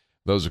fix.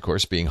 Those, of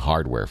course, being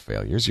hardware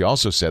failures. You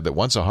also said that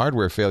once a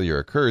hardware failure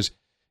occurs,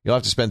 you'll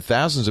have to spend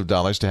thousands of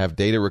dollars to have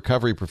data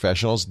recovery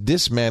professionals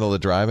dismantle the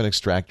drive and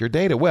extract your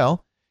data.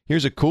 Well,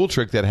 here's a cool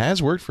trick that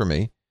has worked for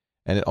me,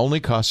 and it only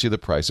costs you the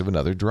price of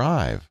another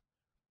drive.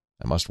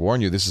 I must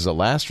warn you, this is a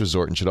last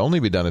resort and should only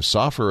be done if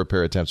software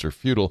repair attempts are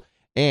futile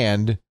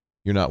and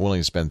you're not willing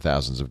to spend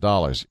thousands of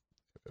dollars.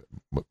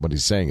 What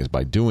he's saying is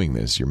by doing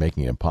this, you're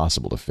making it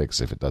impossible to fix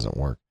if it doesn't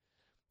work.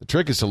 The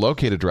trick is to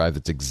locate a drive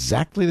that's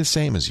exactly the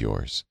same as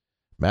yours.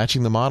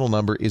 Matching the model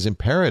number is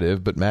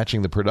imperative, but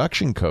matching the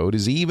production code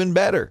is even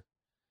better.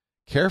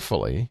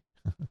 Carefully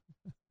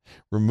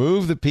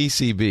remove the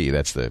PCB,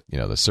 that's the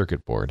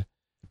circuit board.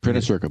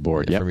 Printed circuit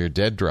board, from your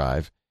dead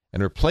drive,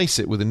 and replace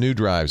it with a new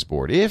drives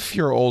board. If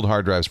your old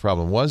hard drive's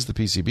problem was the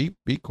PCB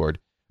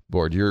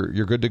board,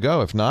 you're good to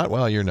go. If not,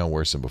 well, you're no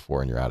worse than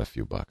before, and you're out a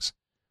few bucks.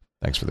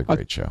 Thanks for the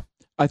great show.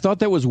 I thought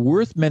that was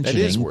worth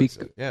mentioning. It is worth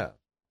it, yeah.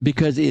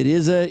 Because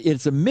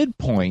it's a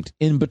midpoint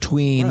in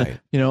between,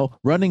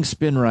 running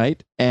SpinRite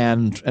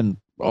and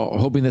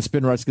hoping that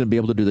SpinRite's going to be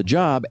able to do the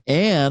job,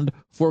 and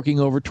forking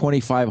over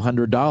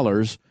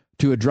 $2,500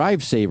 to a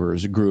Drive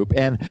Savers group.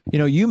 And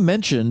you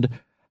mentioned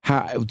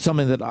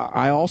something that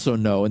I also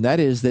know, and that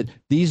is that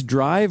these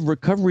drive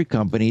recovery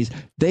companies,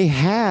 they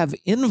have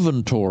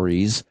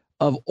inventories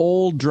of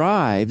old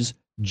drives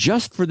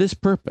just for this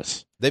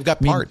purpose. They've got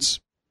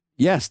parts.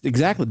 Yes,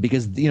 exactly,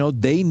 because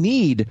they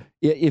need,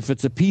 if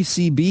it's a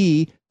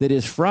PCB that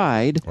is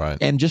fried, right,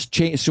 and just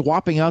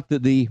swapping out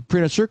the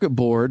printed circuit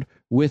board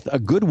with a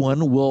good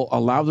one will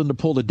allow them to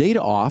pull the data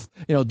off.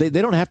 They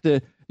don't have to.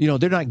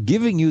 They're not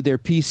giving you their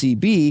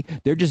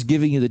PCB; they're just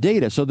giving you the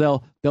data. So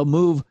they'll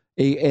move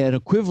an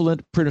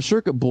equivalent printed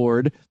circuit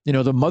board, the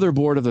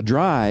motherboard of the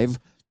drive,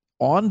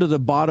 onto the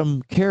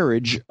bottom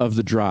carriage of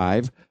the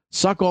drive,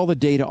 suck all the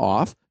data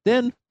off,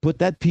 then put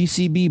that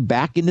PCB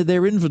back into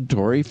their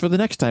inventory for the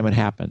next time it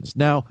happens.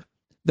 Now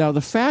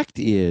the fact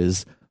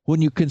is,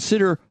 when you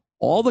consider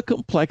all the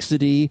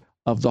complexity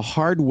of the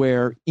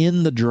hardware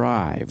in the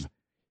drive,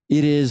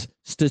 it is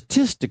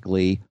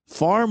statistically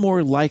far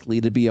more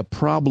likely to be a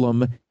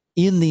problem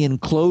in the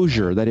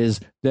enclosure, that is,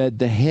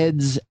 the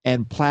heads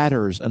and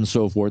platters and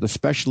so forth,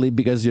 especially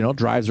because,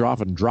 drives are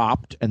often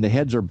dropped and the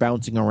heads are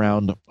bouncing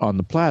around on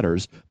the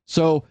platters.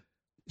 So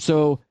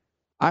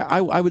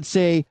I would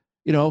say,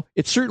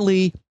 it's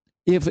certainly,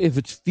 if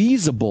it's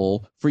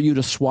feasible for you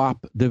to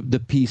swap the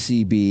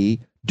PCB,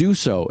 do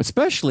so.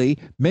 Especially,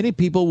 many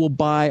people will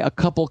buy a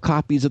couple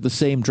copies of the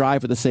same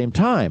drive at the same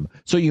time.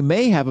 So you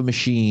may have a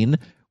machine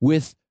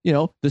with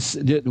with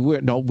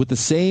the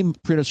same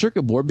printed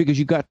circuit board because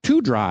you got two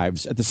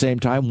drives at the same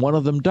time. One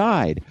of them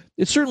died.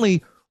 It's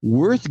certainly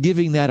worth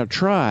giving that a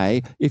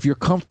try if you're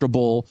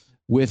comfortable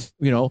with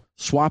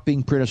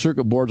swapping printed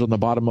circuit boards on the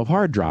bottom of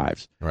hard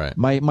drives. Right.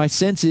 My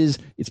sense is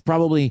it's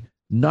probably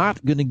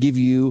not going to give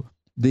you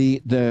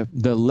the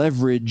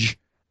leverage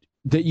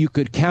that you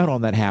could count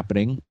on that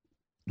happening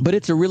But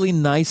it's a really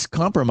nice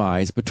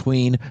compromise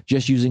between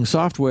just using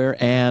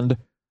software and,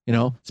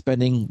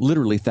 spending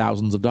literally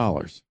thousands of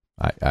dollars.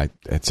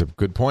 That's a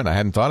good point. I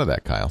hadn't thought of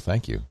that, Kyle.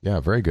 Thank you. Yeah,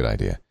 very good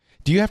idea.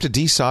 Do you have to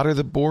desolder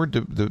the board,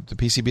 the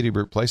PCB to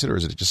replace it, or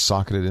is it just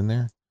socketed in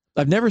there?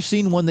 I've never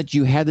seen one that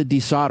you had to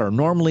desolder.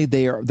 Normally,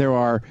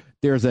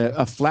 there's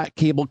a flat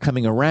cable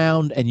coming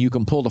around, and you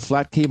can pull the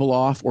flat cable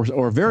off,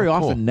 or very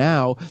often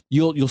now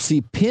you'll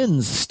see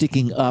pins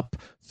sticking up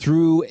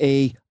through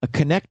a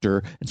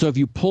connector. And so if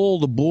you pull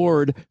the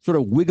board, sort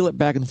of wiggle it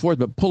back and forth,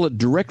 but pull it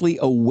directly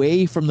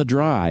away from the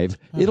drive,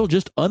 it'll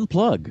just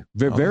unplug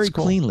very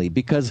cleanly,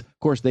 because, of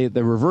course, the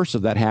reverse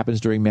of that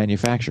happens during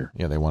manufacture.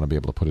 Yeah, they want to be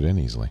able to put it in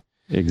easily.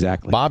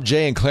 Exactly. Bob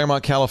J. in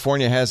Claremont,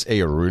 California has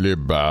a really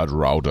bad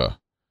router.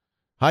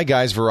 Hi,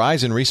 guys.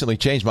 Verizon recently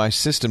changed my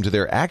system to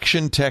their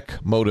Action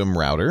Tech modem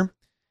router.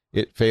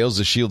 It fails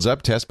the Shields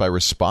Up test by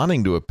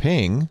responding to a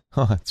ping.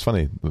 It's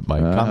funny. My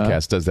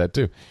Comcast does that,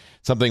 too.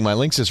 Something my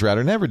Linksys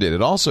router never did.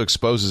 It also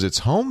exposes its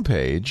home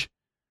page,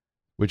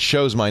 which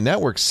shows my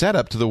network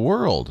setup to the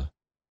world.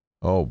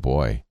 Oh,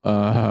 boy.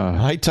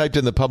 I typed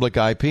in the public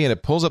IP, and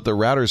it pulls up the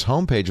router's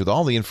homepage with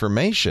all the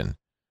information.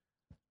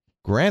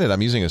 Granted,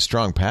 I'm using a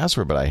strong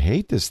password, but I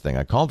hate this thing.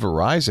 I called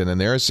Verizon, and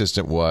their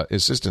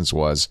assistance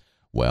was,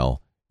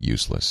 well,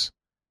 useless.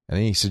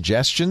 Any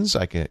suggestions?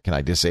 Can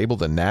I disable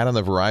the NAT on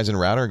the Verizon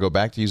router and go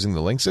back to using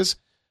the Linksys?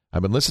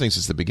 I've been listening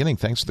since the beginning.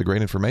 Thanks for the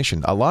great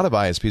information. A lot of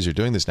ISPs are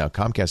doing this now.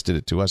 Comcast did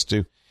it to us,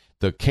 too.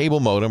 The cable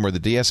modem or the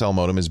DSL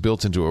modem is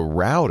built into a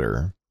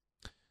router,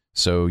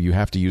 so you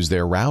have to use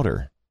their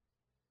router.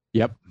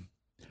 Yep.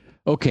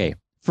 Okay,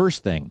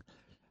 first thing.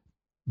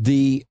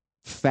 The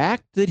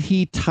fact that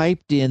he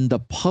typed in the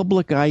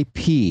public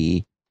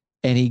IP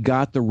and he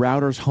got the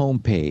router's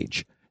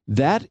homepage,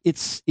 that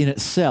it's in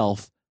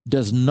itself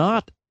does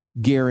not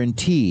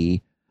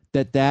guarantee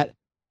that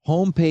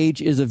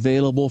homepage is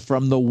available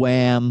from the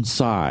WAN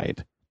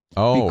side.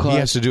 Oh, he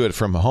has to do it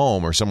from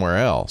home or somewhere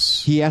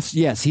else.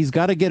 Yes, he's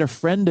got to get a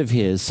friend of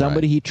his,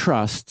 somebody he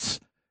trusts,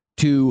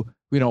 to,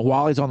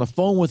 while he's on the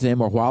phone with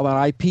him or while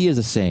that IP is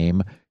the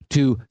same,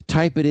 to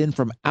type it in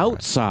from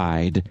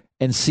outside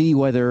and see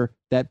whether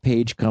that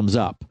page comes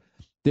up.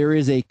 There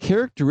is a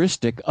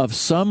characteristic of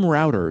some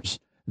routers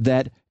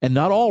and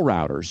not all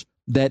routers,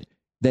 that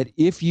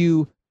if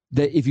you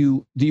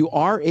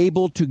are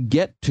able to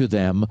get to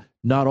them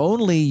not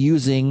only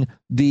using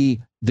the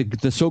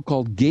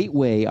so-called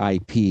gateway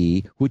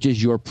IP, which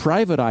is your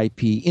private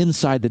IP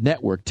inside the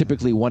network,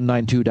 typically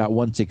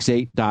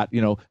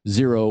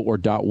 192.168.0 or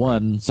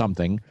 .1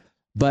 something,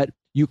 but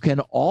you can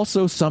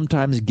also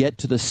sometimes get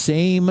to the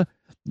same,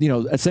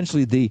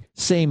 essentially the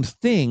same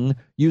thing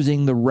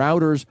using the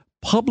router's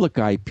public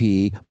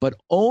IP, but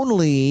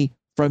only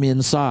from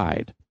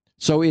inside.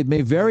 So it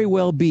may very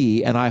well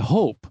be, and I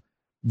hope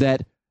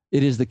that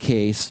it is the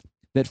case,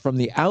 that from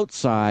the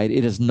outside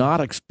it is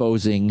not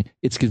exposing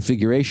its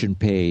configuration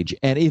page.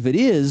 And if it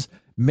is,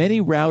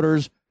 many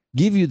routers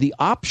give you the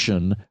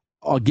option,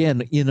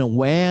 again, in a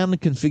WAN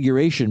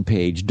configuration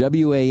page,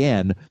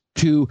 WAN,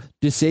 to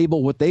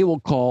disable what they will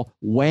call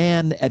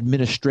WAN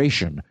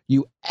administration.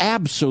 You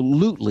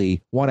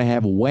absolutely want to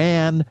have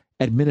WAN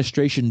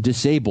administration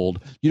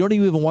disabled. You don't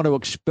even want to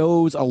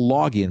expose a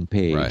login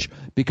page,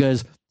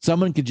 because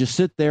someone could just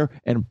sit there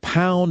and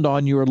pound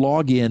on your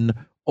login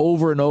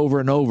over and over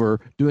and over,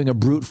 doing a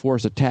brute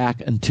force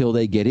attack until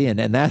they get in.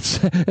 And that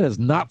is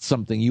not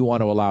something you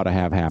want to allow to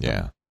have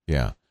happen.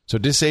 Yeah. So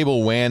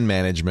disable WAN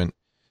management.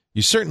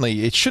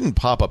 It shouldn't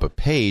pop up a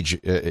page.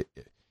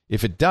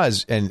 If it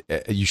does, and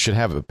you should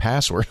have a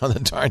password on the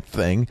darn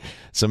thing.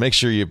 So make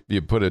sure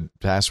you put a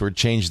password,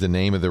 change the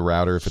name of the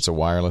router if it's a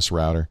wireless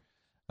router.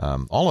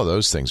 All of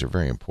those things are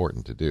very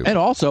important to do. And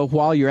also,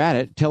 while you're at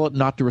it, tell it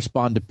not to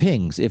respond to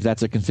pings if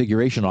that's a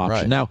configuration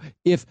option. Right. Now,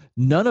 if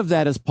none of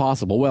that is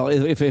possible, well,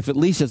 if at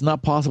least it's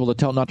not possible to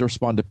tell it not to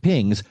respond to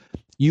pings,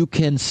 you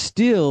can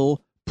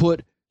still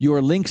put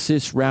your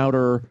Linksys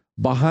router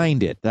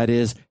behind it. That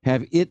is,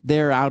 have it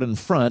there out in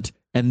front,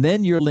 and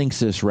then your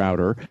Linksys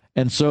router.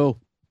 And so,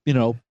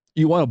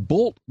 you want to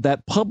bolt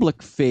that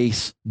public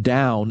face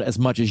down as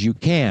much as you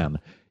can.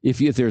 If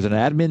there's an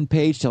admin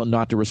page, tell it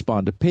not to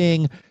respond to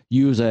ping.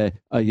 Use a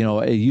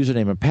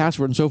username and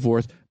password and so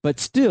forth. But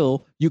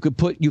still, you could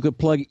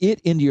plug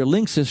it into your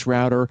Linksys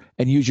router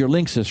and use your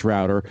Linksys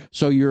router.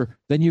 So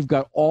then you've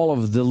got all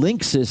of the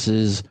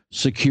Linksys's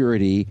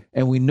security,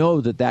 and we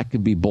know that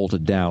can be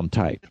bolted down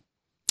tight.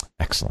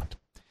 Excellent.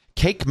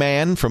 Cake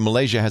Man from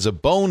Malaysia has a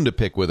bone to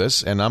pick with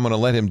us, and I'm going to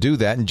let him do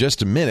that in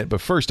just a minute.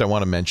 But first, I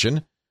want to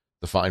mention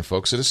the fine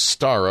folks at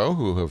Astaro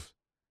who have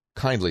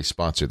kindly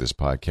sponsored this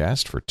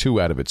podcast for 2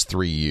 out of its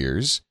 3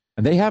 years.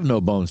 And they have no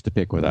bones to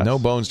pick with us. No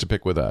bones to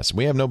pick with us.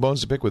 We have no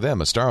bones to pick with them.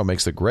 Astaro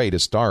makes the great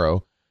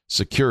Astaro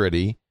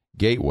Security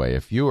Gateway.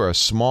 If you are a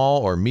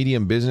small or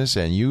medium business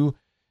and you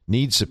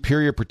need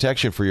superior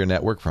protection for your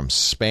network from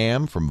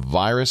spam, from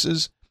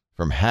viruses,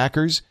 from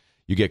hackers,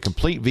 you get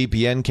complete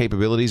VPN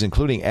capabilities,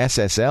 including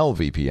SSL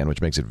VPN,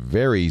 which makes it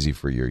very easy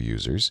for your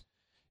users.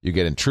 You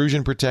get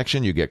intrusion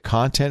protection. You get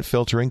content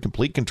filtering,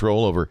 complete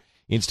control over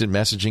instant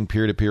messaging,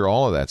 peer-to-peer,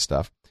 all of that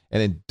stuff.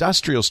 An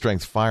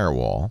industrial-strength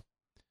firewall,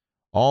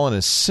 all in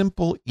a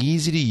simple,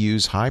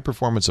 easy-to-use,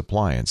 high-performance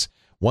appliance,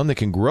 one that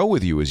can grow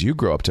with you as you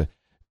grow up to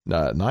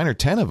 9 or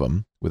 10 of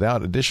them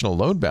without additional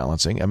load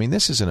balancing. I mean,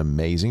 this is an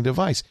amazing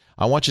device.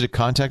 I want you to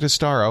contact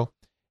Astaro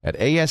at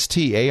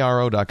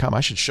astaro.com.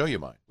 I should show you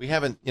mine. We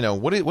haven't,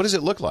 what does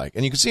it look like?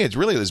 And you can see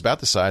it's about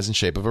the size and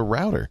shape of a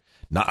router.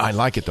 I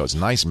like it, though. It's a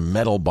nice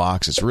metal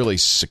box. It's really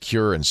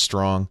secure and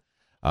strong.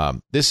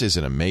 This is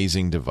an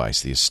amazing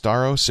device, the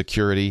Astaro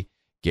Security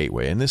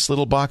Gateway. In this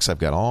little box, I've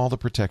got all the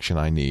protection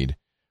I need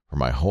for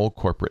my whole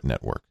corporate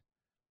network.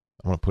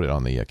 I want to put it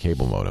on the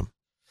cable modem.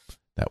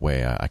 That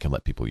way I can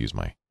let people use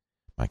my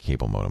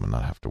cable modem and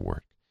not have to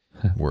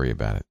worry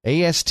about it.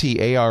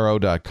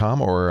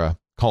 ASTARO.com or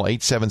call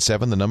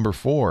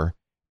 877-4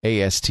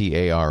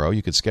 ASTARO.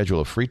 You could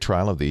schedule a free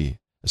trial of the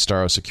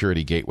Astaro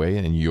Security Gateway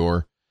in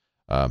your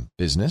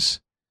business.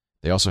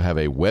 They also have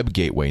a web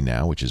gateway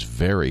now, which is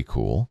very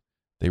cool.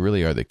 They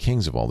really are the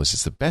kings of all this.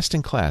 It's the best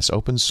in class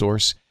open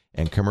source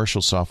and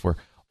commercial software,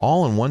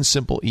 all in one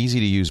simple,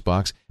 easy-to-use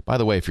box. By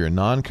the way, if you're a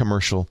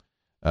non-commercial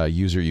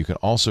user, you can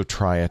also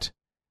try it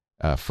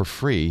for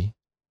free,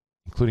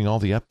 including all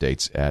the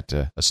updates at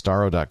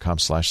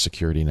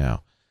astaro.com/security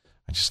now.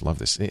 I just love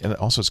this. And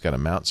also, it's got a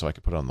mount so I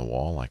can put it on the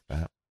wall like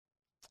that.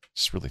 I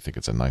just really think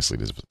it's a nicely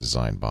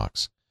designed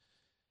box.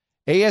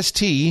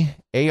 ASTARO.com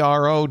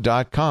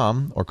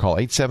or call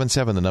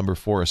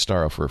 877-4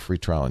 Astaro for a free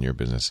trial in your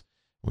business.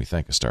 We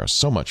thank Astaro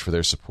so much for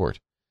their support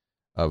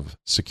of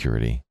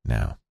Security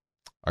Now.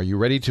 Are you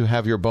ready to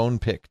have your bone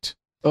picked?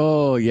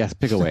 Oh, yes.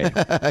 Pick away.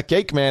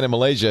 Cake Man in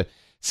Malaysia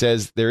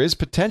says there is a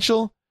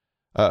potential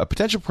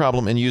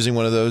problem in using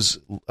one of those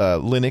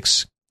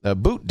Linux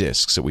boot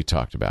disks that we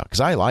talked about, because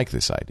I like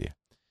this idea.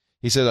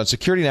 He said on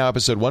Security Now,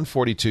 episode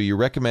 142, you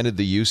recommended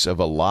the use of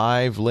a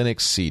live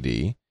Linux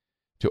CD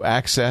to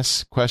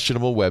access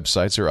questionable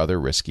websites or other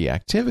risky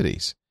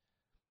activities.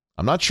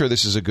 I'm not sure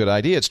this is a good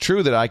idea. It's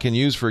true that I can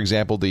use, for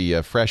example,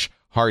 the Fresh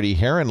Hardy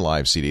Heron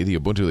Live CD, the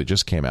Ubuntu that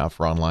just came out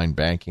for online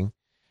banking.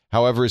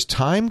 However, as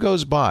time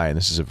goes by, and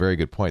this is a very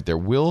good point, there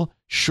will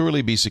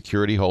surely be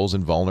security holes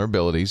and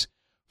vulnerabilities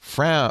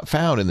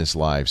found in this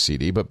live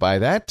CD, but by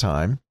that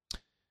time,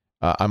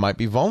 I might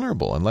be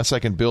vulnerable. Unless I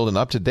can build an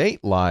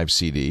up-to-date live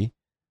CD,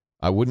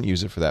 I wouldn't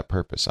use it for that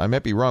purpose. I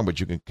might be wrong,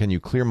 but can you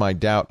clear my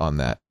doubt on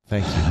that?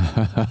 Thank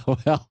you.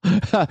 Well,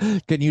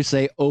 can you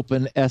say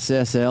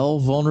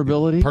OpenSSL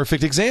vulnerability?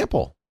 Perfect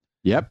example.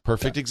 Yep.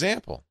 Perfect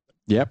example.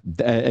 Yep.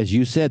 As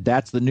you said,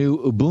 that's the new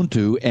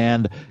Ubuntu,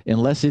 and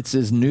unless it's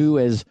as new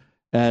as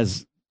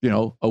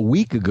a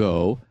week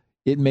ago,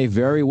 it may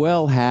very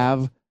well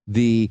have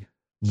the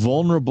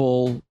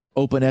vulnerable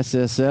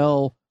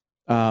OpenSSL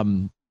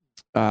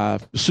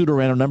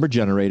pseudo-random number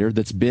generator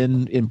that's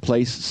been in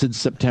place since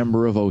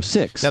September of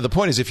 2006. Now, the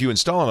point is, if you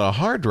install it on a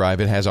hard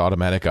drive, it has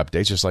automatic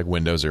updates, just like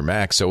Windows or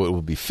Mac, so it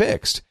will be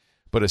fixed.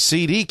 But a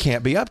CD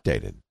can't be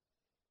updated.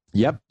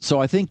 Yep. So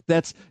I think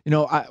that's,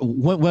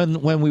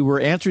 when we were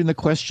answering the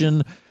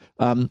question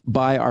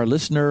by our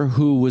listener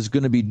who was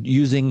going to be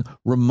using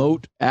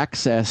remote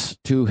access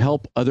to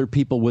help other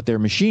people with their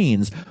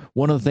machines,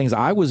 one of the things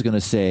I was going to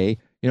say,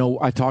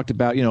 I talked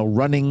about,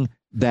 running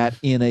that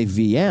in a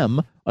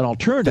VM. An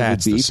alternative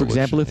would be, for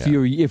example, if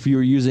you're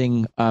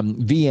using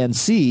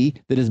VNC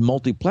that is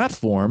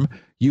multi-platform,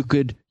 you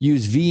could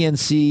use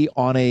VNC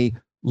on a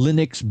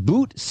Linux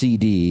boot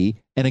CD,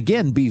 and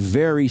again, be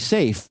very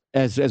safe.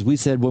 As we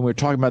said when we were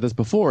talking about this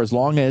before, as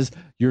long as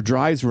your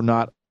drives were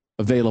not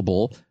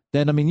available,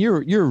 then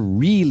you're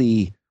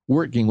really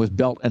working with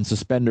belt and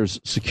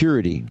suspenders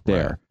security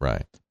there.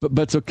 Right.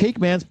 But so Cake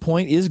Man's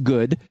point is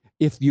good.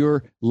 If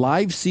your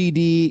live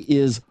CD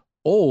is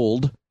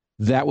old,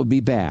 that would be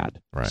bad.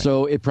 Right.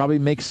 So it probably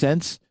makes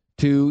sense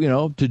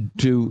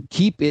to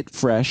keep it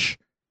fresh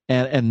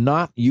and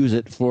not use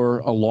it for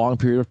a long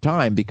period of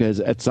time,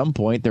 because at some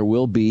point there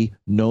will be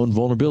known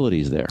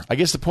vulnerabilities there. I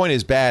guess the point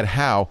is bad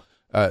how?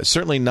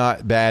 Certainly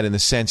not bad in the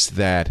sense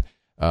that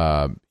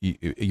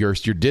your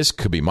disk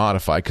could be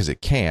modified, because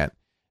it can't,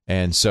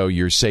 and so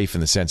you're safe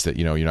in the sense that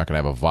you're not going to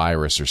have a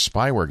virus or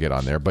spyware get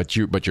on there. But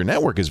your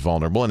network is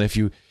vulnerable, and if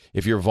you're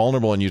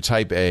vulnerable and you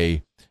type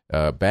a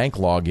bank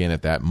login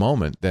at that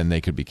moment, then they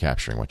could be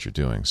capturing what you're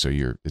doing. So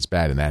it's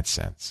bad in that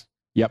sense.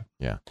 Yep.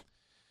 Yeah.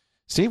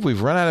 Steve,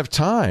 we've run out of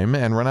time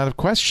and run out of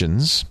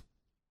questions.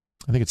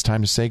 I think it's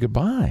time to say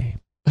goodbye.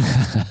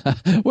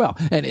 Well,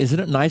 and isn't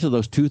it nice that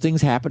those two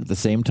things happen at the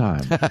same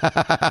time?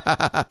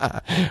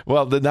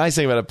 Well, the nice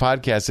thing about a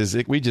podcast is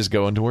we just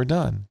go until we're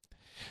done.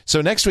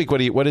 So next week,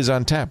 what is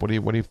on tap? What are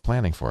you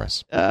planning for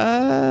us?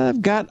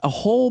 I've got a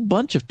whole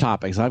bunch of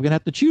topics. I'm going to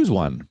have to choose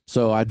one,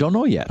 so I don't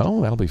know yet.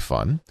 Oh, that'll be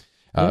fun.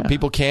 Yeah.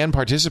 People can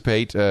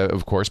participate,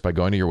 of course, by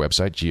going to your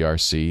website,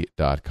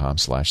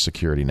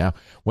 grc.com/security. Now,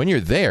 when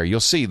you're there, you'll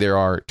see there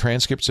are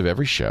transcripts of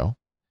every show.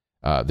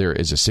 There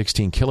is a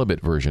 16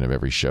 kilobit version of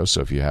every show.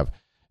 So if you have,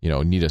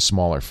 need a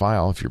smaller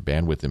file, if you're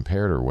bandwidth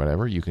impaired or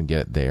whatever, you can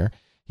get it there.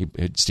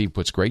 Steve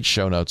puts great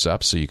show notes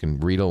up so you can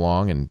read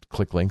along and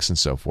click links and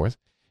so forth.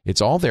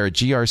 It's all there at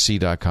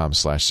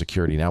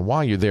grc.com/security. Now,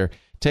 while you're there,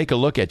 take a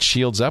look at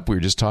Shields Up. We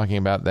were just talking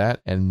about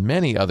that, and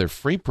many other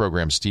free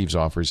programs Steve's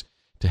offers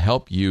to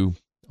help you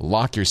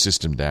lock your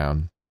system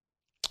down,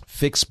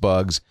 fix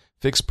bugs,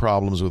 fix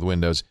problems with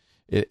Windows,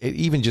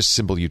 even just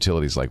simple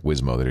utilities like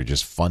Wizmo that are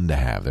just fun to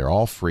have. They're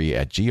all free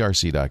at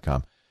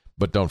grc.com.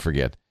 But don't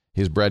forget,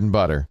 his bread and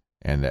butter,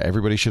 and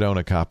everybody should own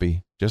a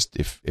copy, just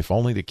if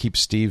only to keep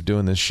Steve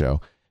doing this show.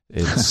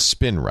 It's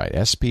SpinRite,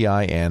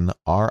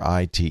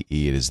 SpinRite.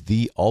 It is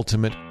the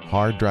ultimate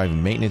hard drive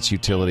maintenance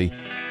utility,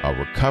 a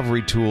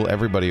recovery tool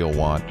everybody will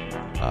want.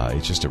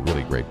 It's just a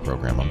really great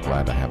program. I'm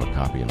glad to have a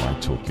copy in my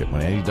toolkit.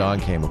 When Eddie Dawn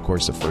came, of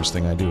course, the first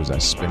thing I do is I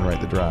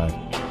SpinRite the drive.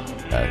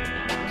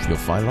 You'll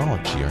find it all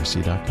at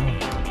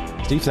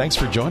grc.com. Steve, thanks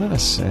for joining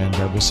us, and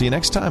we'll see you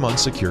next time on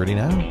Security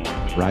Now.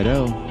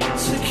 Righto.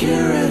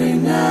 Security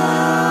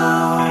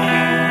Now.